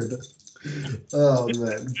absurd. Oh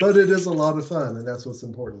man, but it is a lot of fun, and that's what's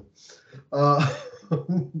important. But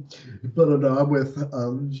no, I'm with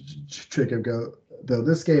Jacob. Though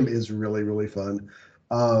this game is really, really fun.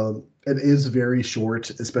 It is very short,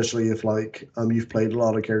 especially if like you've played a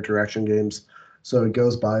lot of character action games, so it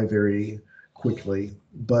goes by very quickly.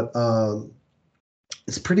 But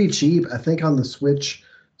it's pretty cheap. I think on the Switch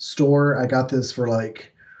store, I got this for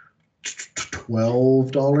like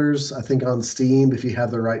 $12. I think on Steam, if you have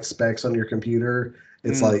the right specs on your computer,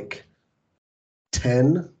 it's like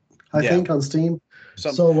 10. I think on Steam.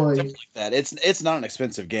 Something like that. It's not an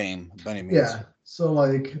expensive game by any means. Yeah. So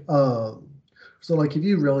like if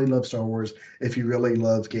you really love Star Wars, if you really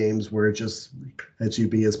love games where it just lets you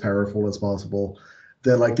be as powerful as possible,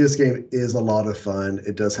 then like this game is a lot of fun.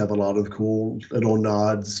 It does have a lot of cool little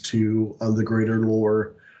nods to the greater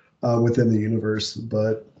lore within the universe.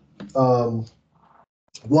 But well,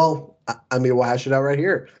 I mean, we'll hash it out right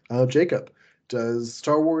here. Jacob, does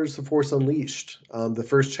Star Wars: The Force Unleashed, the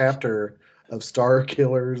first chapter of Star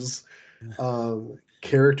Killer's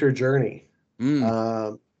character journey,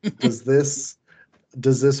 does this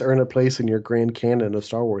earn a place in your grand canon of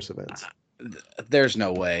Star Wars events? There's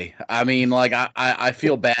no way. I mean, like I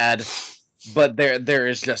feel bad, but there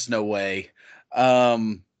is just no way.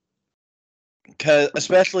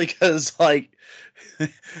 Especially because I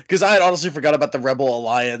had honestly forgot about the Rebel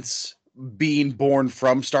Alliance being born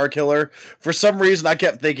from Starkiller. For some reason, I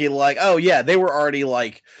kept thinking like, oh yeah, they were already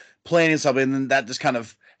like planning something, and then that just kind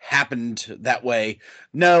of happened that way.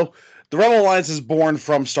 No, the Rebel Alliance is born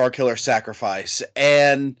from Starkiller Sacrifice,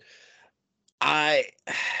 and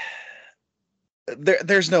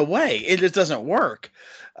there's no way. It just doesn't work.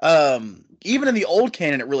 Even in the old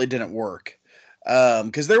canon, it really didn't work.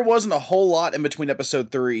 Because there wasn't a whole lot in between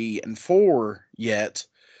episode 3 and 4 yet.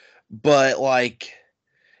 But like,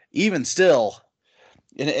 even still,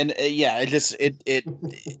 and yeah,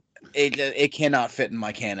 it cannot fit in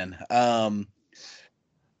my canon.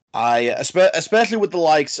 Especially with the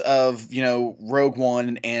likes of, Rogue One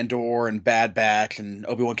and Andor and Bad Batch and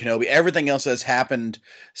Obi-Wan Kenobi, everything else that's happened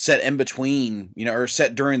set in between, or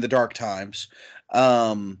set during the dark times.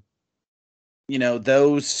 Those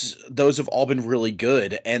have all been really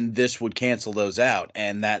good, and this would cancel those out,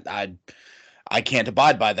 and that I can't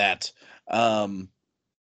abide by that.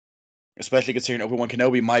 Especially considering Obi-Wan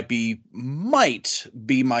Kenobi might be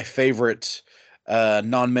my favorite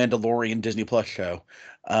non-Mandalorian Disney Plus show.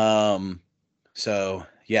 So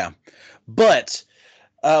yeah, but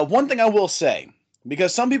one thing I will say,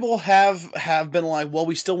 because some people have been like, well,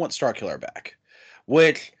 we still want Starkiller back,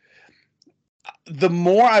 which the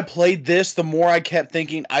more I played this, the more I kept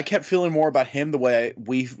feeling more about him the way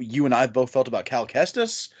you and I both felt about Cal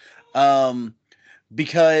Kestis.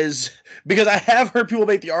 Because I have heard people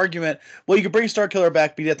make the argument, well, you could bring Starkiller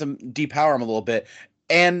back, but you have to depower him a little bit.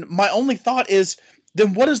 And my only thought is,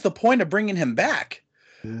 then what is the point of bringing him back?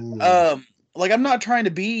 Like, I'm not trying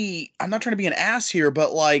to be an ass here,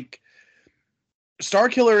 but like,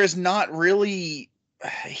 Starkiller is not really,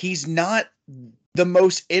 he's not the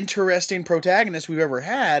most interesting protagonist we've ever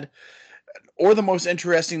had, or the most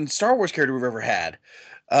interesting Star Wars character we've ever had.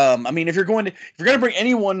 I mean, if you're going to bring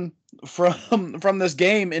anyone from this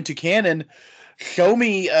game into canon, show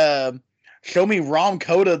me Rom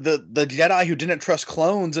Koda, the Jedi who didn't trust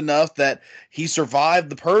clones enough that he survived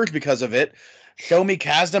the Purge because of it. Show me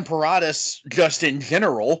Kazdan Paratus just in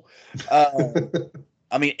general.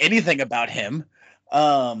 I mean, anything about him.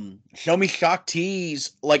 Show me Shaak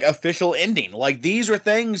Ti's like official ending. Like, these are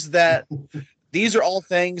all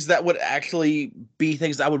things that would actually be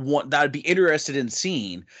things that I'd be interested in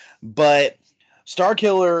seeing. But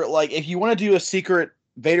Starkiller, like, if you want to do a secret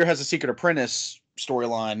Vader has a secret apprentice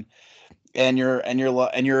storyline, and your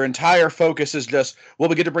entire focus is just, well,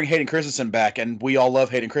 we get to bring Hayden Christensen back, and we all love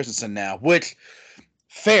Hayden Christensen now, which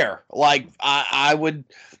fair. Like, I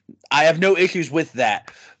have no issues with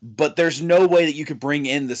that, but there's no way that you could bring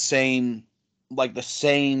in the same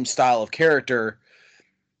style of character.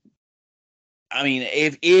 I mean,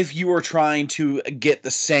 if you were trying to get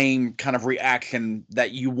the same kind of reaction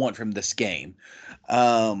that you want from this game.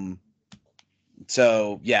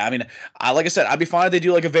 So yeah, I mean, like I said, I'd be fine if they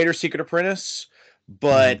do like a Vader Secret Apprentice,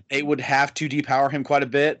 but it would have to depower him quite a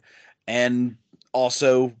bit, and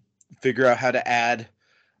also figure out how to add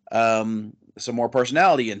some more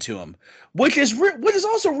personality into him, which is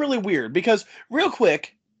also really weird, because real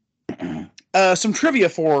quick, some trivia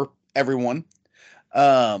for everyone.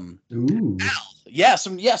 Ooh. Al,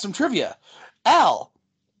 some trivia. Al,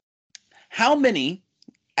 how many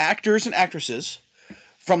actors and actresses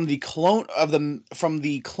from the Clone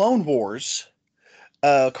Wars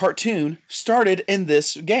cartoon started in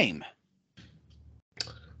this game?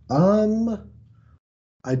 I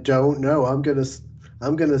don't know. I'm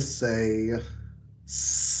gonna say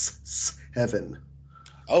 7.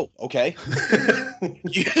 Oh, okay.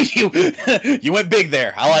 you went big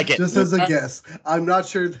there. I like it. Just as a guess. I'm not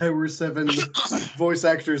sure there were 7 voice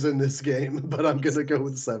actors in this game, but I'm going to go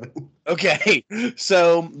with 7. Okay,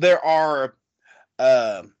 so there are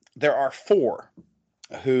 4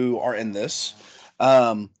 who are in this.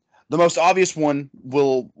 The most obvious one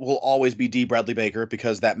will always be D. Bradley Baker,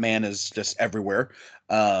 because that man is just everywhere.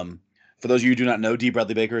 For those of you who do not know, D.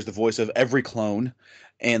 Bradley Baker is the voice of every clone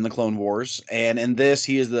in the Clone Wars, and in this,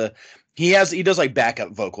 he does like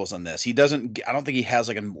backup vocals on this. I don't think he has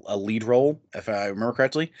like a lead role, if I remember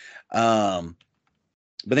correctly. But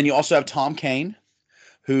then you also have Tom Kane,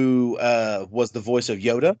 who was the voice of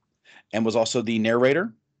Yoda and was also the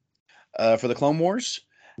narrator for the Clone Wars.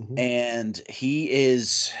 Mhm. And he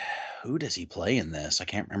is, who does he play in this? I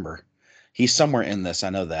can't remember. He's somewhere in this. I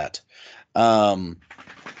know that.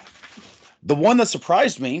 The one that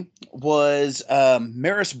surprised me was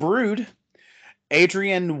Maris Brood.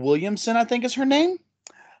 Adrienne Williamson, I think is her name.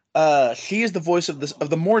 She is the voice of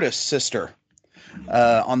the Mortis sister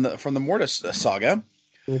from the Mortis saga.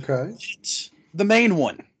 Okay. The main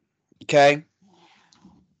one, okay,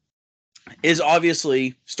 is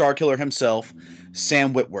obviously Starkiller himself,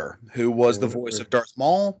 Sam Witwer, who was the voice of Darth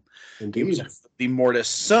Maul. Indeed. He was the Mortis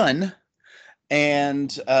son,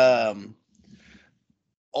 and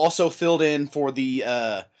also filled in for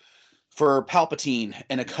Palpatine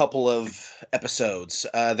in a couple of episodes.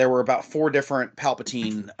 There were about 4 different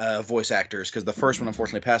Palpatine voice actors, because the first one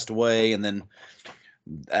unfortunately passed away, and then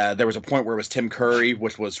there was a point where it was Tim Curry,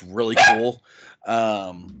 which was really cool.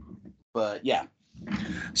 But yeah.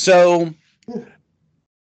 So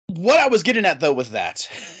what I was getting at though with that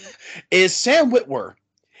is Sam Witwer.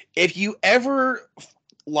 If you ever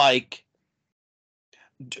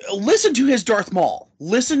listen to his Darth Maul,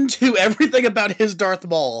 listen to everything about his Darth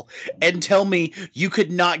Maul, and tell me you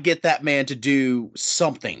could not get that man to do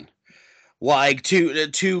something. Like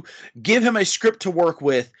to give him a script to work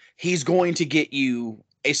with, he's going to get you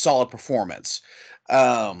a solid performance.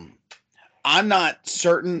 I'm not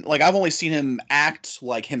certain, like I've only seen him act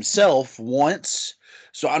like himself once,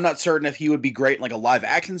 so I'm not certain if he would be great in like a live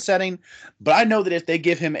action setting, but I know that if they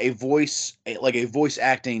give him a voice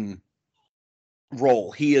acting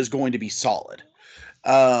role, he is going to be solid.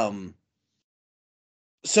 So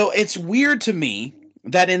it's weird to me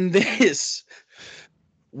that in this,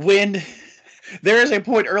 when there is a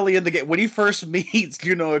point early in the game when he first meets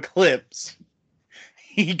Juno Eclipse,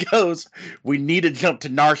 he goes, "We need to jump to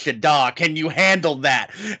Nar Shaddaa. Can you handle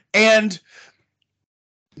that?" And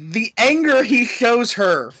the anger he shows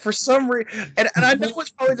her for some reason, and I know it's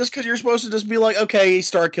probably just because you're supposed to just be like, okay,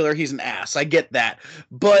 he's Starkiller, he's an ass. I get that,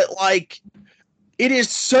 but like, it is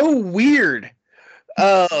so weird.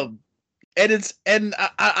 And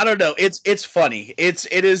I don't know. It's funny. It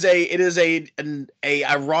is an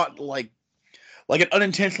ironic, like an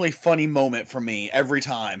unintentionally funny moment for me every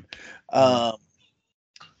time.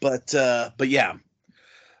 But yeah.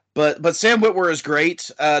 But Sam Witwer is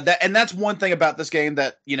great. That's one thing about this game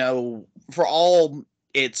that, for all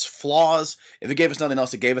its flaws, if it gave us nothing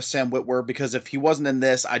else, it gave us Sam Witwer, because if he wasn't in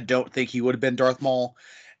this, I don't think he would have been Darth Maul.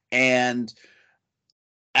 And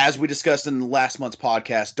as we discussed in last month's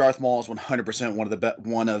podcast, Darth Maul is 100%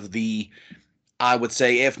 one of the, I would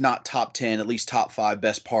say, if not top 10, at least top 5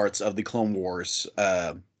 best parts of the Clone Wars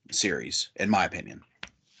series, in my opinion.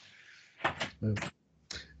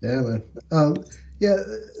 Yeah, man. Yeah,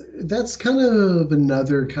 that's kind of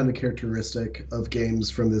another kind of characteristic of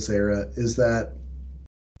games from this era is that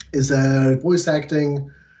voice acting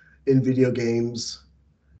in video games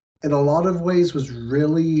in a lot of ways was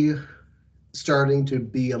really starting to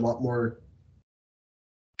be a lot more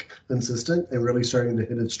consistent and really starting to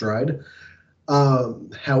hit its stride.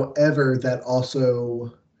 However, that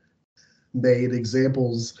also made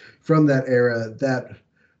examples from that era that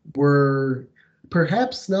were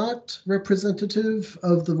perhaps not representative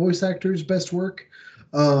of the voice actor's best work,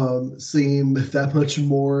 seem that much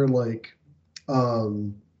more like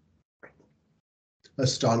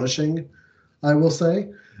astonishing, I will say,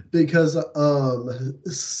 because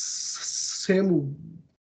Sam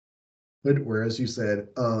Witwer, as you said,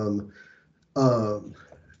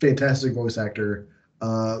 fantastic voice actor.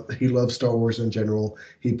 He loves Star Wars in general.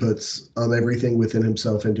 He puts everything within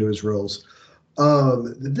himself into his roles.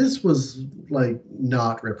 This was like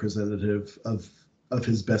not representative of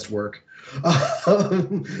his best work,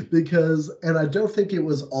 because, and I don't think it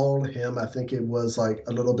was all him. I think it was like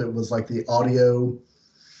a little bit was like the audio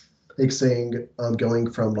mixing, going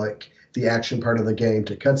from like the action part of the game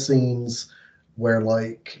to cutscenes, where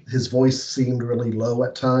like his voice seemed really low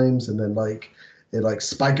at times, and then like it like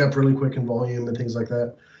spike up really quick in volume and things like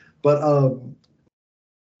that. But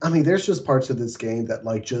I mean, there's just parts of this game that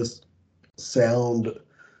like just sound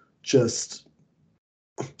just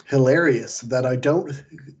hilarious that I don't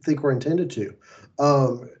think were intended to.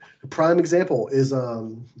 Um, Prime example is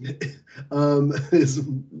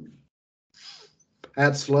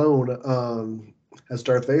Pat Sloan as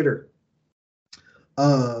Darth Vader.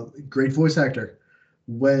 Great voice actor.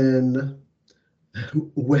 When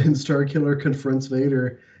Starkiller confronts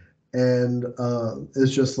Vader and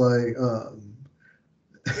it's just like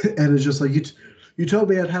and it's just like you told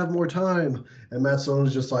me I'd have more time, and Matt Stone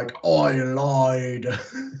is just like, I lied.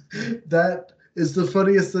 That is the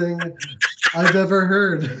funniest thing I've ever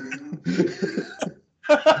heard.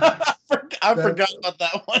 I forgot about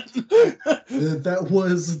that one. That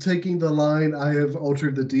was taking the line, I have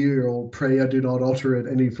altered the deal, pray I do not alter it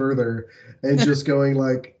any further, and just going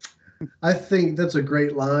like, I think that's a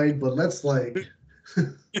great line, but let's like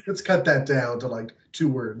let's cut that down to like 2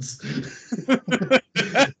 words.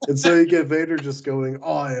 And so you get Vader just going,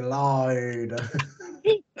 I lied.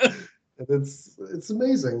 And it's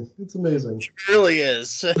amazing. It's amazing. It really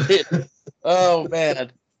is. Oh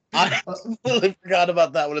man. I completely forgot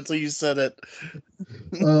about that one until you said it.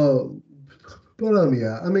 But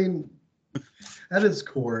yeah, I mean, at its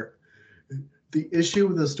core, the issue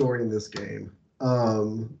with the story in this game,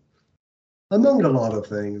 among a lot of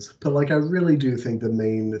things, but like I really do think the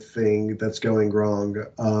main thing that's going wrong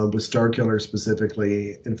with Starkiller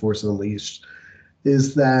specifically in Force Unleashed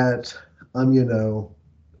is that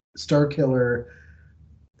Starkiller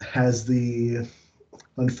has the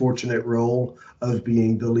unfortunate role of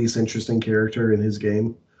being the least interesting character in his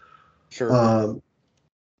game. Sure.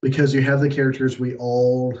 Because you have the characters we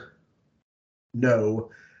all know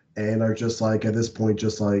and are just like at this point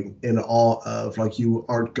just like in awe of, like, you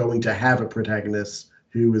aren't going to have a protagonist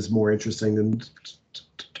who is more interesting than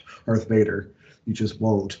Darth Vader. You just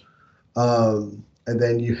won't. And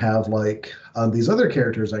then you have like these other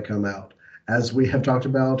characters that come out, as we have talked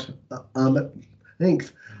about at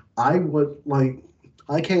length. I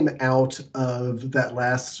came out of that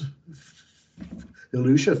last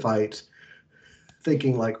Elucia fight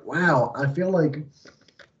thinking like, wow, I feel like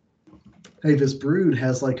Avis Brood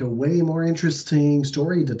has like a way more interesting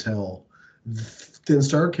story to tell than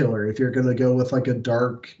Starkiller. If you're going to go with like a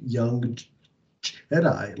dark young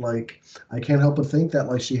Jedi, like I can't help but think that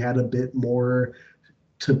like she had a bit more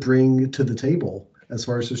to bring to the table as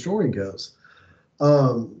far as the story goes.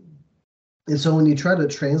 And so when you try to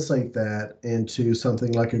translate that into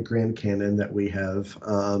something like a grand canon that we have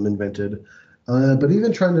invented, but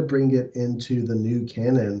even trying to bring it into the new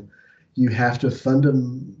canon, you have to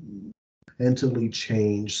fundamentally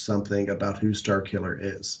change something about who Starkiller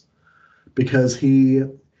is, because he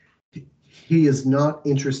is not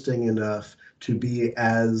interesting enough to be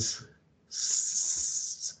as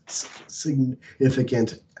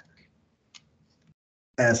significant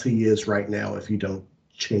as he is right now if you don't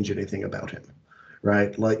change anything about him,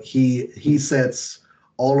 right? Like he sets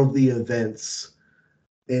all of the events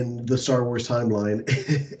in the Star Wars timeline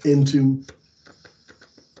into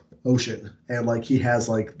motion, and like he has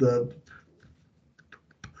like the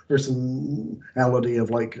personality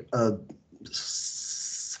of like a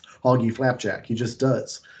Hoggy Flapjack. He just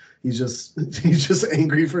does. He's just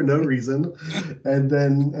angry for no reason, and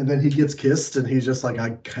then he gets kissed, and he's just like, I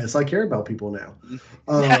guess I care about people now.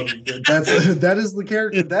 That is the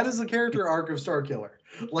character. That is the character arc of Starkiller.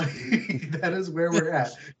 Like that is where we're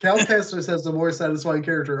at. Cal Kestis has a more satisfying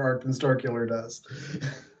character arc than Starkiller does.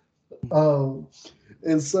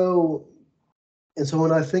 And so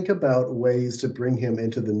when I think about ways to bring him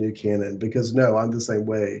into the new canon, because no, I'm the same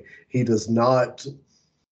way. He does not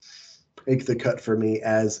make the cut for me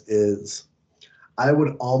as is. I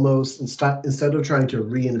would almost, instead of trying to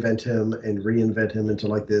reinvent him into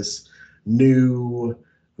like this new,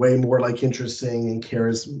 way more like interesting and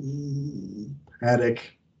charismatic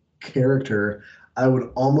character, I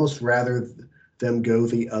would almost rather them go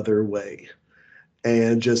the other way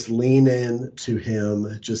and just lean in to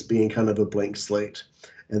him just being kind of a blank slate.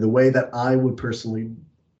 And the way that I would personally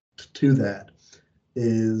do that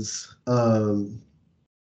is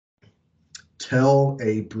tell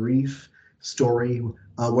a brief story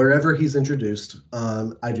wherever he's introduced.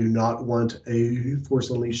 I do not want a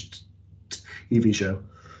Force Unleashed TV show.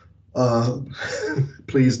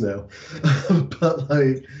 Please no. But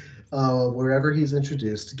like wherever he's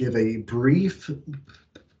introduced, give a brief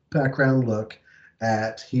background look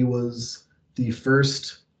at he was the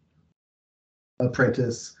first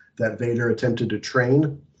apprentice that Vader attempted to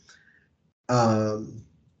train.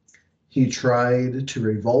 He tried to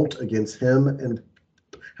revolt against him and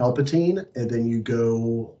Palpatine, and then you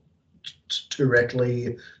go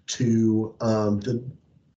directly to the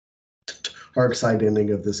dark side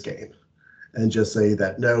ending of this game, and just say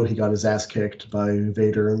that no, he got his ass kicked by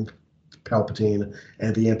Vader and Palpatine,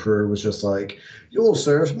 and the Emperor was just like, "You'll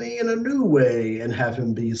serve me in a new way," and have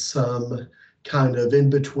him be some kind of in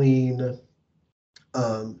between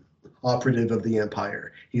um, operative of the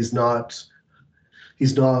Empire. He's not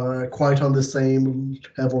quite on the same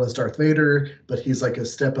level as Darth Vader, but he's like a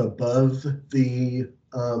step above the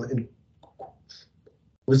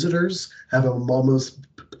Inquisitors. Have him almost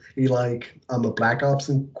be like a Black Ops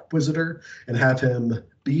Inquisitor, and have him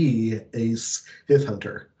be a Sith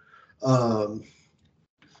Hunter. Um,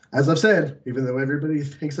 as I've said, even though everybody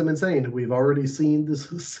thinks I'm insane, we've already seen this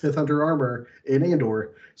Sith Hunter armor in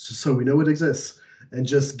Andor, so we know it exists. And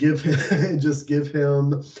just give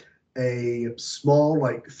him a small,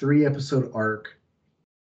 like 3-episode arc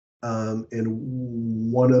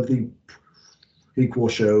in one of the equal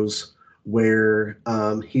shows where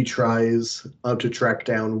he tries to track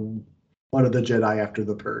down one of the Jedi after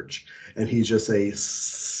the Purge, and he's just a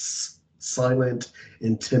silent,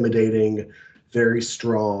 intimidating, very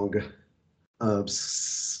strong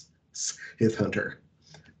Sith hunter,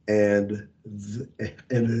 and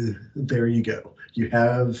there you go. You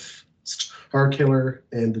have Starkiller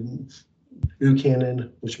and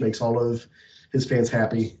Buchanan, which makes all of his fans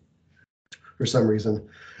happy for some reason.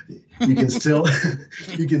 You can still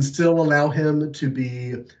allow him to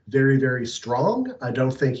be very, very strong. I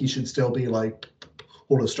don't think he should still be like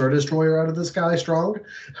hold a Star Destroyer out of the sky strong,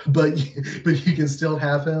 but you can still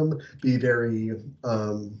have him be very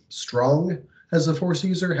strong as a Force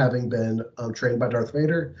user, having been trained by Darth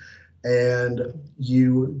Vader, and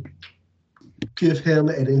you give him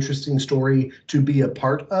an interesting story to be a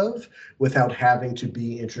part of without having to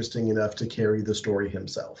be interesting enough to carry the story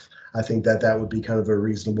himself. I think that would be kind of a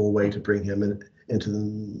reasonable way to bring him into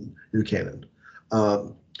the new canon.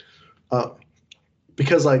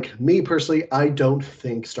 Because, like, me personally, I don't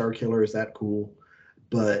think Starkiller is that cool,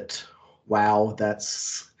 but wow,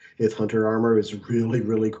 that's his hunter armor is really,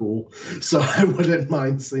 really cool. So I wouldn't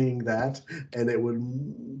mind seeing that, and it would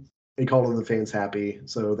make all of the fans happy.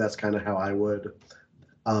 So that's kind of how I would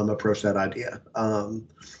approach that idea.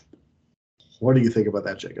 What do you think about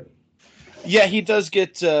that, Jacob? Yeah, he does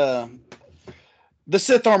get the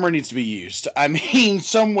Sith armor needs to be used. I mean,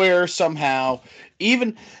 somewhere, somehow,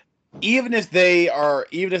 even if they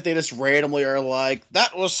just randomly are like,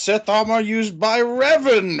 that was Sith armor used by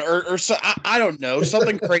Revan, or so, I don't know,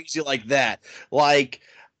 something crazy like that. Like,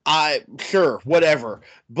 sure, whatever.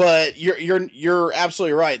 But you're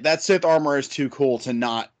absolutely right. That Sith armor is too cool to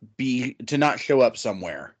not show up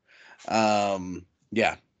somewhere.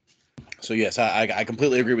 Yeah. So yes, I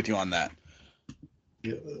completely agree with you on that.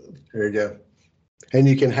 Yeah, there you go. And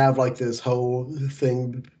you can have like this whole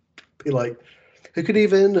thing be like, it could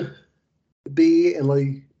even be in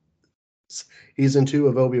like season 2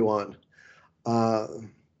 of Obi-Wan.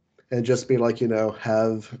 And just be like,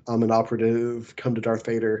 have an operative come to Darth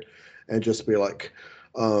Vader and just be like,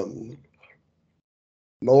 Lord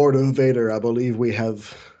of Vader, I believe we have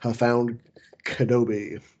found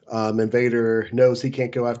Kenobi. And Vader knows he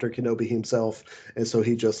can't go after Kenobi himself, and so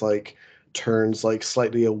he just like turns like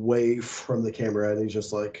slightly away from the camera, and he's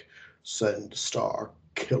just like, send Star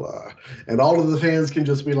Killer, and all of the fans can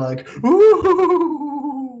just be like,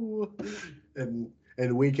 ooh, and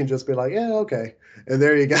we can just be like, yeah, okay, and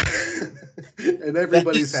there you go, and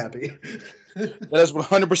everybody's happy. That is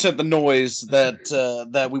 100% the noise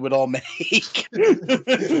that we would all make.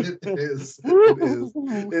 It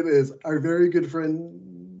is. Our very good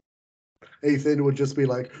friend Ethan would just be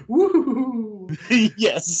like, woo!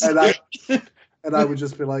 Yes. And I would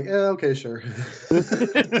just be like, yeah, okay, sure.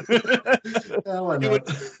 Why not?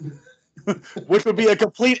 Which would be a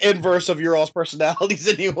complete inverse of your all's personalities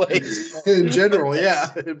anyway. In general, yeah.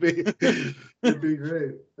 It'd be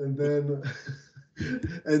great. And then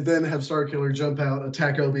have Starkiller jump out,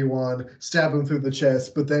 attack Obi-Wan, stab him through the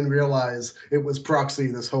chest, but then realize it was Proxy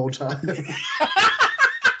this whole time.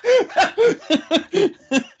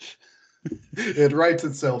 It writes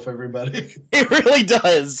itself, everybody. It really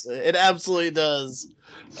does. It absolutely does.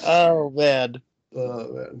 Oh, man.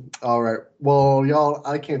 All right. Well, y'all,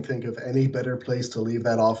 I can't think of any better place to leave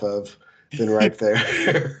that off of than right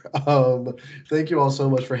there. Thank you all so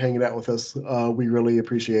much for hanging out with us. We really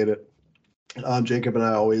appreciate it. Jacob and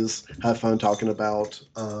I always have fun talking about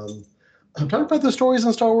the stories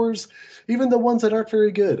in Star Wars, even the ones that aren't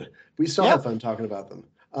very good. We still have fun talking about them.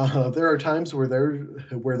 There are times where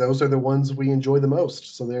those are the ones we enjoy the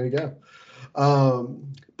most. So there you go.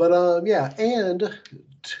 Yeah, and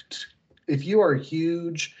if you are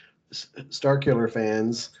huge Starkiller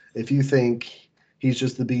fans, if you think he's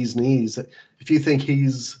just the bee's knees, if you think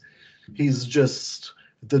he's he's just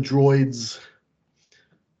the droid's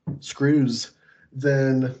screws,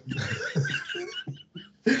 then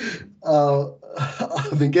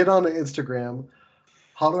then get on Instagram,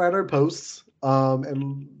 holler at our posts,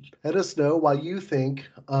 and let us know why you think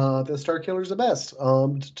that Starkiller's the best.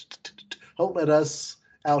 Don't let us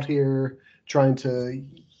out here trying to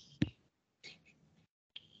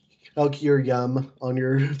elk your yum on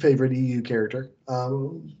your favorite EU character.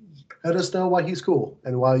 Let us know why he's cool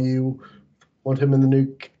and why you want him in the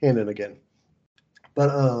new canon again. But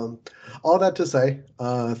all that to say,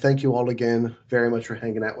 thank you all again very much for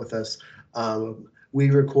hanging out with us. We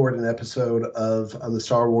record an episode of the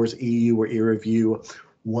Star Wars EU or E-Review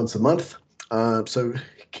once a month. So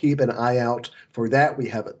keep an eye out for that. We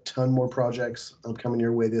have a ton more projects coming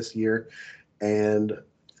your way this year. And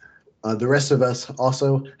the rest of us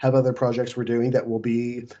also have other projects we're doing that will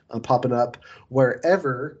be popping up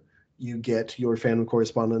wherever you get your Fandom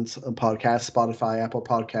Correspondence podcast, Spotify, Apple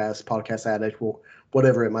Podcasts, Podcast Addict,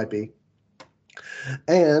 whatever it might be.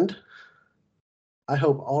 And I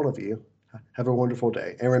hope all of you have a wonderful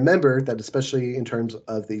day. And remember that, especially in terms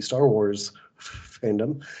of the Star Wars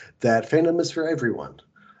fandom, that fandom is for everyone.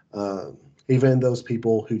 Even those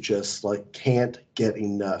people who just like can't get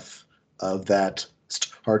enough of that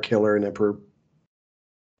Starkiller and Emperor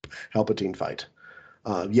Palpatine fight.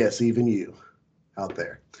 Yes, even you out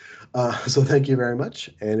there. So thank you very much,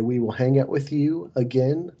 and we will hang out with you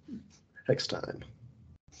again next time.